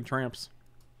 He's got big tramps.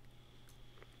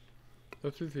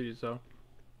 They're 3/3s though.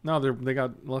 No, they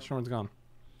got Eleshnorn's gone.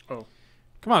 Oh.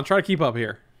 Come on, try to keep up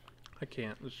here. I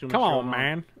can't. There's too much Come on,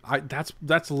 man.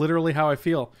 That's literally how I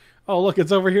feel. Oh, look,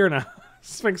 it's over here now.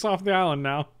 Sphinx off the island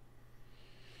now.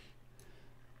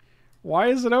 Why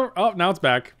is it over? Oh, now it's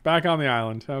back. Back on the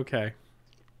island. Okay.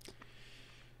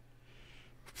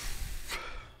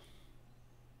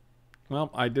 Well,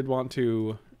 I did want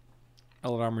to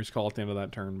Eladamri's Call at the end of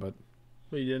that turn, but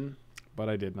you didn't. But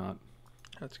I did not.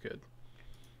 That's good.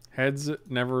 Heads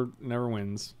never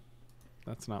wins.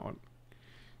 That's not what.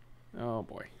 Oh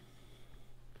boy.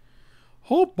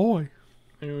 Oh boy.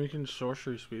 Maybe we can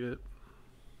sorcery speed it.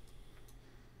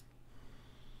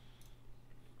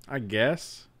 I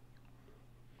guess.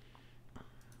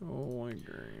 Oh my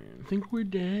god. I think we're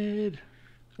dead.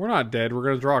 We're not dead. We're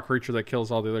gonna draw a creature that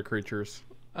kills all the other creatures.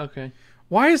 Okay.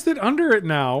 Why is it under it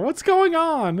now? What's going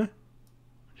on?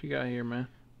 What you got here, man?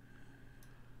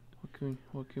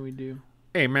 What can we do?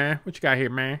 Hey, man. What you got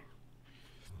here, man?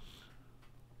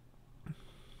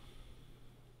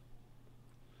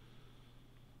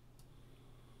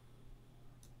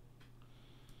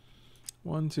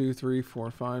 One, two, three, four,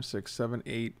 5, 6, 7,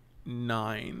 8,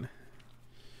 9.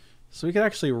 So we could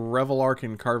actually Revel Arc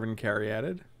and Carven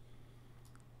Caryatid.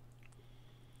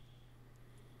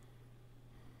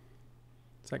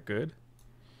 Is that good?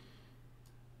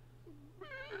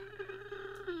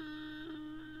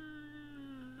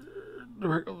 The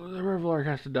Revel Arc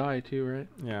has to die too, right?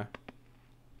 Yeah.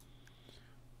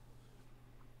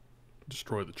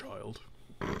 Destroy the child.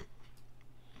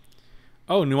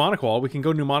 Oh, Mnemonic Wall. We can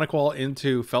go Mnemonic Wall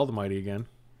into Feldmighty again.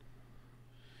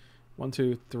 1,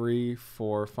 2, 3,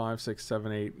 4, 5, 6,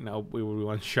 7, 8. No, we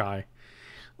went shy.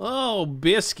 Oh,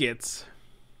 biscuits.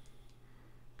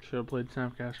 Should have played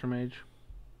Snapcaster Mage.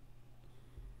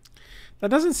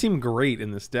 That doesn't seem great in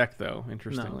this deck, though,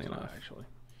 interestingly enough. enough. Actually.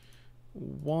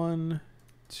 1,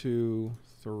 2,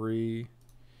 3.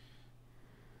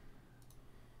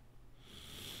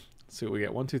 Let's see what we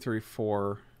get. 1, 2, 3,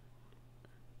 4.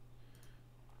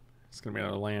 It's going to be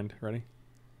another land. Ready?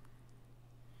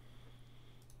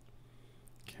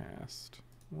 Cast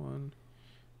 1.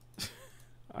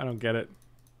 I don't get it.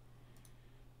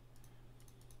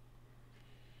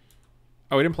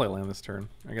 Oh, we didn't play land this turn.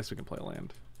 I guess we can play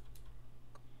land.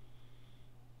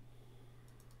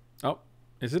 Oh,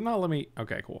 is it not let me?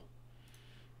 Okay, cool.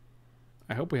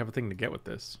 I hope we have a thing to get with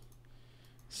this.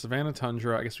 Savannah,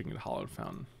 Tundra. I guess we can get Hallowed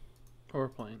Fountain. Or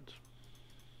Plains.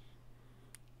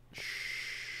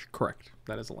 Correct.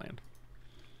 That is a land.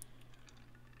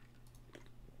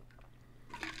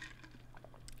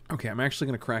 Okay, I'm actually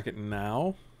going to crack it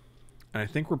now. And I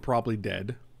think we're probably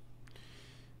dead.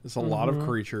 There's a lot of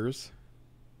creatures.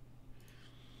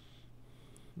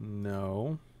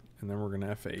 No. And then we're going to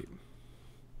F8.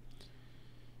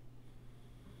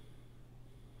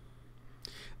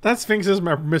 That Sphinx is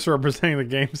misrepresenting the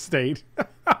game state.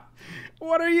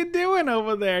 What are you doing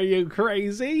over there, you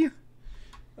crazy?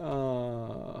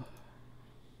 We're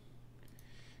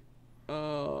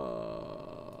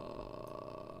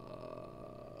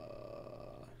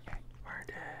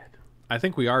dead. I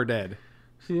think we are dead.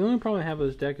 See, the only problem I have with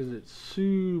this deck is it's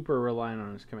super reliant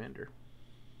on its commander.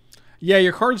 Yeah,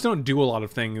 your cards don't do a lot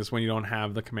of things when you don't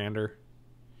have the commander.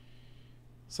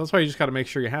 So that's why you just got to make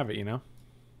sure you have it, you know?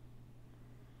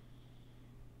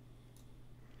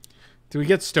 Do we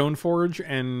get Stoneforge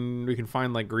and we can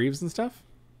find, like, Greaves and stuff?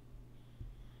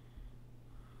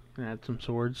 And add some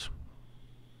swords.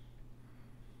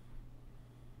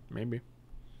 Maybe.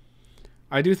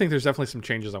 I do think there's definitely some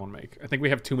changes I want to make. I think we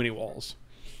have too many walls.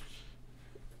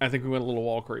 I think we went a little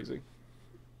wall crazy.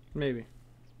 Maybe.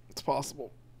 It's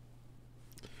possible.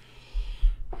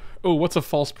 Oh, what's a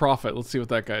False Prophet? Let's see what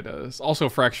that guy does. Also,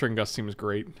 Fracturing Gust seems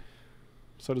great.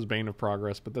 So does Bane of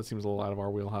Progress, but that seems a little out of our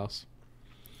wheelhouse.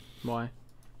 Why?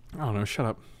 I don't know. Shut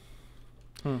up.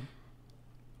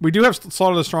 We do have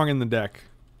Slaughter the Strong in the deck.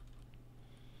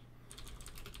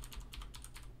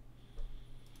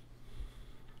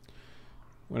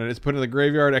 When it is put in the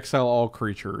graveyard, exile all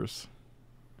creatures.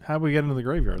 How do we get into the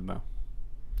graveyard, though?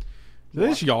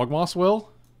 Is this Yawgmoth's Will?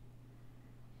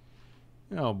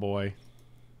 Oh, boy.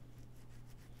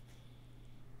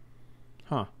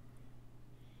 Huh.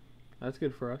 That's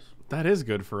good for us. That is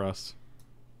good for us.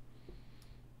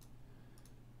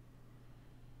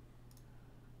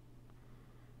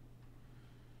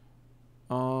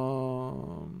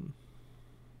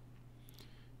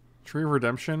 Tree of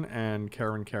Redemption and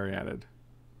Carven Caryatid.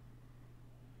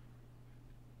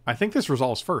 I think this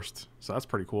resolves first, so that's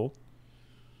pretty cool.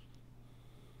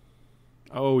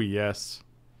 Oh, yes.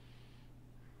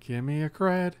 Give me a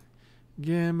crad.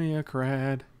 Give me a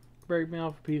crad. Break me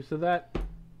off a piece of that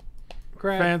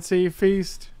crad. Fancy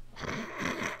feast.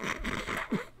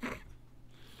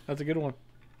 That's a good one.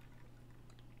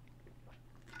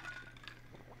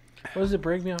 What is it?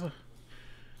 Break me off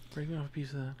a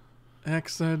piece of that.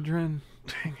 Excedrin.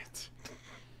 Dang it.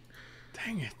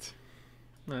 Dang it.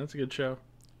 No, that's a good show.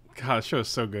 God, the show is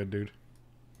so good, dude.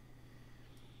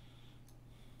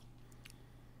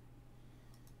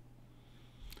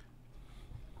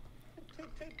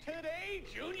 Today,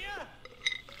 Junior?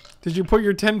 Did you put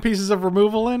your 10 pieces of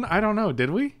removal in? I don't know. Did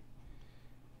we?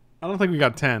 I don't think we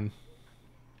got 10.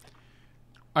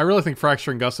 I really think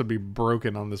Fracturing Gust would be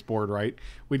broken on this board, right?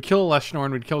 We'd kill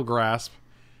Leshnorn, we'd kill Grasp,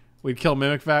 we'd kill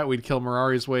Mimic Vat, we'd kill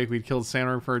Mirari's Wake, we'd kill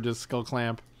Sandworm Purges, Skull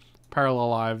Clamp, Parallel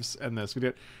Lives, and this. We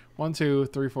did 1, 2,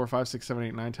 3, 4, 5, 6, 7,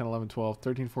 8, 9, 10, 11, 12,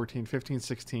 13, 14, 15,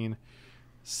 16,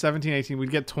 17, 18.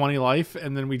 We'd get 20 life,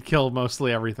 and then we'd kill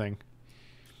mostly everything.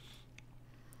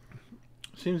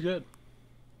 Seems good.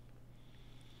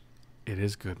 It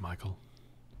is good, Michael.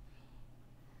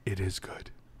 It is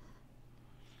good.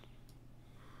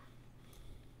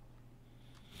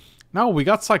 No, we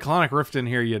got Cyclonic Rift in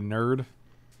here, you nerd.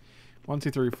 1,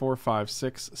 2, 3, 4, 5,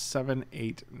 6, 7,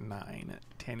 8, 9,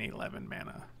 10, 11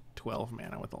 mana. 12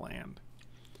 mana with the land.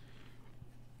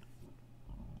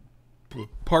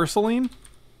 Parceline?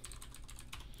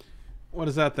 What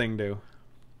does that thing do?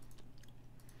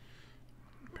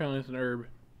 Apparently it's an herb.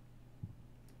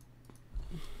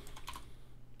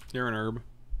 You're an herb.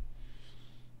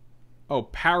 Oh,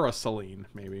 Paraceline,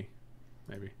 maybe.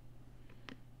 Maybe.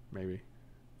 Maybe.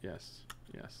 Yes.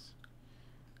 Yes.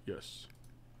 Yes.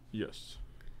 Yes.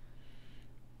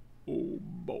 Oh,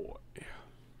 boy.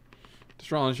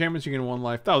 Destroy all enchantments, you gain 1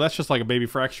 life. Oh, that's just like a baby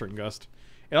fracturing gust.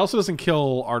 It also doesn't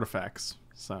kill artifacts,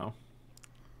 so...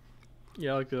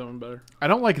 Yeah, I like that one better. I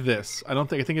don't like this. I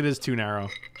think it is too narrow.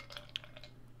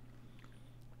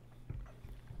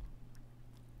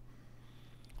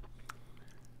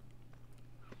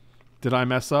 Did I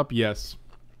mess up? Yes.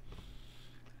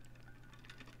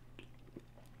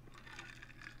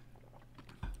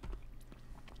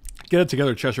 Get it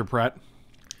together, Cheshire Pratt.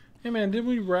 Hey man, didn't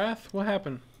we wrath? What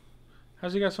happened?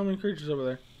 How's he got so many creatures over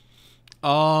there?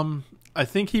 I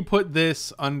think he put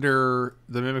this under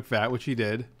the Mimic Vat, which he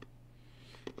did.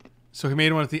 So he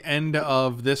made one at the end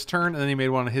of this turn, and then he made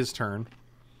one on his turn.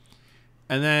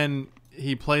 And then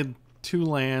he played 2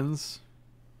 lands,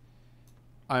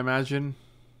 I imagine,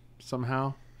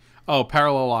 somehow. Oh,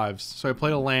 Parallel Lives. So I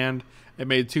played a land, it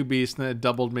made 2 beasts, and then it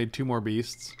doubled, made 2 more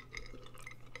beasts.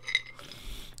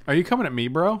 Are you coming at me,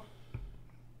 bro?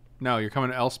 No, you're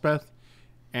coming at Elspeth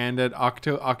and at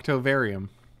Octovarium.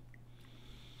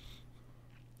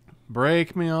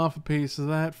 Break me off a piece of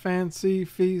that fancy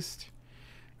feast.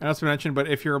 And that's been mentioned, but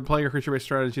if you're a player creature-based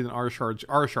strategy, then R shards.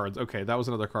 Okay, that was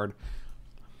another card.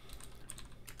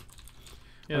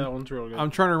 Yeah, that one's real good. I'm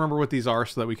trying to remember what these are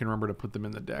so that we can remember to put them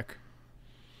in the deck.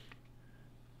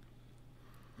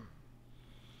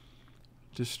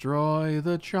 Destroy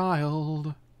the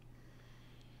child.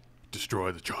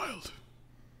 Destroy the child.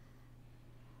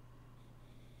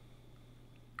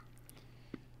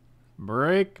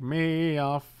 Break me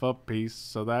off a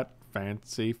piece of that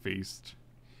fancy feast.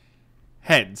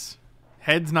 Heads.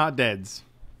 Heads, not deads.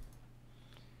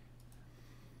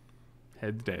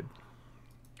 Head's dead.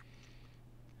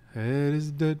 Head is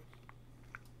dead.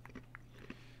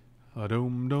 A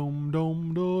dome, dome,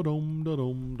 dome, da dome, da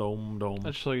dome, dome, dome.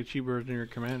 That's just like a cheap version of your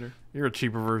commander. You're a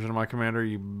cheaper version of my commander,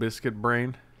 you biscuit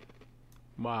brain.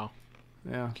 Wow.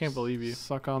 Yeah. Can't believe you.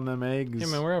 Suck on them eggs. Hey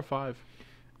man, we're at 5.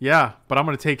 Yeah, but I'm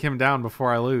going to take him down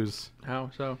before I lose. How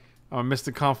so? I'm going to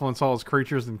Mystic Confluence all his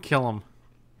creatures and kill him.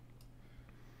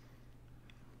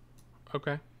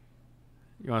 Okay.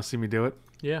 You want to see me do it?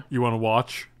 Yeah. You want to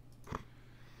watch?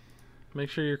 Make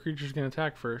sure your creatures can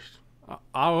attack first.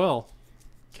 I will.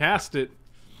 Cast it.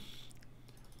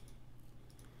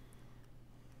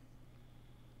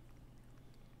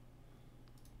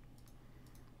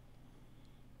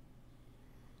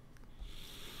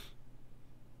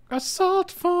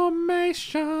 Assault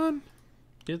formation.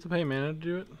 Do you have to pay mana to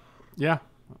do it? Yeah,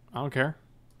 I don't care.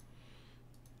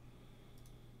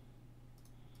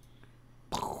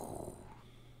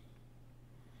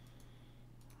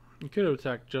 You could have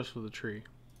attacked just with a tree.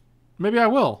 Maybe I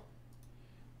will.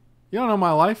 You don't know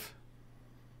my life.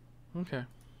 Okay.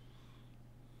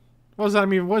 What does that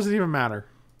mean? What does it even matter?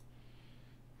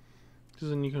 Because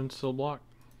then you can still block.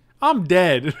 I'm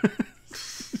dead.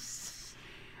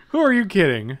 Who are you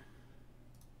kidding?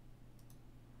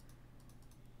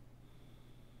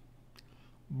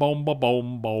 Boom, ba,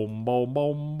 boom, boom, boom,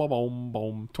 boom, ba, boom,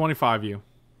 boom. 25 you.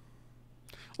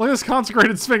 Look at this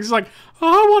Consecrated Sphinx. He's like, oh,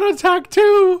 I want to attack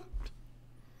too.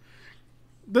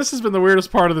 This has been the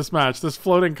weirdest part of this match. This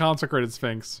floating Consecrated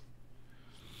Sphinx.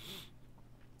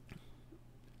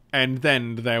 And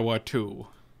then there were 2.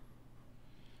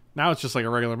 Now it's just like a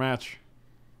regular match.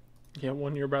 Yeah,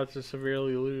 one you're about to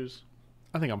severely lose.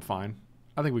 I think I'm fine.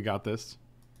 I think we got this.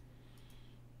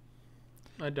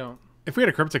 I don't. If we had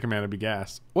a Cryptic Command, it'd be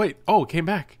gas. Wait. Oh, it came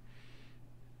back.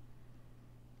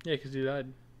 Yeah, because he died.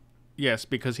 Yes,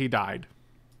 because he died.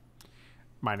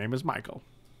 My name is Michael.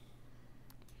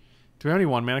 Do we have any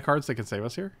 1-mana cards that can save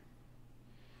us here?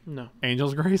 No.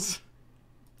 Angel's Grace?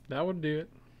 That would do it.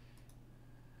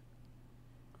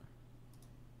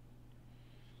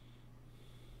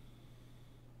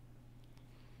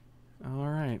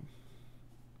 Alright.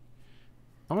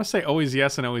 I'm going to say always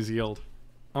yes and always yield.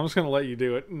 I'm just going to let you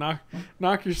do it.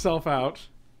 Knock yourself out.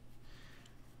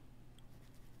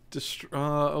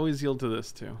 Always yield to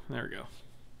this too. There we go.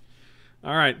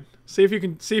 All right. See if you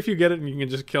get it and you can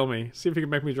just kill me. See if you can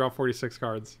make me draw 46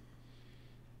 cards.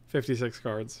 56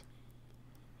 cards.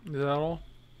 Is that all?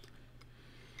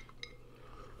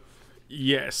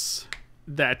 Yes.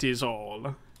 That is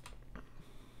all.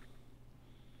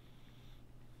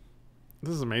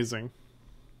 This is amazing.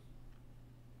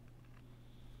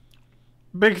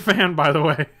 Big fan, by the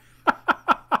way.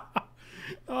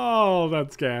 Oh,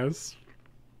 that's gas.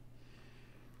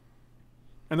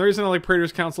 And the reason I like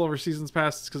Praetor's Council over Seasons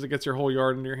Past is because it gets your whole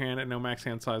yard into your hand at no max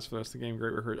hand size for the rest of the game.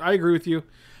 Great recursion. I agree with you.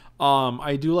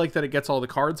 I do like that it gets all the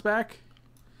cards back.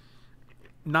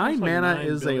 9 mana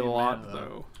is a lot,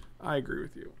 though. I agree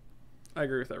with you. I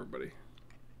agree with everybody.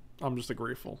 I'm just a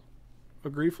grateful. A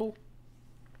grieful?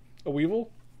 A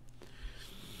weevil?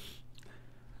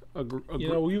 You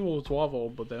know, weevils wobble,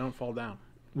 but they don't fall down.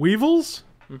 Weevils?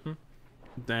 Mm-hmm.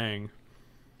 Dang.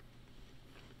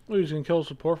 Well, he's gonna kill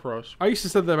support for us. I used to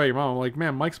say that about your mom. I'm like,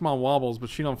 man, Mike's mom wobbles, but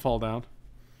she don't fall down.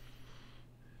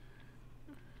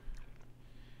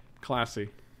 Classy.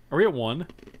 Are we at 1?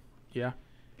 Yeah.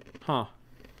 Huh.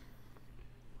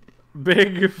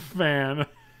 Big fan.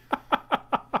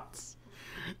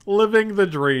 Living the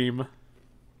dream.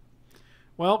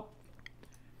 Well,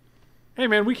 hey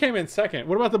man, we came in second.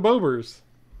 What about the Bobers?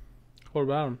 What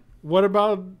about him? What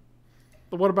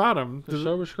about him? The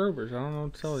Sober Scrubbers. I don't know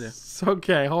what to tell you. It's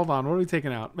okay, hold on. What are we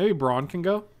taking out? Maybe Brawn can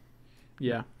go?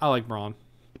 Yeah. I like Brawn.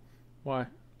 Why?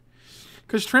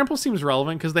 Because Trample seems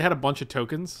relevant because they had a bunch of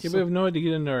tokens. Yeah, but we have no way to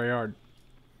get into our yard.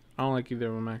 I don't like either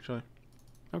of them, actually.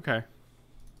 Okay.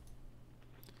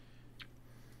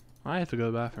 I have to go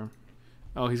to the bathroom.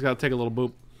 Oh, he's got to take a little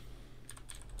boop.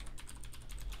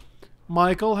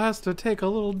 Michael has to take a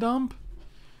little dump.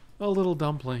 A little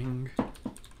dumpling.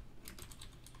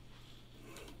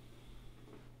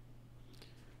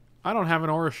 I don't have an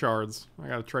Aura Shards. I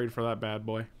got to trade for that bad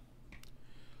boy.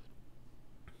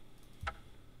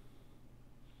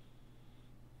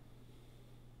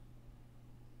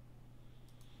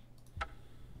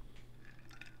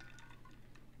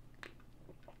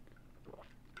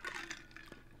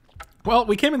 Well,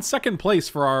 we came in second place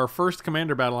for our first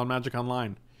Commander battle on Magic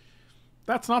Online.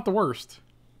 That's not the worst.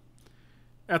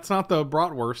 That's not the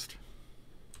bratwurst.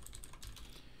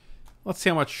 Let's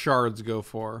see how much shards go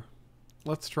for.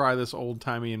 Let's try this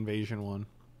old-timey invasion one.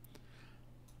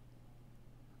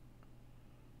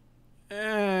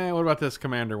 What about this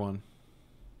Commander one?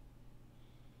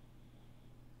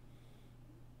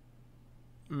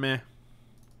 Meh.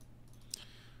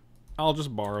 I'll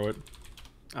just borrow it.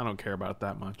 I don't care about it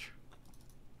that much.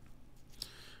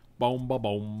 Boom, ba,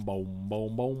 boom, boom,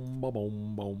 boom, boom, ba,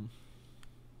 boom, boom.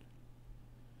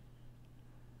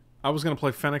 I was gonna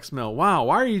play Phoenix Mill. Wow,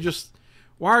 why are you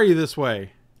this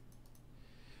way?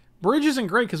 Bridge isn't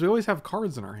great because we always have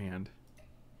cards in our hand.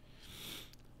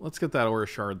 Let's get that Aura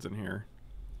Shards in here.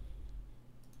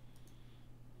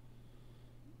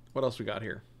 What else we got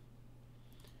here?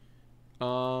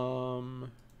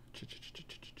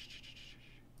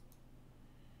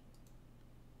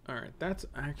 Alright, that's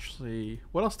actually...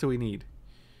 What else do we need?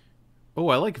 Oh,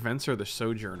 I like Venser the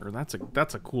Sojourner.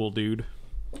 That's a cool dude.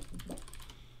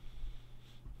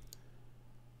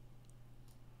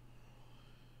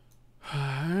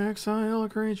 Exile a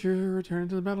creature, return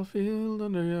to the battlefield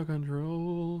under your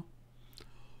control.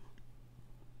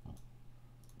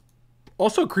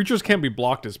 Also, creatures can't be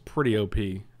blocked is pretty OP.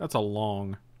 That's a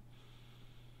long...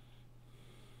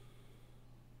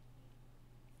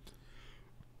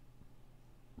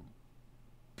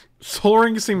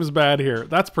 Soaring seems bad here.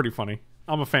 That's pretty funny.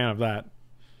 I'm a fan of that.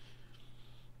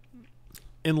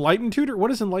 Enlightened Tutor? What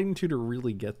does Enlightened Tutor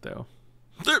really get, though?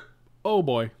 Oh,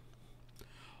 boy.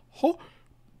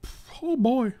 Oh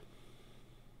boy.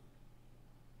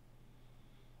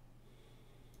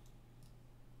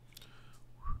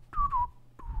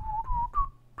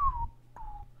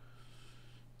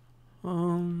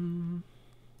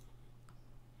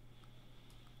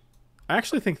 I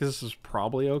actually think this is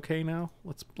probably okay now.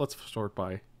 Let's sort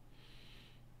by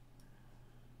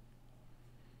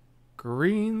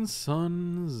Green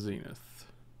Sun Zenith.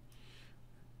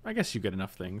 I guess you get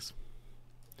enough things.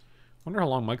 Wonder how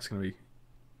long Mike's gonna be.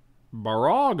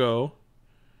 Barago.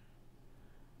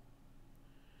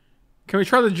 Can we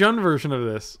try the Jund version of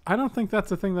this? I don't think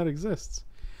that's a thing that exists.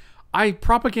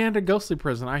 Propaganda Ghostly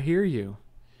Prison. I hear you.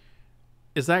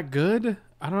 Is that good?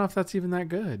 I don't know if that's even that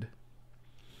good.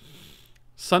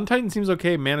 Sun Titan seems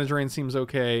okay. Mana Drain seems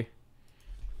okay.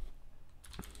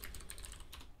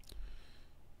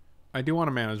 I do want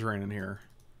a Mana Drain in here.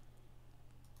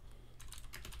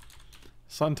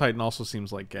 Sun Titan also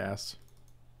seems like gas.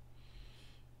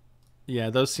 Yeah,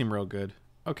 those seem real good.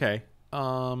 Okay.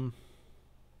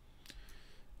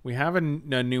 We have a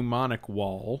Mnemonic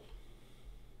Wall.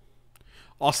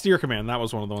 Austere Command, that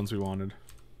was one of the ones we wanted.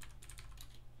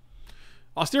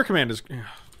 Austere Command is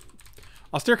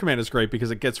great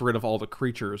because it gets rid of all the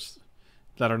creatures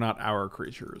that are not our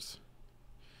creatures.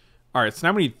 Alright, so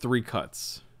now we need 3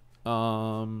 cuts.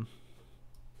 I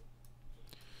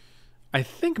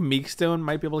think Meekstone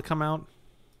might be able to come out.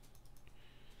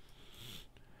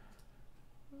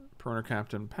 Perimeter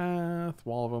Captain Path,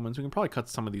 Wall of Omens. We can probably cut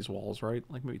some of these walls, right?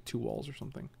 Like maybe 2 walls or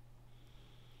something.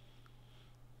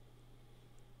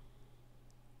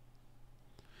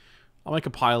 I'll make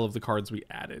a pile of the cards we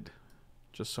added,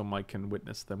 just so Mike can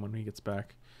witness them when he gets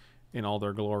back in all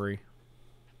their glory.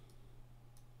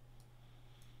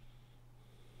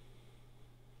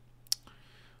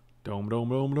 Dome, dome,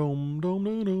 dome, dome, dome,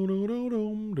 dome, dome,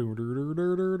 dome, dome,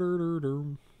 dome,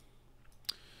 dome.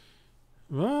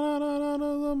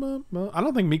 I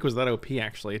don't think Meek was that OP,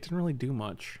 actually. It didn't really do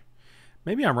much.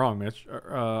 Maybe I'm wrong, Mitch.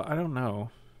 I don't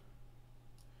know.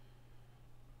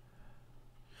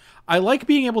 I like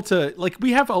being able to... Like,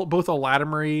 we have both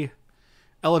Eladamri's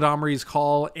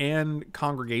Call and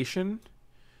Congregation.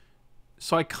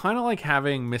 So I kind of like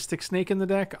having Mystic Snake in the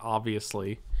deck,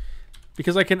 obviously.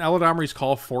 Because I can Eladamri's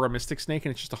Call for a Mystic Snake,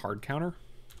 and it's just a hard counter.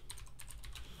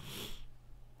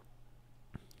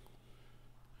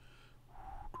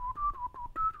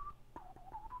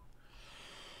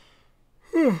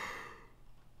 Do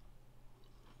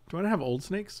I not have old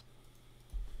snakes?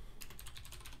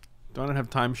 Do I not have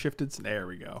time shifted? There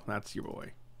we go. That's your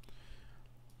boy.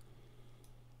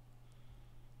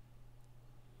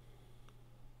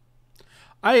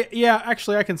 Yeah,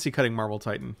 actually I can see cutting Marble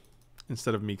Titan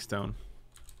instead of Meekstone.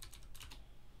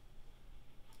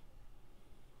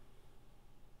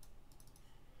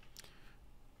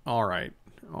 Alright.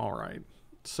 Alright.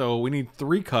 So we need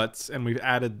 3 cuts and we've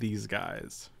added these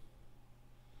guys.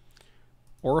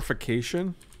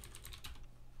 Orification.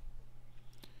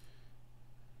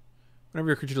 Whenever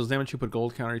your creature deals damage, you put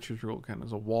gold counter. Each creature gold counter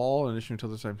as a wall. In addition to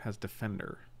the other side has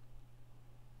defender.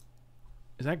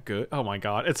 Is that good? Oh my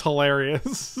god, it's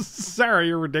hilarious. Sarah,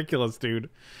 you're ridiculous, dude.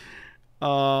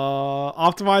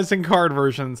 Optimizing card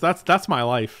versions. That's my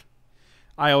life.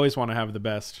 I always want to have the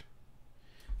best.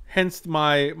 Hence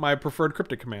my preferred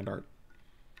Cryptic Command art.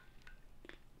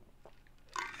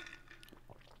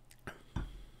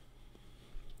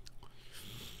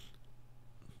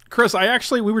 Chris,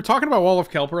 we were talking about Wall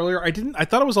of Kelp earlier. I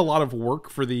thought it was a lot of work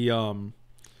for the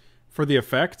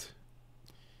effect.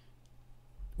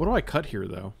 What do I cut here,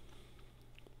 though?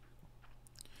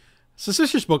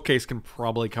 Suspicious Bookcase can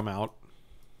probably come out.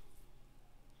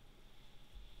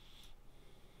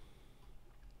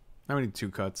 Now we need 2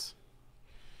 cuts.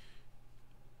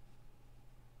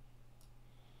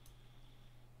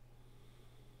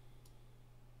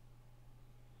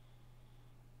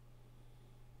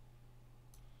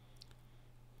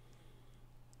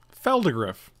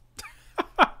 Feldegriff.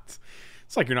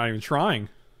 It's like you're not even trying.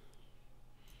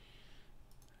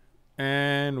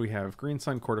 And we have Green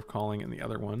Sun, Court of Calling, and the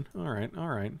other one. Alright,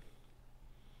 alright.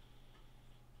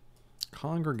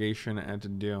 Congregation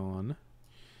at Dawn.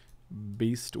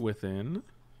 Beast Within.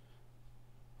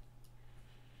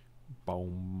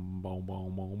 Boom, boom,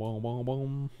 boom, boom, boom, boom,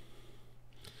 boom.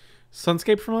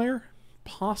 Sunscape Familiar?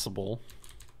 Possible.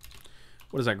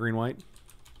 What is that, green-white?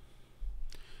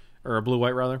 Or a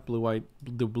blue-white, rather. Blue-white.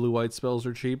 The blue-white spells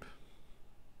are cheap.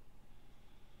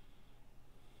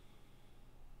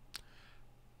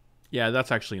 Yeah,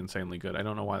 that's actually insanely good. I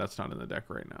don't know why that's not in the deck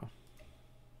right now.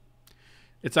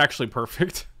 It's actually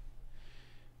perfect.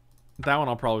 That one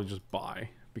I'll probably just buy,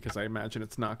 because I imagine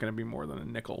it's not going to be more than a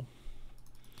nickel.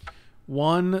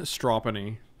 1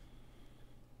 Stropony.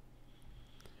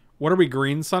 What are we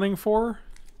green sunning for?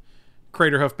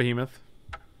 Craterhoof Behemoth.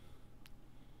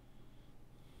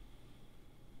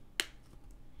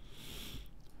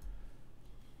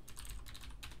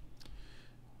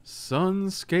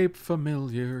 Sunscape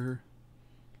Familiar.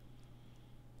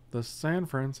 The San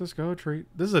Francisco treat.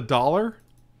 This is $1?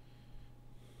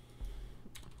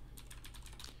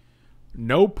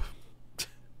 Nope.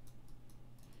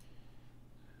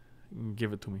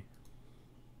 Give it to me.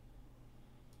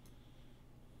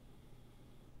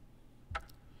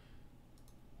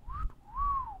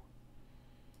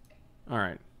 All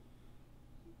right.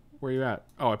 Where are you at?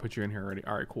 Oh, I put you in here already.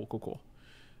 All right, cool, cool, cool.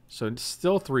 So it's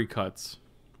still 3 cuts.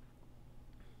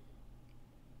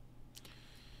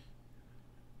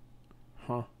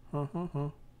 Huh.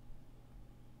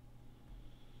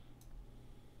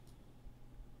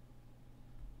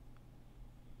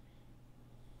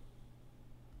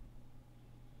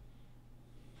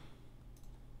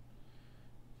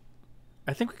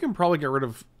 I think we can probably get rid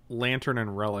of Lantern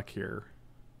and Relic here.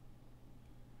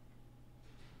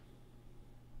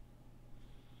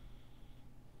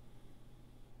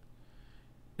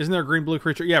 Isn't there a green-blue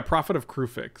creature? Yeah, Prophet of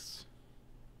Krufix.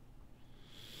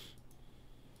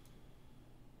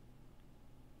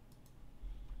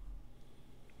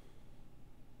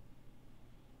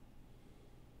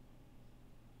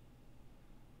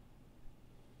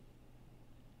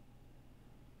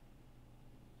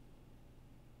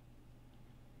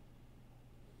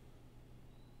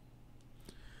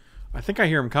 I think I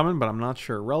hear him coming, but I'm not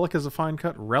sure. Relic is a fine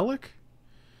cut. Relic?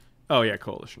 Oh, yeah,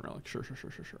 Coalition Relic. Sure.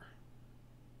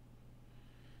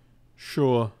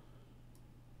 Sure.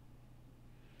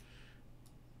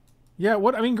 Yeah,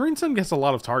 what I mean, Green Sun gets a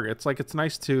lot of targets. Like, it's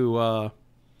nice to I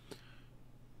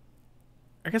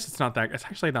guess it's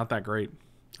actually not that great.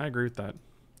 I agree with that.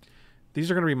 These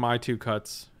are gonna be my 2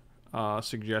 cuts.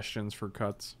 Suggestions for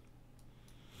cuts.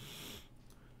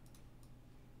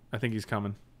 I think he's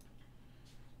coming.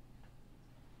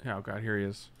 Oh god, here he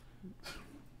is.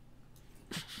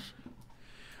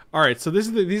 Alright, so these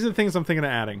are the things I'm thinking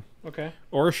of adding. Okay.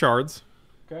 Aura Shards.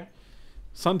 Okay.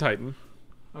 Sun Titan.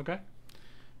 Okay.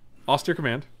 Austere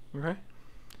Command. Okay.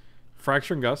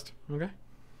 Fracturing Gust. Okay.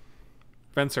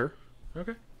 Fencer.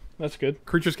 Okay. That's good.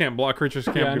 Creatures can't block. Creatures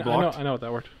can't be blocked. I know what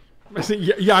that worked.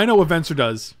 Yeah, I know what Fencer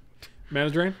does. Mana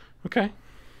Drain. Okay.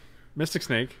 Mystic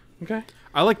Snake. Okay.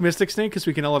 I like Mystic Snake because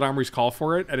we can let Armory's Call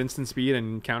for it at instant speed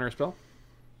and counter a spell.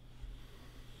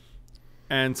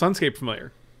 And Sunscape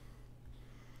Familiar.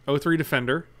 0/3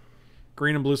 Defender.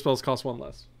 Green and blue spells cost 1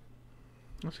 less.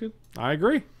 That's good. I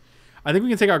agree. I think we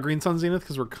can take out Green Sun Zenith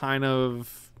because we're kind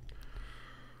of...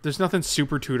 There's nothing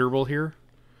super tutorable here.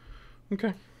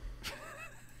 Okay.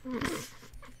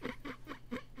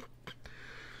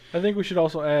 I think we should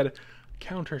also add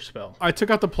Counter Spell. I took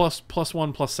out the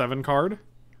 +1/+7 card.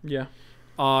 Yeah.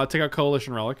 Take out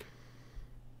Coalition Relic.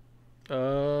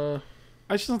 I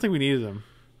just don't think we needed them.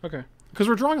 Okay. Because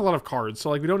we're drawing a lot of cards, so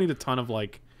like we don't need a ton of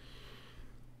like...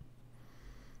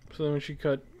 So then we should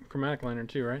cut Chromatic Lantern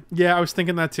too, right? Yeah, I was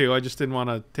thinking that too. I just didn't want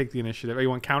to take the initiative. Oh, you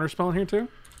want Counterspell in here too?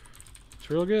 It's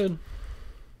real good.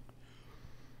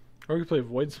 Or we could play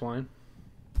Void Spline.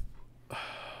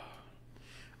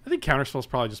 I think Counterspell's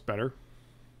probably just better.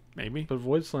 Maybe. But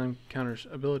Void Slime counters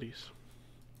abilities.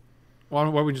 Why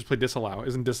don't we just play Disallow?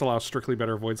 Isn't Disallow strictly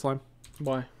better Void Slime?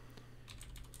 Why?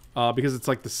 Because it's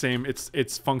like the same.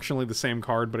 It's functionally the same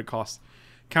card, but it costs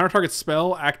counter target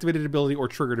spell, activated ability, or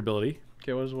triggered ability.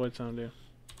 Okay, what does Void Sound do?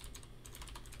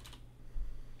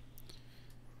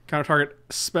 Counter target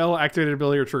spell, activated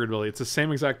ability, or triggered ability. It's the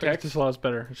same exact text. Disallow's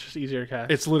better. It's just easier to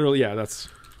cast. It's literally, yeah, that's...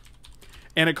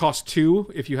 And it costs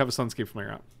 2 if you have a Sunscape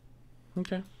Familiar out.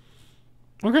 Okay.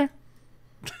 Okay.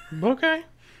 Okay.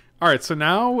 Alright, so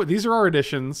now these are our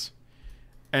additions.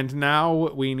 And now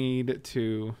we need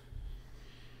to...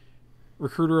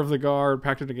 Recruiter of the Guard,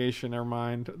 Pact of Negation, never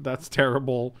mind. That's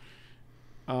terrible.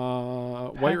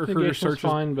 White Recruiter searches...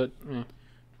 fine, but... We're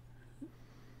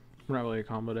not really a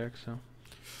combo deck, so...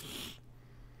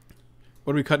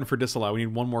 What are we cutting for Disallow? We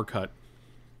need one more cut.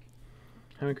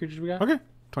 How many creatures we got? Okay.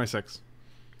 26.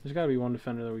 There's got to be one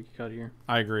defender that we could cut here.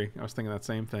 I agree. I was thinking that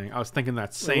same thing. What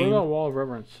about Wall of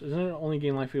Reverence? Isn't it only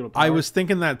gain life equal to power? I was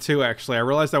thinking that too, actually. I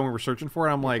realized that when we were searching for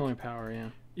it. I'm like... only power, yeah.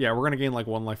 Yeah, we're going to gain like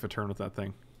 1 life a turn with that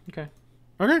thing. Okay.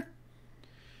 Okay.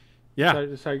 Yeah.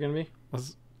 That's how you're going to be?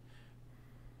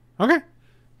 Okay.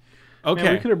 Okay.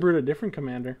 Man, we could have brewed a different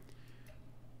commander.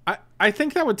 I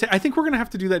think that would I think we're going to have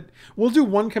to do that. We'll do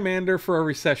 1 commander for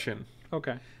every session.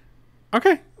 Okay.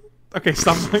 Okay. Okay,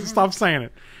 stop saying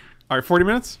it. All right, 40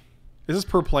 minutes? Is this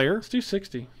per player? Let's do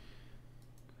 60.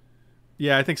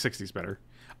 Yeah, I think 60 is better.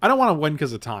 I don't want to win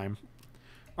because of time.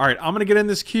 All right, I'm going to get in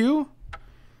this queue.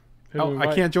 Oh,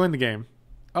 I can't join the game.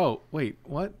 Oh, wait,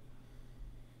 what?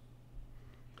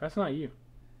 That's not you.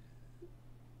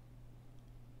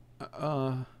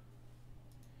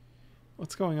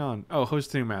 What's going on? Oh,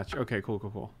 host a new match. Okay,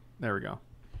 cool. There we go.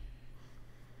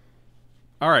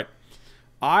 All right.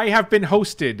 I have been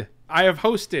hosted. I have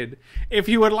hosted. If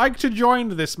you would like to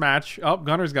join this match... Oh,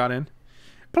 Gunner's got in.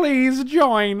 Please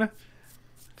join.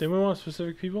 Did we want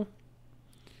specific people?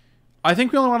 I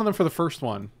think we only wanted them for the first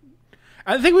one.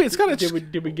 I think it's got to...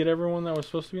 Did we get everyone that was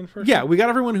supposed to be in the first Yeah, one? we got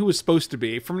everyone who was supposed to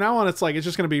be. From now on, it's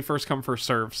just going to be first come, first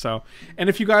serve. So, and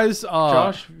if you guys...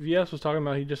 Josh VS was talking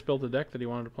about he just built a deck that he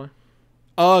wanted to play.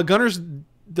 Gunners,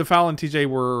 DeFoul, and TJ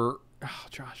were... Oh,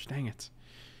 Josh, dang it.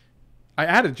 I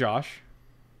added Josh.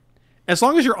 As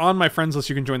long as you're on my friends list,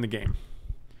 you can join the game.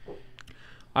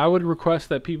 I would request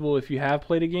that people, if you have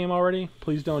played a game already,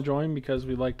 please don't join because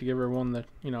we'd like to give everyone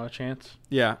a chance.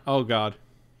 Yeah. Oh, God.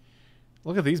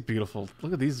 Look at these beautiful.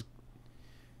 Look at these.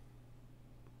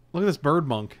 Look at this bird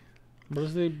monk. What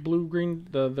does the blue-green,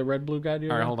 the red-blue guy do?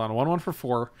 All right, hold on. 1/1 for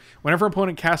 4. Whenever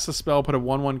opponent casts a spell, put a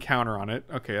 1/1 counter on it.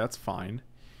 Okay, that's fine.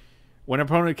 When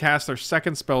opponent casts their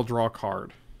second spell, draw a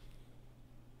card.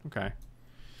 Okay.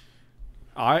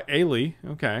 Ailey.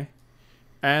 Okay.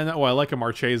 And I like a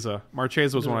Marchesa.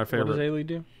 Marchesa was one of my favorites. What does Ailey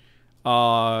do?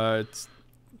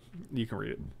 You can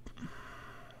read it.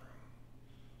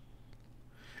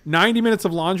 90 minutes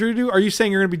of laundry to do? Are you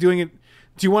saying you're going to be doing it?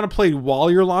 Do you want to play while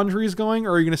your laundry is going,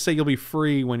 or are you going to say you'll be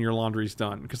free when your laundry's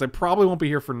done? Because I probably won't be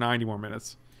here for 90 more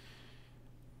minutes.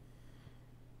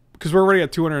 Because we're already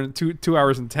at 2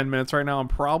 hours and 10 minutes right now. I'm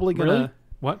probably going to... Really?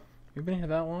 What? You've been here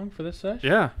that long for this session?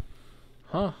 Yeah.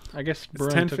 Huh. I guess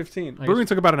It's 10:15. Brewing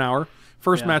took about an hour.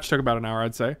 First match took about an hour,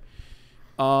 I'd say.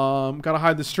 Gotta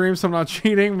hide the stream so I'm not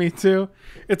cheating. Me too.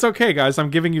 It's okay, guys. I'm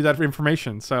giving you that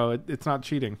information, so it's not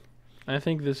cheating. I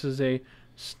think this is a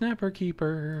Snapper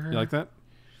Keeper. You like that?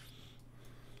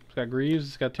 It's got Greaves.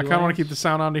 It's got 2 I kind of want to keep the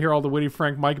sound on to hear all the witty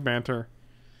Frank Mike banter.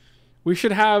 We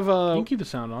should have... You can keep the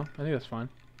sound on. I think that's fine.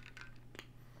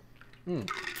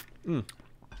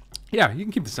 Yeah, you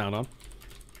can keep the sound on.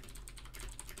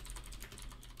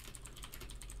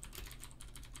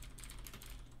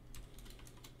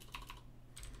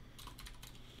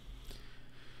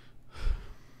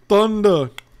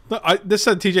 Thunder. This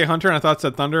said TJ Hunter, and I thought it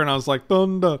said Thunder, and I was like,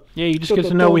 Thunder. Yeah, you just get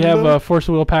to know we have Force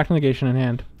of Will Pact Negation in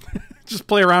hand. Just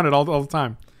play around it all the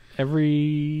time.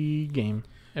 Every game.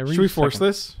 Should we force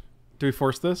this? Do we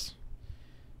force this?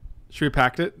 Should we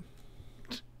pact it?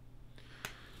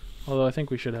 Although I think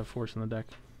we should have Force in the deck.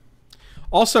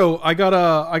 Also, I got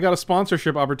a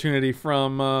sponsorship opportunity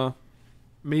from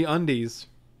Me Undies.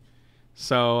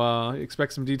 So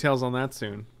expect some details on that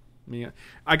soon.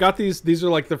 I got these. These are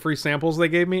like the free samples they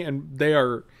gave me, and they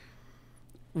are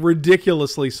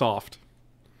ridiculously soft.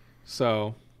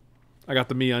 So I got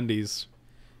the Me Undies,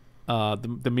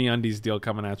 the Me Undies deal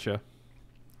coming at you.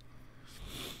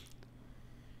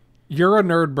 You're a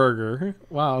nerd burger.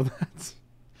 Wow,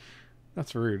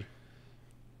 that's rude.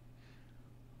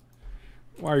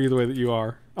 Why are you the way that you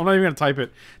are? I'm not even gonna type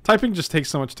it. Typing just takes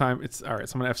so much time. It's all right.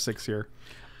 So I'm gonna F6 here.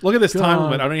 Look at this time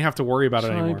limit. I don't even have to worry about it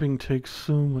anymore. Typing takes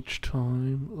so much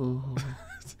time. Oh.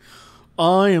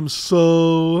 I am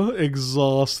so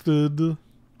exhausted.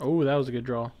 Oh, that was a good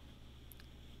draw.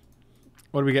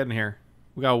 What are we getting here?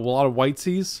 We got a lot of white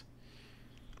seas.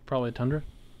 Probably a Tundra.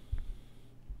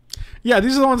 Yeah,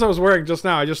 these are the ones I was wearing just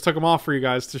now. I just took them off for you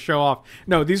guys to show off.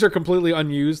 No, these are completely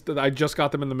unused. I just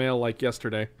got them in the mail like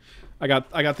yesterday. I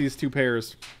got these 2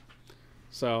 pairs.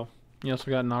 So... You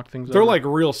also got knock things They're over. like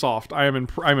real soft. I'm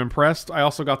impressed. I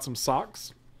also got some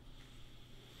socks.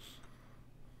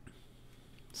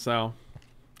 So,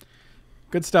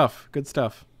 good stuff. Good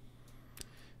stuff.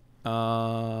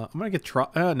 I'm gonna get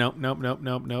nope.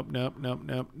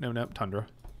 Tundra.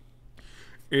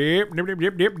 Yep.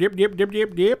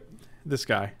 This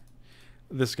guy.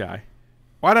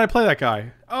 Why did I play that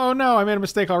guy? Oh no, I made a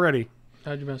mistake already.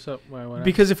 How'd you mess up? Why,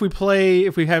 because if we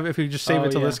just save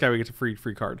it to this guy, we get a free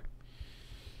card.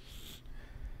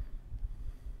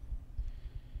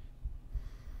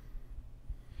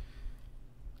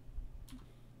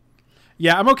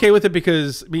 Yeah, I'm okay with it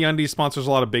because MeUndies sponsors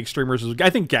a lot of big streamers.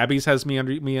 I think Gabby's has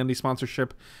MeUndies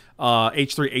sponsorship.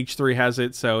 H3 has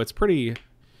it, so it's pretty...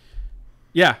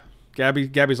 Yeah,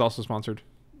 Gabby's also sponsored.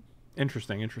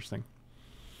 Interesting.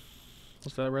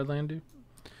 What's that red land do?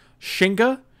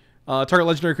 Shinga. Target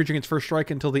legendary creature gets first strike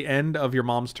until the end of your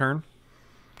mom's turn.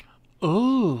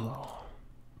 Oh.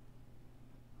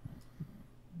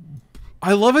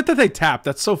 I love it that they tap.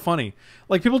 That's so funny.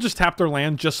 Like, people just tap their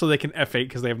land just so they can F8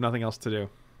 because they have nothing else to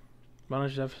do. Why don't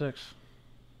you just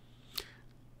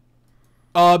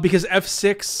F6? Because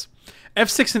F6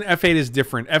 and F8 is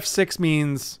different. F6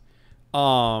 means...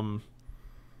 What's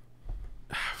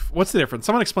the difference?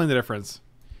 Someone explain the difference.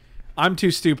 I'm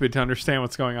too stupid to understand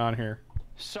what's going on here.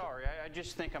 Sorry, I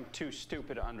just think I'm too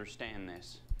stupid to understand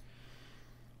this.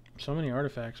 So many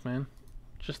artifacts, man.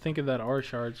 Just think of that R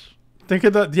shards. Think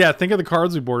of the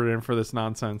cards we boarded in for this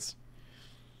nonsense.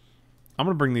 I'm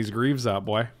gonna bring these Greaves out,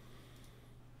 boy.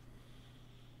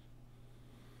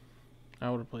 I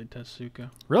would have played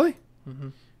Tetsuko. Really? Mm-hmm.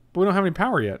 But we don't have any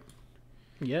power yet.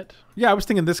 Yet? Yeah, I was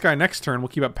thinking this guy next turn we'll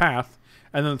keep up Path,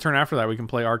 and then the turn after that we can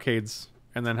play Arcades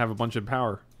and then have a bunch of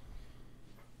power.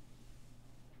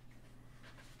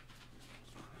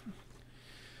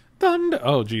 Thunder!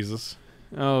 Oh Jesus!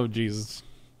 Oh Jesus!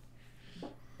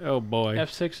 Oh boy!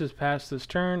 F6 is past this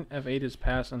turn. F8 is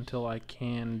past until I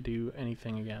can do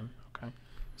anything again. Okay.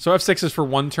 So F6 is for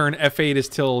one turn. F8 is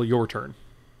till your turn.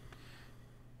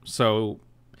 So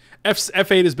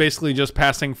F8 is basically just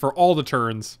passing for all the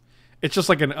turns. It's just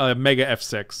like a mega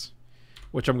F6,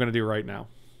 which I'm going to do right now.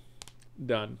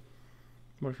 Done.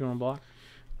 What if you want to block?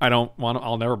 I don't want to.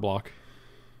 I'll never block.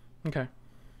 Okay.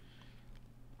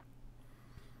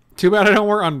 Too bad I don't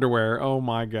wear underwear. Oh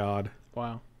my god.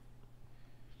 Wow.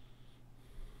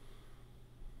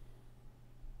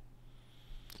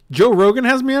 Joe Rogan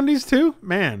has MeUndies too?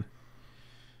 Man.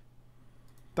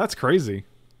 That's crazy.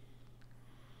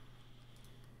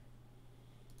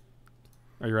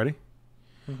 Are you ready?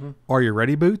 Mm-hmm. Are you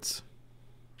ready, Boots?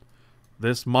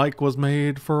 This Mike was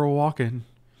made for walking,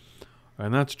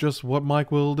 and that's just what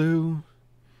Mike will do.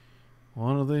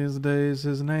 One of these days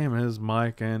his name is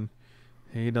Mike, and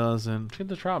he doesn't... Hit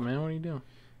the trap, man. What are you doing?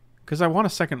 Because I want a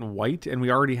second white, and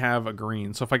we already have a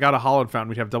green. So if I got a Hallowed Fountain,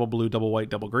 we'd have double blue, double white,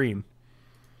 double green.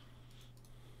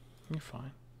 You're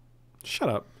fine. Shut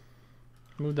up.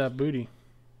 Move that booty.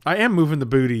 I am moving the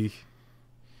booty.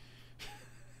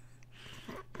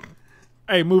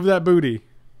 Hey, move that booty.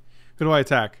 Who do I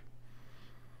attack?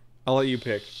 I'll let you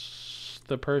pick.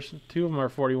 The person... 2 of them are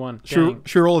 41.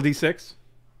 Should we roll a d6?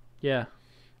 Yeah.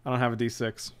 I don't have a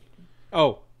d6.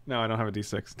 Oh, no, I don't have a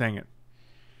d6. Dang it.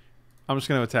 I'm just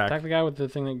going to attack. Attack the guy with the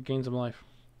thing that gains him life.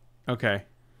 Okay.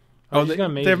 Oh, they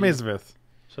gonna have Mazavith.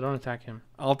 So don't attack him.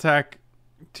 I'll attack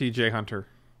TJ Hunter.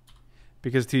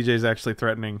 Because TJ is actually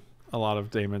threatening a lot of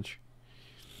damage.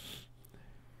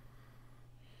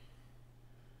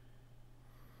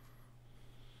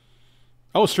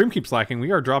 Oh, stream keeps lacking.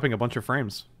 We are dropping a bunch of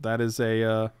frames. That is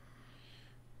a...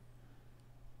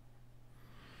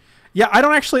 Yeah, I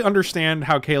don't actually understand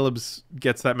how Caleb's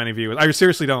gets that many views. I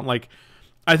seriously don't. Like,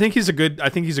 I think he's a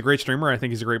great streamer. I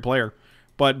think he's a great player.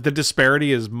 But the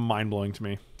disparity is mind-blowing to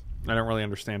me. I don't really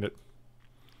understand it.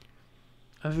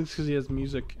 I think it's because he has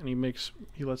music and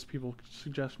he lets people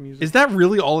suggest music. Is that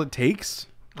really all it takes?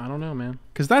 I don't know, man.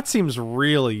 Because that seems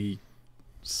really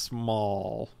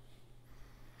small.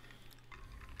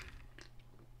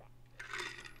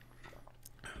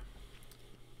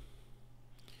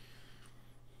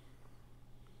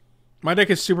 My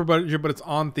deck is super budget, but it's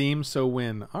on theme, so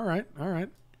win. All right, all right.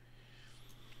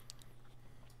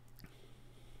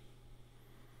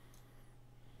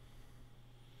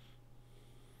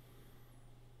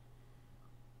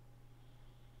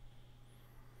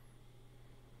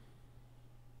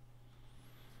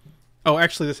 Oh,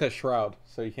 actually, this has Shroud,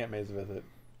 so you can't maze with it.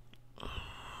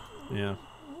 Yeah.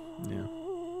 Yeah.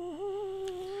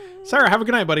 Sarah, have a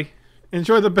good night, buddy.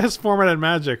 Enjoy the best format in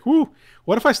Magic. Woo!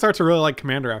 What if I start to really like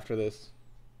Commander after this?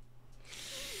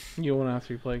 You won't have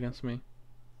to play against me.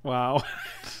 Wow.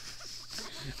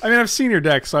 I mean, I've seen your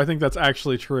deck, so I think that's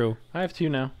actually true. I have 2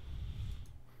 now.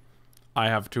 I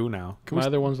have 2 now. My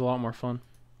other one's a lot more fun.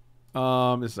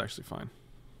 This is actually fine.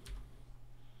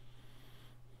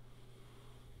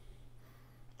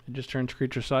 It just turns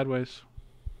creature sideways.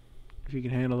 If you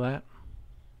can handle that.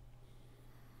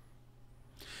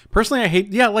 Personally, I hate...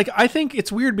 Yeah, like, I think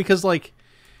it's weird because, like,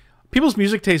 people's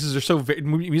music tastes are so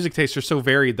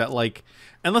varied that, like,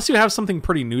 unless you have something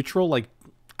pretty neutral, like,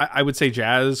 I would say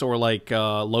jazz or, like,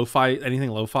 lo-fi, anything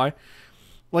lo-fi.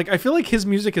 Like, I feel like his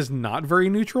music is not very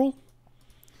neutral.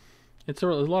 There's a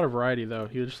lot of variety, though.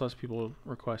 He just lets people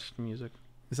request music.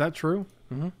 Is that true?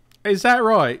 Mm-hmm. Is that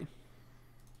right? Do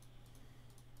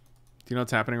you know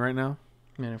what's happening right now?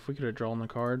 Man, if we could have drawn the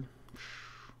card...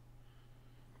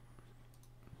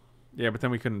 Yeah, but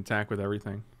then we couldn't attack with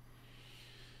everything.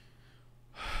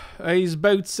 His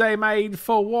boots are made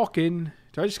for walking.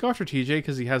 Do I just go after TJ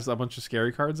because he has a bunch of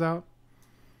scary cards out?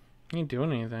 He ain't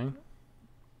doing anything.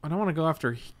 I don't want to go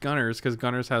after Gunners because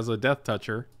Gunners has a Death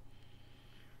Toucher.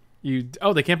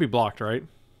 Oh, they can't be blocked, right?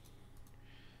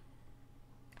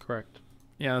 Correct.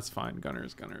 Yeah, that's fine.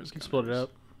 Gunners. Split it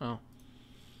up.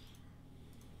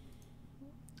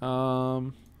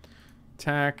 Oh.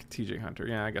 Attack TJ Hunter.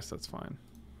 Yeah, I guess that's fine.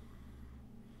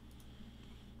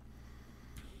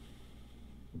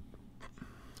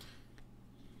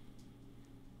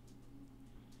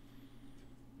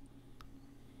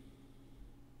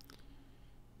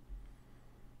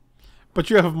 But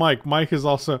you have Mike. Yeah,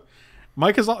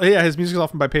 his music is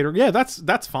often by Pedro. Yeah,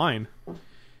 that's fine.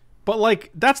 But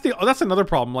like that's another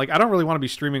problem. Like I don't really want to be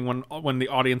streaming when the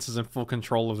audience is in full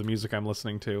control of the music I'm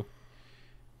listening to.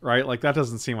 Right? Like that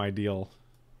doesn't seem ideal.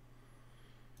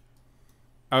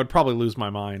 I would probably lose my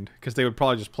mind because they would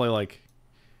probably just play like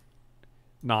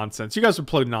nonsense. You guys would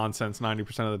play nonsense 90%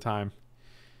 of the time.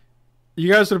 You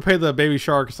guys would play the Baby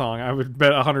Shark song. I would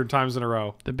bet 100 times in a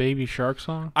row. The Baby Shark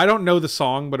song? I don't know the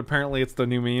song, but apparently it's the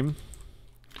new meme.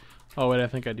 Oh, wait, I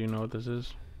think I do know what this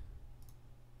is.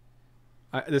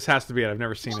 This has to be it. I've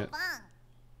never seen it.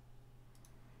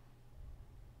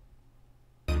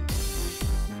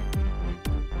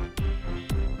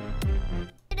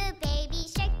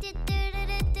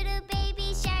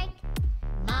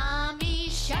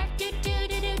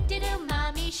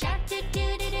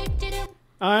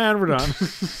 And we're done.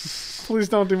 Please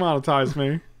don't demonetize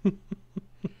me.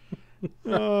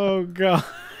 Oh, God.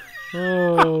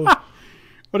 Oh.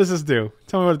 What does this do?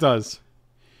 Tell me what it does.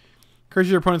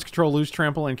 Creatures your opponents control lose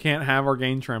trample and can't have or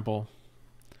gain trample.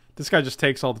 This guy just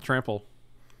takes all the trample.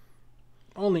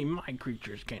 Only my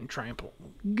creatures can trample.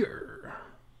 Grr.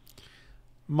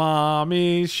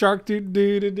 Mommy shark doo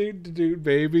doo doo doo doo doo.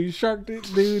 Baby shark doo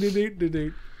doo doo doo doo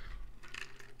doo.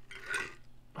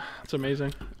 It's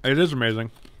amazing. It is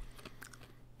amazing.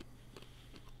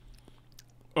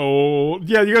 Oh,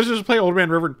 yeah, you guys just play Old Man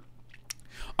River.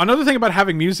 Another thing about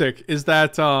having music is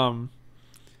that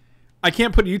I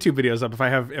can't put YouTube videos up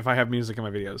if I have music in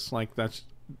my videos. Like that's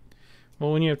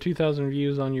Well, when you have 2,000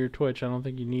 views on your Twitch, I don't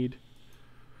think you need.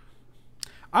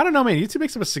 I don't know, man. YouTube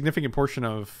makes up a significant portion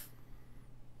of.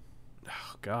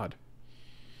 Oh God.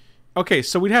 Okay,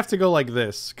 so we'd have to go like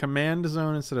this: command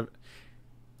zone instead of.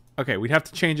 Okay, we'd have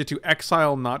to change it to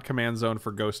exile, not command zone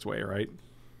for Ghostway, right?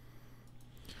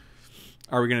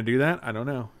 Are we gonna do that? I don't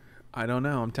know. I don't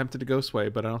know. I'm tempted to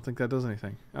Ghostway, but I don't think that does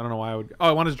anything. I don't know why I would. Oh,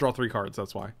 I wanted to draw 3 cards.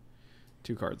 That's why.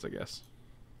 2 cards, I guess.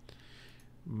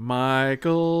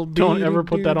 Michael. Don't ever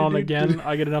put that on again.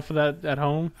 I get enough of that at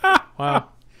home. Wow.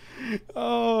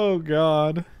 Oh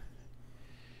God.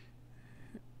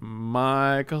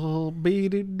 Michael.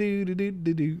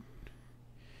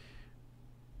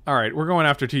 All right, we're going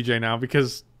after TJ now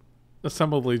because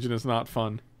Assembled Legion is not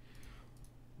fun.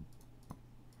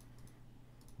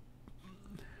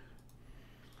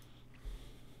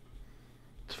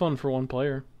 It's fun for one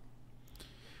player.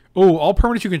 Oh, all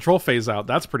permanents you control phase out.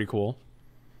 That's pretty cool.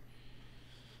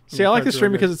 See, I like this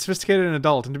stream because it's sophisticated and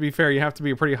adult. And to be fair, you have to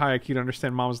be a pretty high IQ to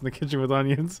understand Mamas in the Kitchen with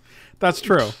Onions. That's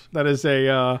true. That is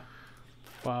a...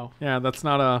 Wow. Yeah, that's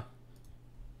not a...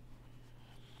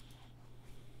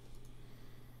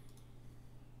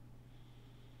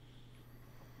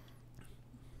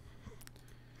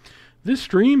 This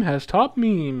stream has top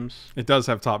memes. It does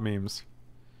have top memes.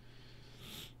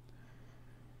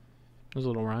 There's a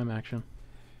little rhyme action.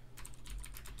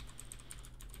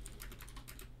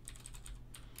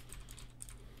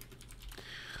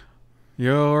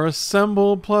 Your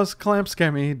assemble plus clamp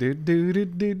scammy. Do, do, do,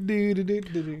 do, do, do, do,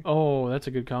 do. Oh, that's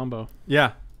a good combo.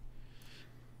 Yeah.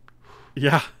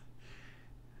 Yeah.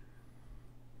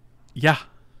 Yeah.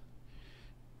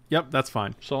 Yep, that's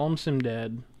fine. Psalm Sim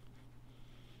dead.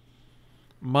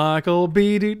 Michael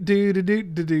B. Do, do, do, do,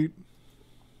 do, do. Do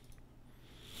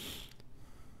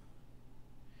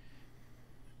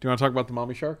you want to talk about the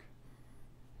mommy shark?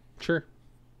 Sure.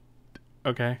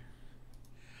 Okay.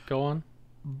 Go on.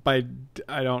 I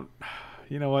don't...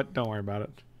 You know what? Don't worry about it.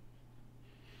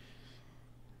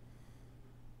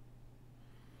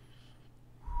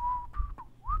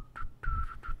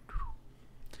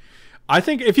 I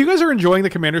think if you guys are enjoying the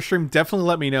Commander stream, definitely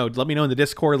let me know. Let me know in the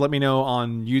Discord. Let me know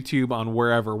on YouTube, on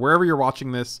wherever you're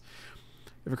watching this.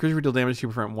 If a creature would deal damage, you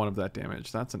prevent 1 of that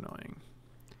damage. That's annoying.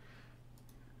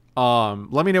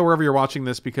 Let me know wherever you're watching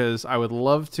this because I would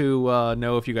love to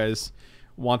know if you guys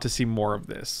want to see more of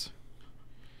this.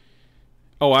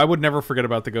 Oh, I would never forget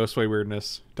about the Ghostway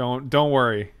weirdness. Don't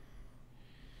worry.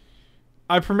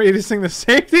 I permit you to sing the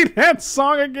safety dance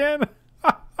song again.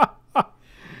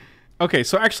 Okay,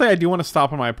 so actually I do want to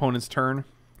stop on my opponent's turn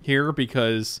here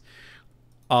because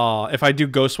if I do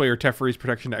Ghostway or Teferi's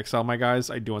Protection to exile my guys,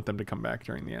 I do want them to come back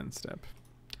during the end step.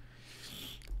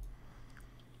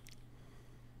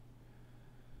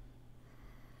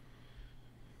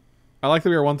 I like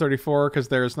that we are 134 because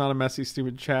there's not a messy,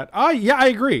 stupid chat. Yeah, I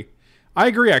agree. I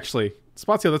agree, actually.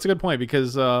 Spazio, that's a good point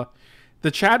because the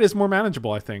chat is more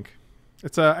manageable, I think.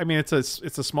 It's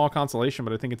a small consolation,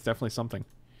 but I think it's definitely something.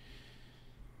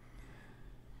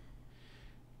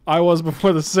 I was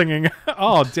before the singing.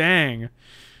 Oh, dang.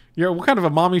 What kind of a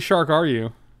mommy shark are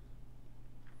you?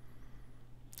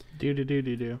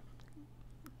 Do.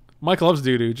 Mike loves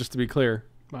doo-doo, just to be clear.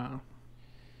 Wow.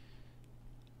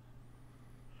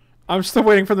 I'm still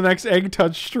waiting for the next egg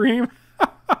touch stream.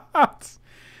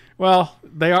 Well,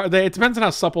 it depends on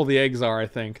how supple the eggs are, I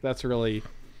think. That's really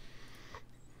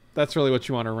what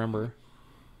you want to remember.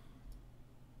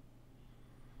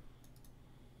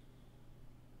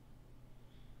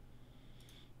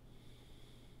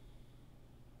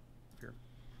 Here.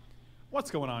 What's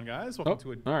going on, guys? Welcome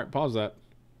to it. All right, pause that.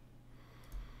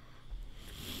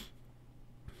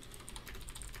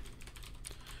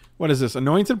 What is this?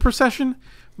 Anointed Procession?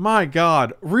 My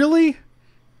God. Really?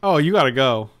 Oh, you gotta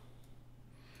go.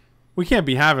 We can't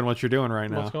be having what you're doing right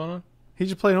now. What's going on? He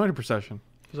just played Anointed Procession.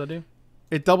 What does that do?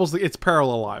 It doubles it's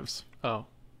parallel lives. Oh.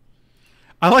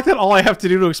 I like that all I have to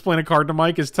do to explain a card to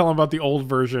Mike is tell him about the old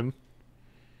version.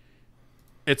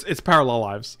 It's parallel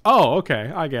lives. Oh,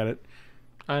 okay. I get it.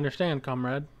 I understand,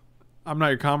 comrade. I'm not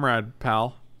your comrade,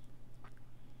 pal.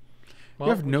 Well,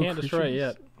 you have we no can't destroy it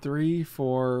yet. 3,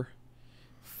 4,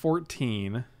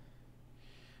 14.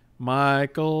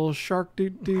 Michael Shark doo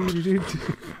doo doo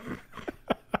doo.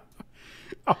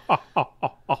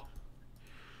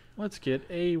 Let's get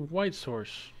a white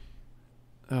source.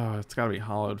 Oh, it's got to be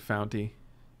Hallowed Fountain.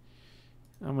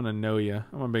 I'm going to know you.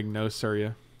 I'm a big no-sir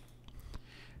you.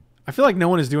 I feel like no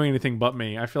one is doing anything but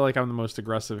me. I feel like I'm the most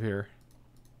aggressive here.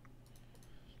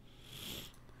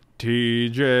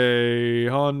 TJ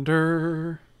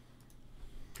Hunter.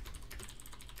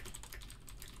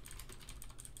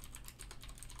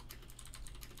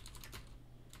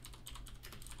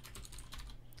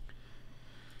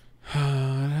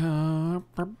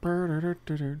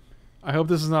 I hope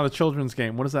this is not a children's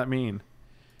game. What does that mean?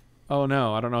 Oh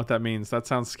no, I don't know what that means. That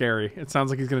sounds scary. It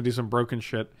sounds like he's going to do some broken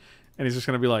shit. And he's just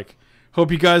going to be like,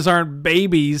 hope you guys aren't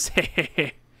babies.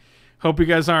 Hope you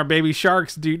guys aren't baby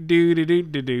sharks. Doot doot doot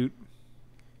doot doot doot.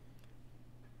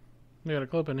 We got a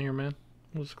clip in here, man.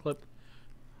 What's the clip?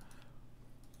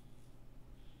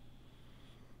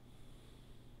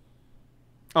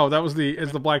 Oh, that was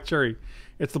it's the black cherry.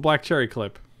 It's the black cherry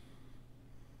clip.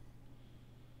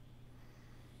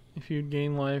 If you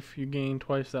gain life, you gain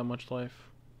twice that much life.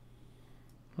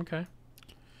 Okay.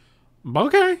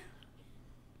 Okay.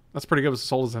 That's pretty good with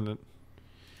Soul Descendant.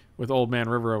 With Old Man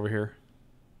River over here.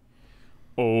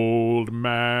 Old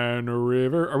Man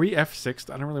River. Are we F6'd?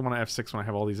 I don't really want to F6 when I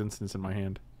have all these instants in my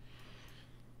hand.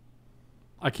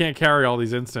 I can't carry all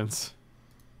these instants.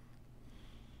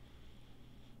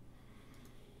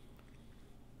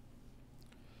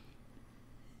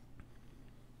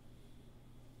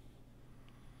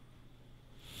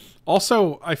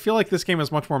 Also, I feel like this game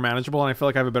is much more manageable, and I feel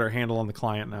like I have a better handle on the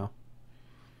client now.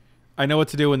 I know what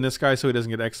to do in this guy so he doesn't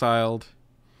get exiled.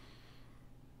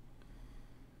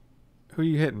 Who are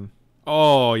you hitting?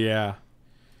 Oh yeah.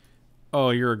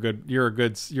 Oh, you're a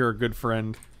good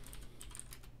friend.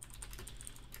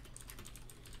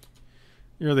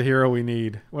 You're the hero we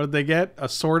need. What did they get? A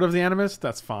Sword of the Animus?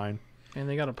 That's fine. And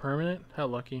they got a permanent? How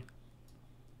lucky.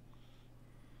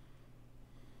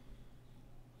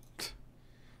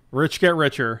 Rich get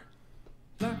richer.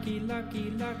 Lucky, lucky,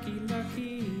 lucky,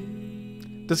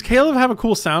 lucky. Does Caleb have a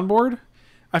cool soundboard?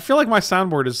 I feel like my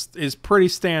soundboard is pretty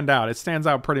stand out. It stands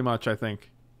out pretty much, I think.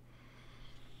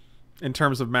 In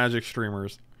terms of Magic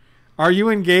streamers. Are you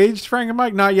engaged, Frank and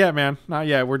Mike? Not yet, man. Not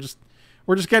yet. We're just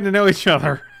getting to know each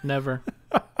other. Never.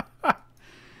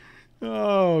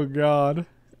 Oh god.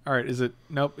 Alright, is it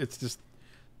nope, it's just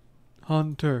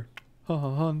Hunter.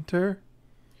 Hunter.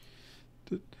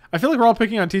 I feel like we're all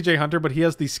picking on TJ Hunter, but he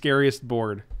has the scariest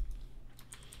board.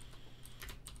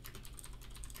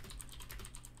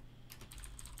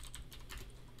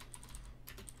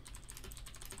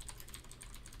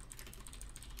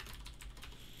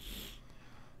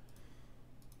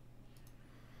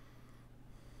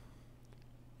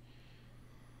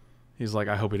 He's like,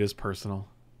 I hope it is personal.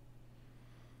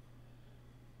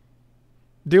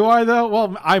 Do I, though?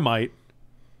 Well, I might.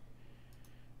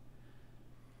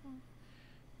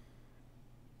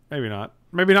 Maybe not.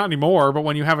 Maybe not anymore, but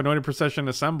when you have Anointed Procession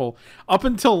assemble. Up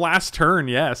until last turn,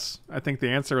 yes. I think the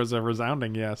answer is a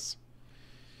resounding yes.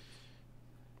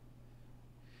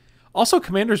 Also,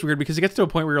 Commander's weird because it gets to a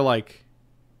point where you're like...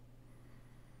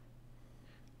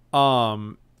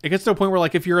 It gets to a point where,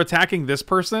 like, if you're attacking this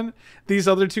person, these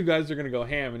other two guys are going to go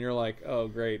ham, and you're like, oh,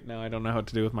 great, now I don't know what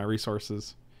to do with my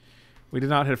resources. We did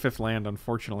not hit 5th land,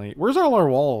 unfortunately. Where's all our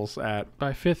walls at?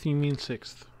 By 5th, you mean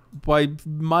 6th. By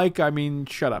Mike, I mean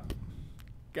shut up.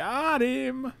 Got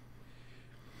him.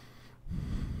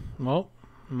 Well,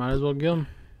 might as well get him.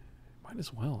 Might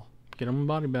as well. Get him a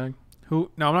body bag.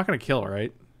 Who? No, I'm not going to kill,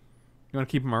 right? You want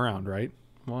to keep him around, right?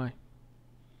 Why?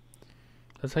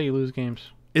 That's how you lose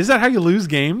games. Is that how you lose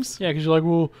games? Yeah, because you're like,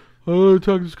 well, I don't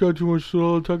attack this guy too much, so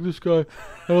I'll attack this guy.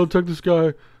 I don't attack this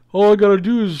guy. All I got to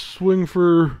do is swing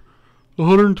for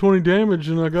 120 damage,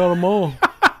 and I got them all.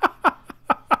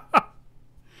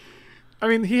 I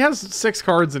mean, he has 6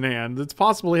 cards in hand. It's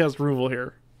possible he has removal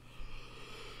here.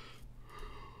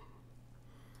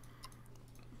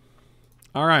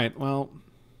 Alright, well...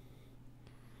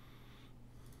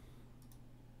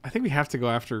 I think we have to go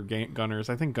after Gunners.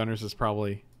 I think Gunners is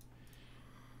probably...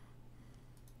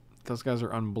 Those guys are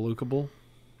unblockable.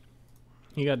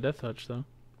 You got Death Touch, though.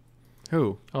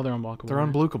 Who? Oh, they're unblockable. They're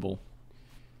unblockable.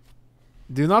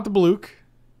 Do not the block.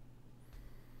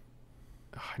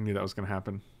 Oh, I knew that was going to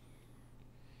happen.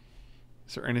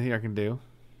 Is there anything I can do?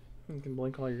 You can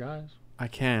blink all your guys. I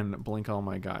can blink all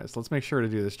my guys. Let's make sure to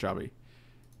do this, Jobby.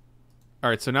 All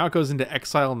right, so now it goes into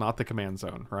Exile, not the command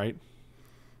zone, right?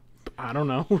 I don't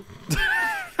know.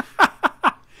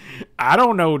 I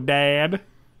don't know, Dad.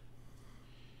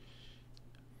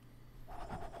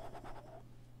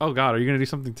 Oh God, are you gonna do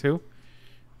something too?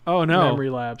 Oh no.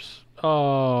 Memory lapse.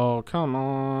 Oh, come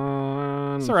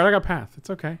on. It's alright, I got path.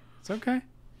 It's okay. It's okay.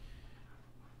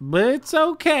 But it's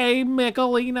okay,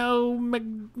 Michelino,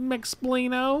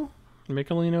 Mixplino.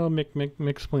 Michelino,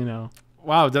 Mixplino.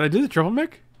 Wow, did I do the triple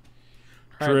Mick?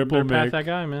 Triple path that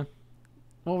guy, man.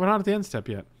 Well, we're not at the end step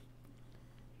yet.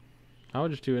 I would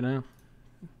just do it now.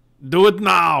 Do it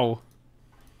now!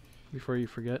 Before you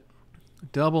forget.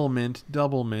 Double mint,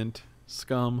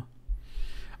 scum.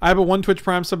 I have a 1 Twitch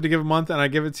Prime sub to give a month, and I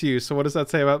give it to you. So what does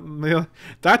that say about me?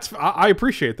 That's I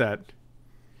appreciate that.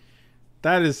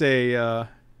 That is a.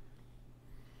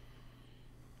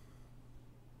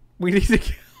 We need to.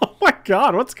 Oh my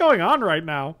God! What's going on right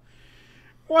now?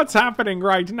 What's happening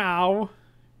right now?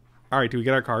 All right, do we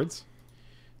get our cards?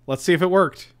 Let's see if it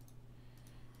worked.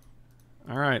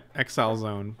 All right, Exile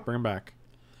Zone. Bring him back.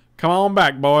 Come on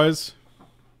back, boys.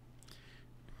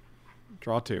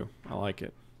 Draw 2. I like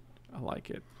it. I like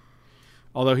it.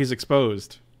 Although he's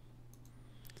exposed.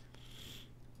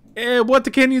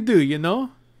 What can you do, you know?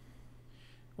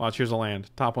 Watch, here's a land.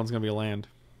 Top one's going to be a land.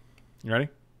 You ready?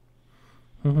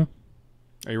 Mm-hmm.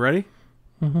 Are you ready?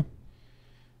 Mm-hmm.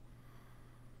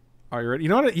 Are you ready? You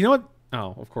know what? You know what?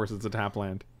 Oh, of course it's a tap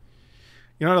land.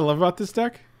 You know what I love about this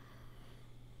deck?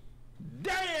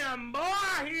 Damn, boy,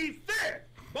 he's thick.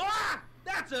 Boy,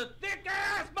 that's a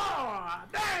thick-ass boy.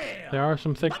 Damn. There are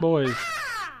some thick boys.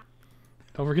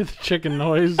 Don't forget the chicken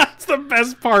noise. That's the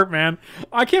best part, man.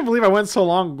 I can't believe I went so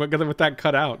long with that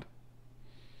cut out.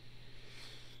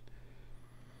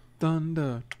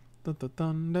 Thunder.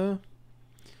 Thunder.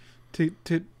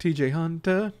 TJ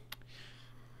Hunter.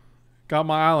 Got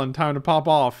my island. Time to pop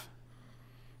off.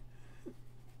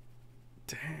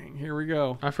 Dang, here we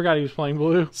go. I forgot he was playing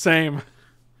blue. Same.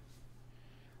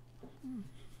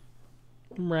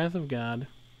 Wrath of God.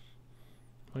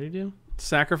 What do you do?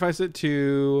 Sacrifice it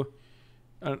to...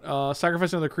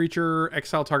 sacrifice another creature,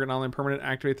 exile target non-land permanent,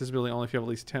 activate this ability only if you have at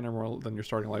least 10 or more than your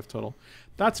starting life total.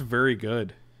 That's very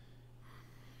good.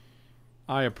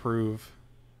 I approve.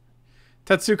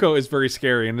 Tetsuko is very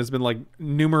scary and has been like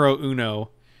numero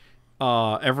uno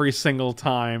every single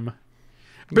time.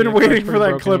 Been waiting for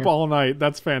that clip all night.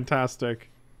 That's fantastic.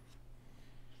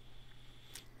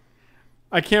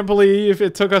 I can't believe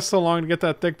it took us so long to get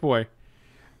that thick boy.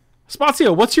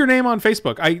 Spazio, what's your name on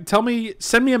Facebook?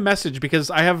 Send me a message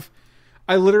because I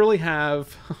literally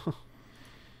have.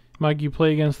 Mike, you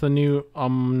play against the new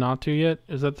not to yet?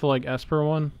 Is that the like Esper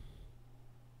one?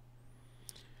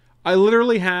 I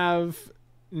literally have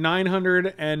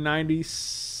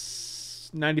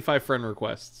 995 friend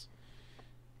requests.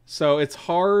 So it's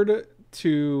hard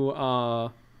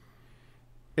to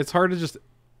just.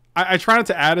 I try not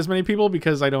to add as many people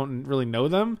because I don't really know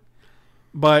them,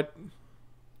 but.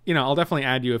 You know, I'll definitely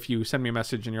add you if you send me a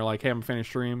message and you're like, hey, I'm a fan of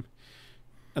stream.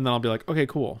 And then I'll be like, okay,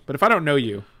 cool. But if I don't know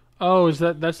you. Oh,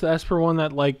 that's the Esper one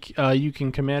that, like, you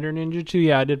can Commander Ninja to?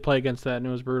 Yeah, I did play against that and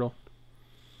it was brutal.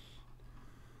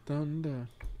 Thunder.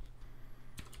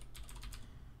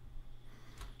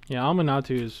 Yeah,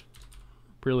 Amanatu is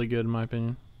really good in my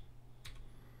opinion.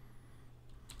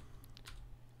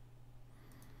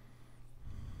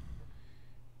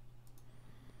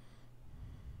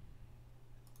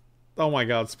 Oh my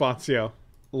God, Spazio.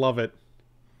 Love it.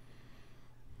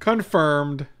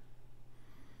 Confirmed.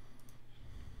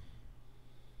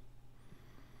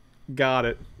 Got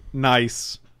it.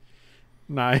 Nice.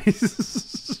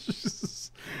 Nice.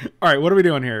 Alright, what are we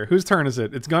doing here? Whose turn is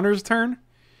it? It's Gunner's turn?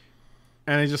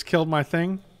 And he just killed my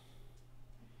thing?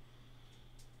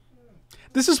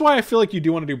 This is why I feel like you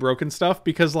do want to do broken stuff,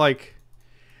 because, like,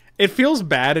 it feels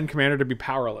bad in Commander to be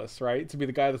powerless, right? To be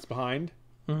the guy that's behind.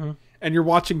 Mm-hmm. And you're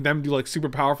watching them do like super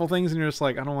powerful things, and you're just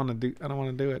like, I don't want to do it. I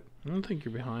don't think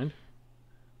you're behind.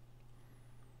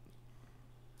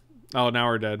 Oh, now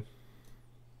we're dead.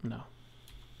 No.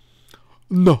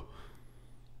 No.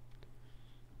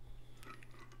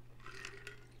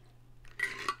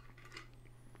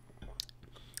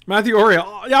 Matthew Oria,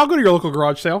 yeah, I'll go to your local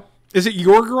garage sale. Is it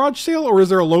your garage sale, or is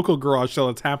there a local garage sale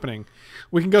that's happening?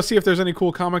 We can go see if there's any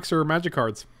cool comics or magic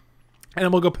cards, and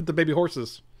then we'll go pet the baby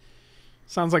horses.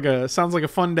 Sounds like a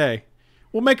fun day.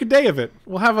 We'll make a day of it.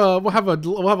 We'll have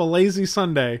a lazy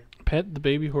Sunday. Pet the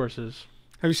baby horses.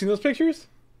 Have you seen those pictures?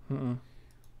 Mm-mm.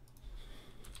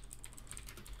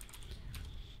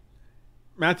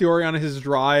 Matthew Ori on his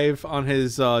drive on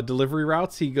his delivery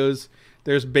routes, he goes,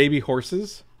 there's baby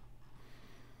horses.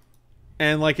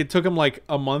 And like it took him like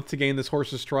a month to gain this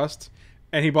horse's trust.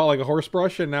 And he bought like a horse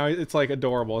brush, and now it's like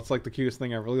adorable. It's like the cutest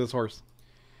thing ever. Look at this horse.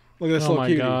 Look at this Oh little my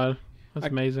cutie. god, that's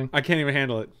amazing. I can't even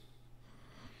handle it.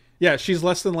 Yeah, she's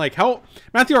less than like how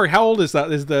Matthew. How old is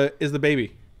that? Is the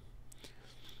baby?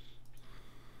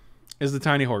 Is the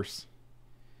tiny horse?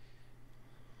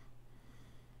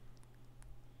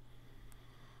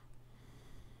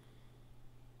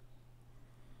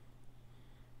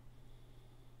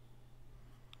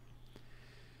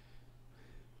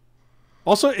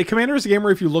 Also, Commander is a game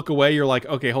where if you look away, you're like,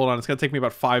 okay, hold on, it's going to take me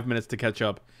about 5 minutes to catch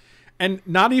up. And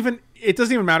not even, it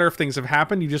doesn't even matter if things have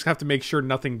happened, you just have to make sure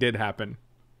nothing did happen.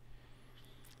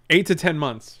 8 to 10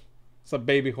 months. It's a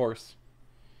baby horse.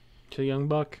 It's a young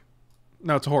buck.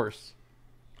 No, it's a horse.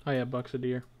 Oh yeah, buck's a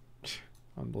deer.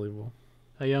 Unbelievable.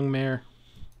 A young mare.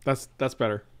 That's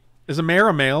better. Is a mare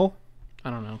a male?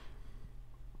 I don't know.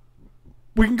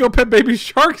 We can go pet baby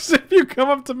sharks if you come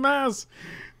up to Mass.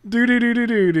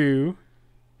 Do-do-do-do-do-do.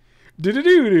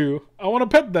 Do-do-do-do. I want to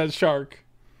pet that shark.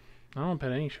 I don't want to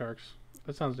pet any sharks.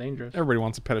 That sounds dangerous. Everybody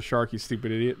wants to pet a shark, you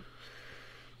stupid idiot.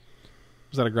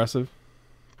 Was that aggressive?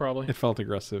 Probably. It felt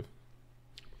aggressive.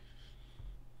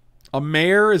 A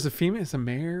mare is a female. Is a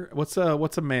mare? What's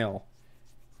a male?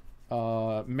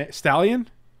 Stallion?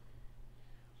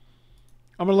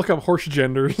 I'm gonna look up horse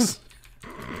genders.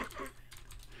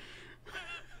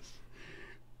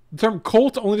 The term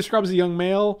colt only describes a young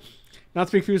male, not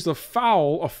to be confused with a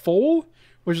foal,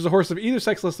 which is a horse of either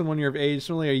sex less than 1 year of age.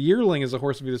 Similarly, a yearling is a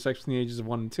horse of either sex between the ages of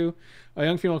 1 and 2. A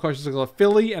young female horse is a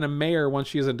filly, and a mare once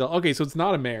she is an adult. Okay, so it's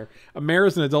not a mare. A mare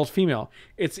is an adult female.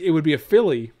 It would be a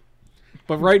filly,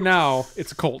 but right now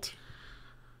it's a colt.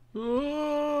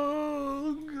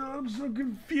 Oh god, I'm so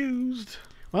confused.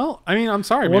 Well, I mean, I'm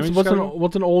sorry, man.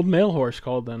 What's an old male horse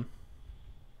called then?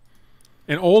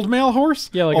 An old male horse?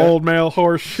 Yeah, like old male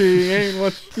horse. She ain't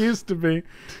what she used to be.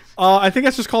 I think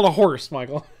that's just called a horse,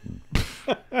 Michael.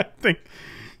 I think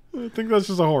that's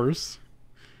just a horse.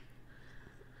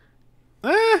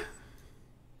 I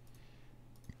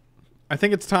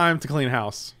think it's time to clean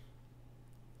house.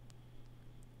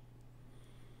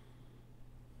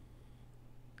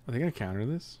 Are they gonna counter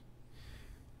this?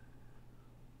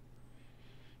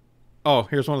 Oh,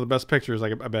 here's one of the best pictures.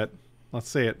 I bet. Let's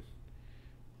see it.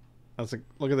 That's like,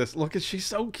 look at this. Look at, she's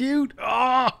so cute.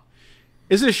 Ah, oh!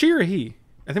 Is it a she or a he?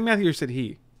 I think Matthew said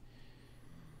he.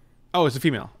 Oh, it's a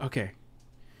female. Okay.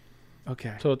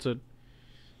 Okay. So it's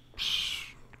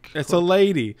a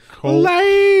lady. Colt.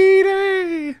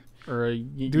 Lady. Or a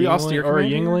Austere or a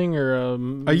Command yingling or a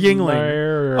yingling.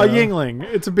 mare or A yingling.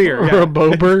 It's a beer. or Yeah. a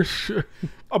bowburst.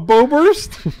 A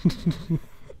bowburst?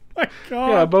 My God.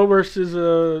 Yeah, a bowburst is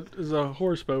a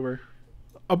horse bower.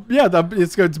 Yeah,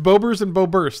 it's bowbers and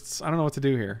bowbursts. I don't know what to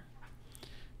do here.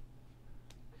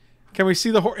 Can we see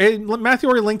the horse? Hey, Matthew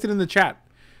already linked it in the chat.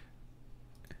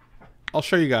 I'll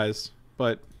show you guys,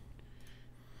 but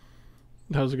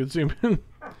That was a good zoom in.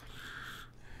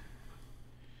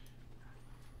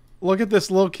 look at this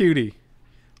little cutie.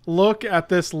 Look at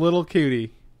this little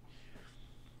cutie.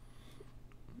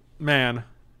 Man.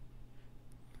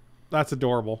 That's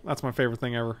adorable. That's my favorite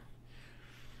thing ever.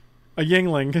 A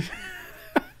yingling.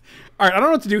 Alright, I don't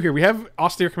know what to do here. We have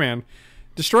Austere Command.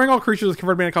 Destroying all creatures with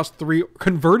converted mana cost 3.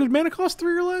 Converted mana cost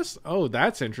 3 or less? Oh,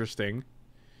 that's interesting.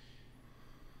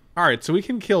 Alright, so we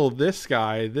can kill this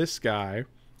guy,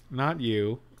 not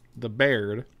you, the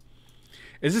Baird.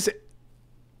 Is this...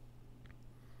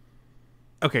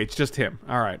 Okay, it's just him.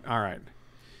 Alright, alright.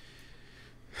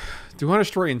 Do we want to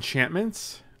destroy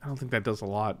enchantments? I don't think that does a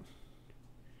lot.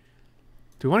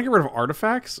 Do we want to get rid of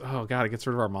artifacts? Oh god, it gets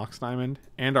rid of our Mox Diamond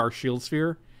and our Shield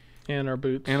Sphere. And our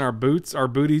boots. And our boots, our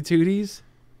booty tooties.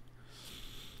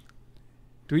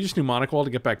 Do we just Mnemonic Wall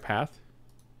to get back Path?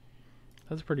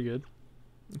 That's pretty good.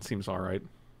 It seems alright.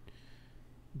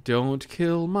 Don't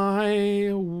kill my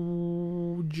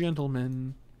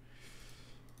gentleman.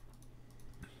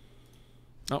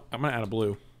 Oh, I'm going to add a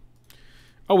blue.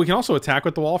 Oh, we can also attack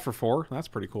with the wall for 4. That's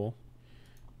pretty cool.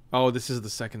 Oh, this is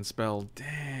the second spell.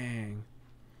 Dang.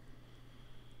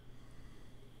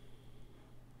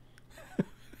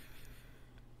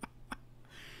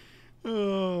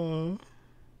 Oh.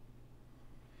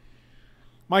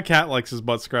 My cat likes his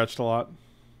butt scratched a lot.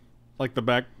 Like the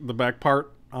back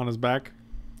part on his back.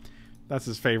 That's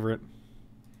his favorite.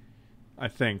 I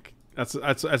think. That's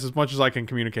as much as I can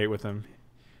communicate with him.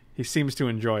 He seems to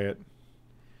enjoy it.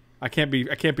 I can't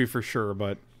be for sure,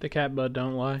 but The cat butt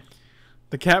don't lie.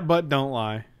 the cat butt don't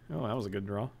lie. Oh, that was a good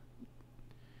draw.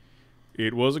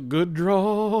 It was a good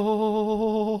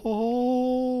draw.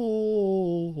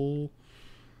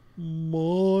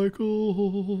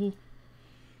 Michael.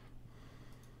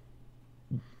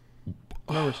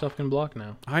 No, stuff can block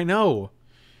now. I know.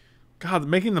 God,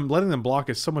 letting them block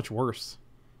is so much worse.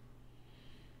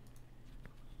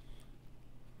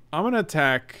 I'm gonna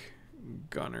attack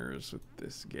Gunners with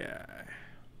this guy.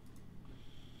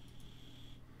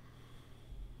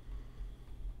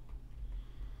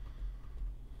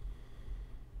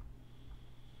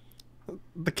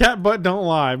 The cat butt don't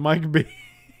lie, Mike B.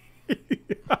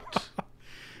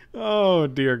 Oh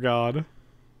dear God.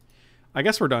 I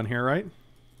guess we're done here, right?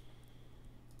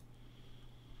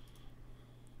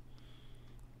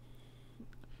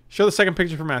 Show the second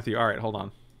picture for Matthew. All right, hold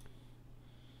on.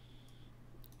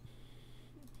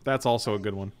 That's also a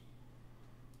good one.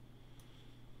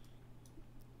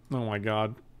 Oh my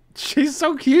God. She's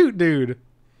so cute, dude.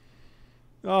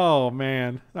 Oh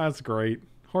man, that's great.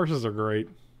 Horses are great.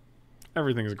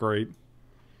 Everything's great.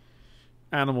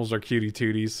 Animals are cutie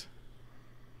tooties.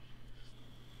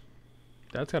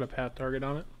 That's got a path target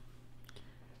on it.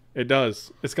 It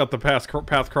does. It's got the path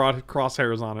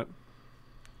crosshairs on it.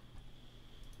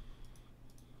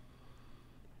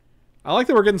 I like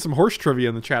that we're getting some horse trivia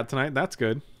in the chat tonight. That's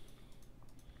good.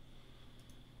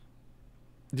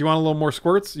 Do you want a little more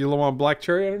squirts? You want black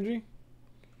cherry energy?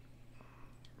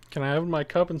 Can I have my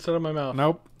cup instead of my mouth?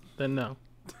 Nope. Then no.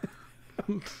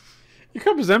 Your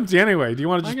cup is empty anyway. Do you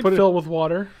want to just put it? Fill it with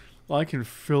water. I can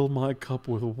fill my cup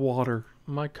with water.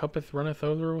 My cuppeth runneth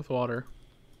over with water.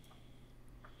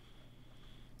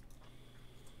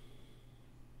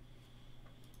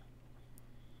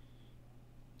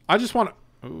 I just want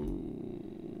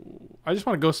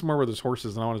to go somewhere where there's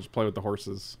horses, and I want to just play with the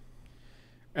horses.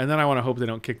 And then I want to hope they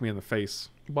don't kick me in the face.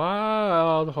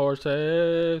 Wild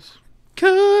horses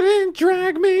couldn't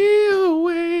drag me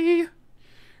away.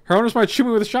 Her owners might shoot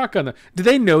me with a shotgun. Do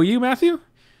they know you, Matthew?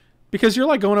 Because you're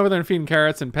like going over there and feeding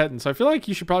carrots and petting. So I feel like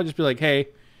you should probably just be like, hey,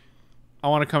 I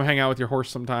want to come hang out with your horse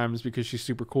sometimes because she's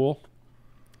super cool.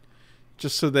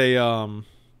 Just so they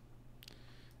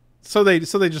so they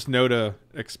just know to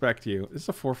expect you. This is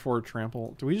a 4/4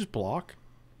 trample. Do we just block?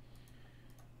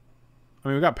 I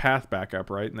mean, we got path backup,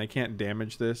 right? And they can't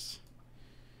damage this.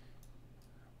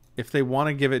 If they want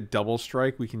to give it double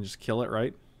strike, we can just kill it,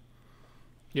 right?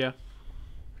 Yeah.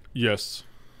 Yes.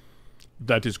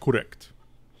 That is correct.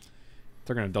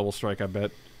 They're going to double strike, I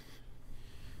bet.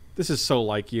 This is so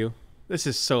like you. This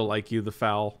is so like you, the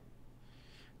foul.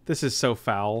 This is so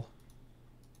foul.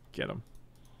 Get him.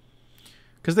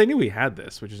 Because they knew we had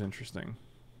this, which is interesting.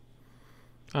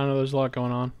 I don't know, there's a lot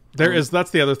going on.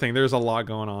 That's the other thing. There's a lot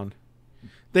going on.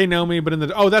 They know me, but in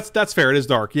the... Oh, that's fair. It is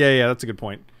dark. Yeah, that's a good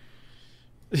point.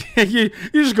 you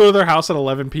just go to their house at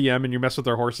 11 p.m. and you mess with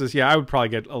their horses. Yeah, I would probably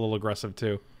get a little aggressive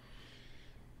too.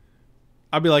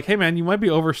 I'd be like, hey man, you might be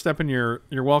overstepping your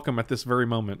welcome at this very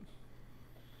moment.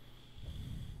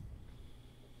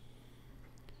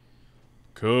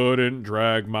 Couldn't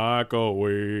drag Mike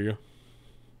away.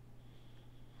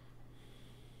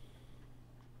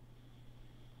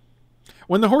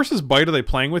 When the horses bite, are they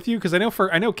playing with you? Because I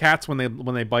know cats when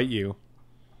they bite you.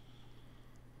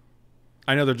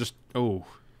 I know they're just That's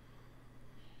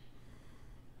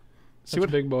a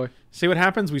big boy. See what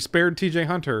happens? We spared TJ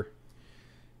Hunter.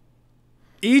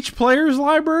 Each player's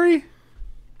library?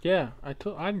 Yeah, I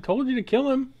told you to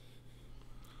kill him.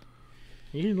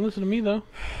 You didn't listen to me though.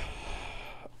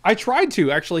 I tried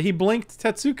to, actually. He blinked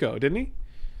Tetsuko, didn't he?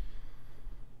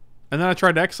 And then I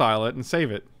tried to exile it and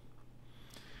save it.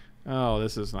 Oh,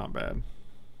 this is not bad.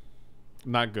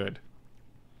 Not good.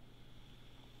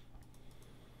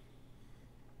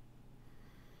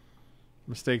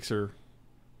 Mistakes have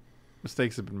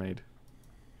been made.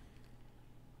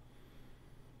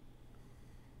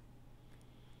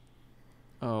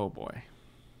 Oh boy.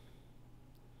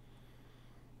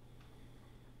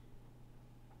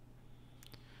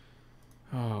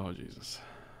 Oh Jesus.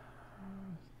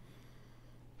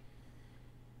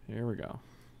 Here we go.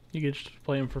 You could just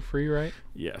play him for free, right?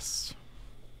 Yes.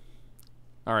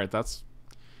 All right, that's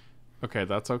okay.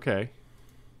 That's okay.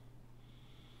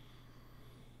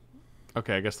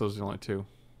 Okay, I guess those are the only two.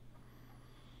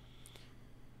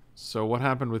 So what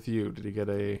happened with you? Did he get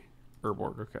a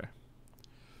Urborg? Okay.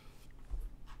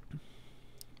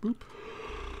 Boop.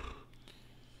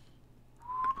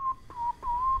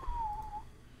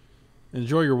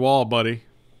 Enjoy your wall, buddy.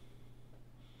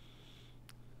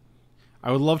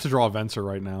 I would love to draw a Venser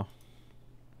right now.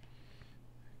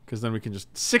 Because then we can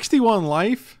just... 61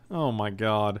 life? Oh my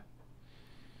god.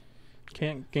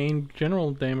 Can't gain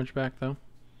general damage back, though.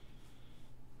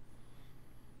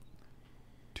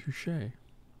 Touche.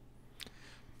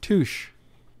 Touche.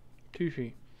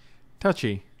 Touchy.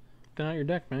 Touchy. Then out your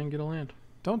deck, man. Get a land.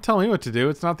 Don't tell me what to do.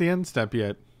 It's not the end step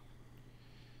yet.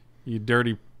 You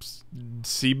dirty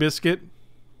sea biscuit.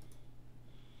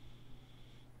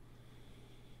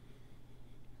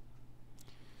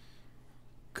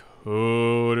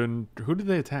 Who did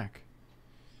they attack?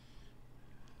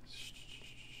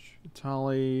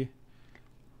 Tali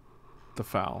the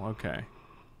Foul. Okay.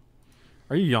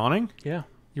 Are you yawning? Yeah.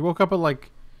 You woke up at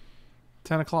like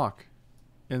 10 o'clock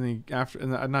at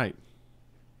night.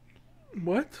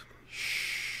 What?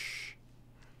 Shh.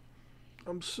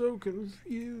 I'm so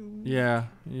confused. Yeah,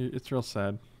 it's real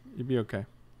sad. You'd be okay.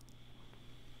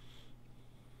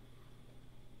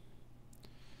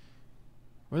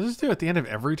 What does this do at the end of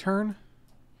every turn?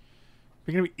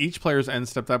 Beginning of each player's end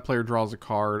step, that player draws a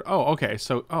card. Oh, okay.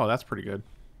 So, that's pretty good.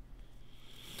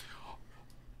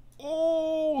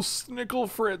 Oh, Snickle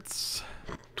Fritz.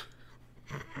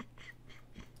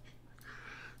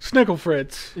 Snickle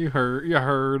Fritz. You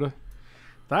heard.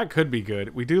 That could be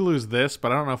good. We do lose this,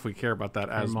 but I don't know if we care about that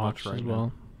as much right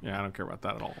now. Yeah, I don't care about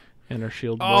that at all. And our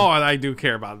shield. Oh, I do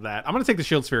care about that. I'm going to take the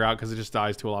Shield Sphere out because it just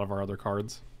dies to a lot of our other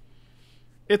cards.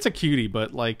 It's a cutie,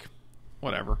 but, like,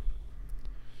 whatever.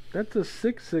 That's a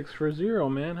 6/6 for 0,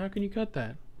 man. How can you cut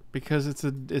that? Because it's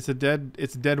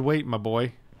dead weight, my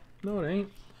boy. No, it ain't.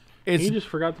 He just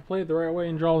forgot to play it the right way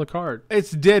and draw the card.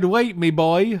 It's dead weight, me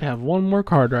boy. I have one more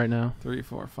card right now. 3,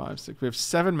 4, 5, 6. We have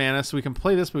 7 mana, so we can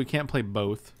play this, but we can't play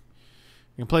both.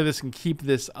 We can play this and keep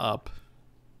this up.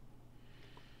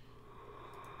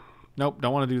 Nope,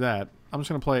 don't want to do that. I'm just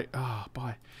going to play... Oh,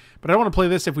 boy. But I don't want to play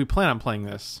this if we plan on playing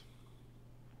this.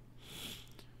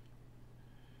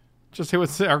 Just hit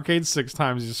with Arcade 6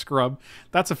 times, you scrub.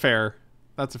 That's a fair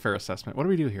assessment. What do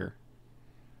we do here?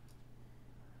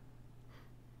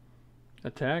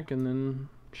 Attack and then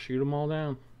shoot them all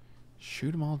down.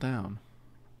 Shoot them all down.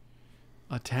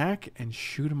 Attack and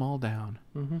shoot them all down.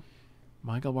 Mm-hmm.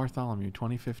 Michael Bartholomew,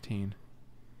 2015.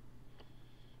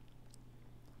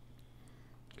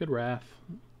 Good Wrath.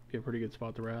 Be a pretty good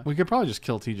spot to Wrath. We could probably just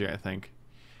kill TJ, I think.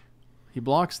 He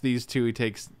blocks these 2. He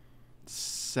takes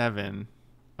 7.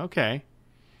 Okay.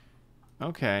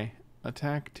 Okay.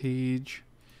 Attack Tej.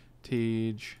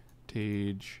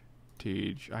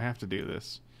 I have to do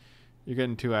this. You're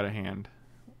getting 2 out of hand.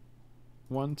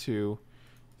 1, 2,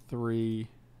 3,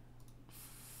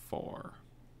 4.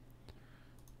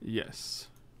 Yes.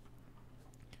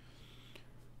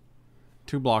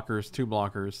 2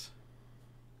 blockers.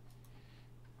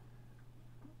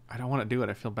 I don't want to do it.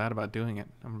 I feel bad about doing it.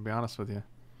 I'm going to be honest with you.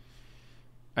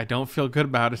 I don't feel good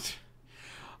about it.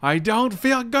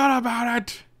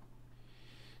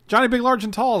 Johnny Big, Large,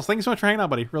 and Talls, thank you so much for hanging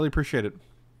out, buddy. Really appreciate it.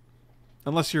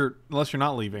 Unless you're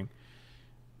not leaving.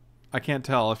 I can't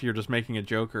tell if you're just making a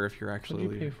joke or if you're actually leaving.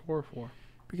 What did you leaving. pay 4 for?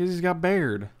 Because he's got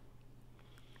Baird.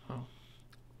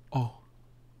 Oh.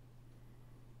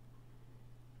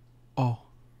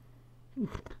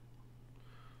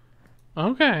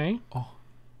 Okay. Oh.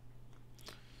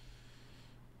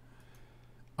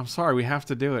 I'm sorry, we have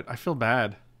to do it. I feel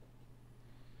bad.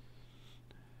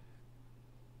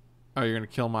 Oh, you're going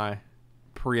to kill my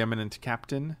preeminent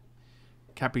captain?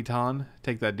 Capitan?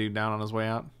 Take that dude down on his way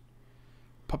out?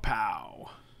 Pa-pow.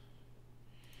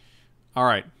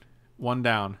 Alright. 1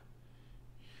 down.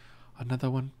 Another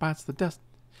one bites the dust.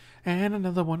 And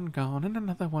another one gone. And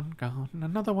another one gone. And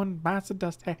another one bites the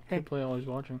dust. Hey, hey. Good play, always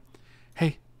watching.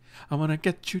 Hey, I'm going to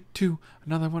get you to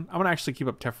another one. I'm going to actually keep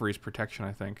up Teferi's protection,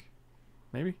 I think.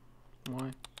 Maybe?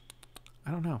 Why?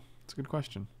 I don't know. It's a good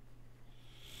question.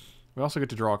 We also get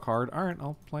to draw a card. Alright,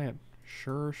 I'll play it.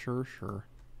 Sure.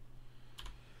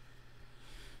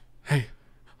 Hey,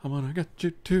 I'm gonna get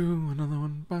you to another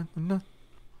one by the nut.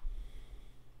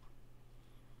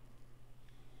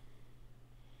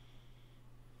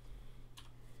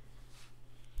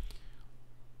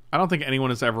 I don't think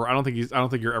anyone is ever. I don't think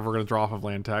you're ever gonna draw off of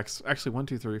land tax. Actually, 1,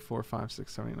 2, 3, 4, 5,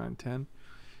 6, 7, 8, 9, 10.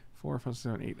 4, 5,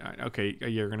 7, 8, 9. Okay, yeah,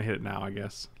 you're gonna hit it now, I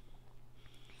guess.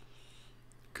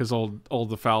 Because old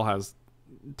the foul has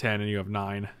 10 and you have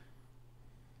 9.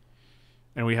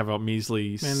 And we have a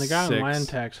measly 6. Man, the guy on land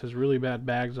tax has really bad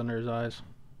bags under his eyes.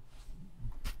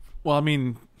 Well, I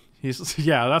mean, he's...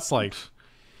 Yeah, that's like...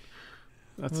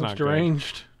 That's not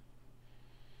deranged.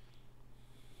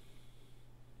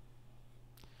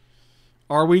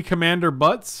 Good. Are we Commander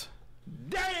Butts?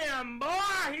 Damn, boy,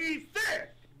 he's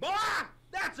thick. Boy,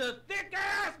 that's a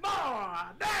thick-ass boy.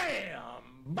 Damn.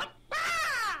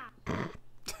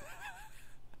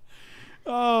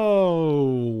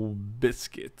 Oh,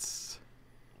 biscuits.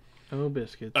 Oh,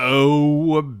 biscuits.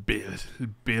 Oh,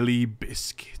 Billy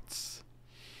Biscuits.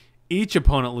 Each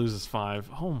opponent loses 5.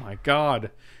 Oh, my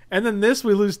God. And then this,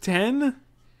 we lose 10?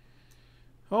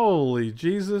 Holy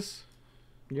Jesus.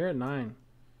 You're at 9.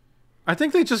 I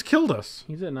think they just killed us.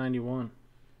 He's at 91.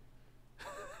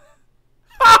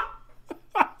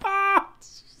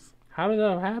 How did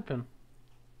that happen?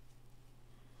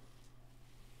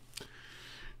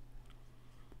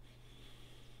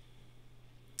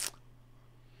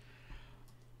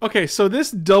 Okay, so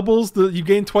this doubles you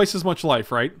gain twice as much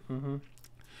life, right? Mm-hmm.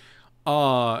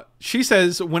 She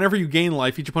says whenever you gain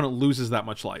life, each opponent loses that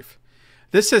much life.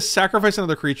 This says sacrifice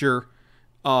another creature.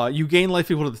 You gain life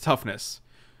equal to the toughness.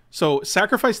 So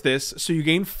sacrifice this, so you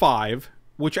gain 5,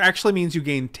 which actually means you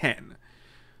gain 10.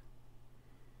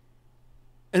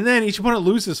 And then each opponent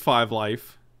loses 5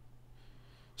 life.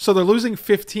 So they're losing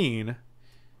 15.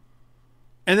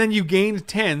 And then you gained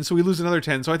 10, so we lose another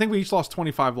 10. So I think we each lost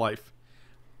 25 life.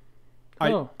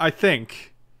 I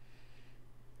think.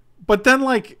 But then,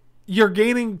 like, you're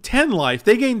gaining 10 life.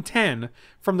 They gained 10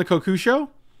 from the Kokusho.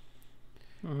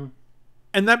 Mm-hmm.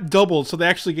 And that doubled, so they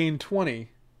actually gained 20.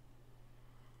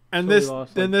 And so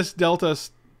this dealt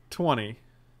us 20.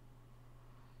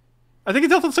 I think it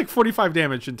dealt us like 45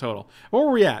 damage in total. What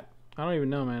were we at? I don't even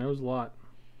know, man. It was a lot.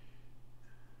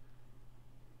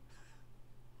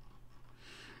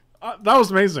 That was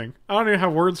amazing. I don't even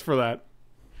have words for that.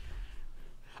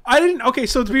 Okay,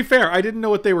 so to be fair, I didn't know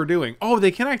what they were doing. Oh,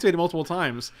 they can activate it multiple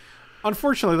times.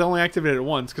 Unfortunately, they only activated it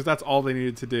once because that's all they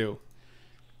needed to do.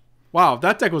 Wow,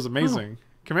 that deck was amazing. Oh.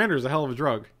 Commander is a hell of a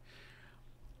drug.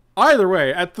 Either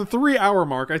way, at the 3-hour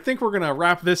mark, I think we're going to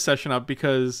wrap this session up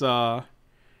because that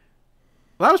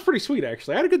was pretty sweet,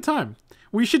 actually. I had a good time.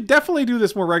 We should definitely do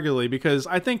this more regularly because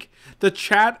I think the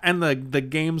chat and the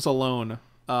games alone,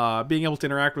 being able to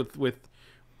interact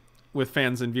with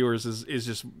fans and viewers is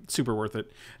just super worth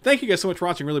it. Thank you guys so much for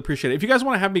watching. Really appreciate it. If you guys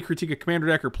want to have me critique a commander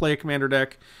deck or play a commander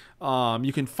deck,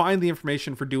 you can find the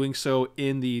information for doing so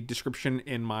in the description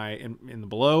in the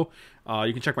below.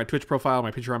 You can check my Twitch profile,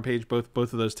 my Patreon page. Both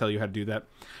of those tell you how to do that.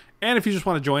 And if you just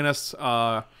want to join us,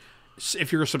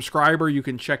 if you're a subscriber, you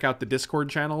can check out the Discord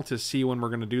channel to see when we're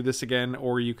going to do this again,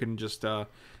 or you can just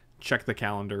check the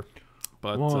calendar.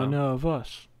 But one of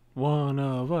us. One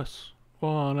of us.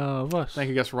 One of us. Thank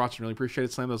you guys for watching. Really appreciate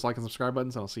it. Slam those like and subscribe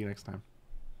buttons, and I'll see you next time.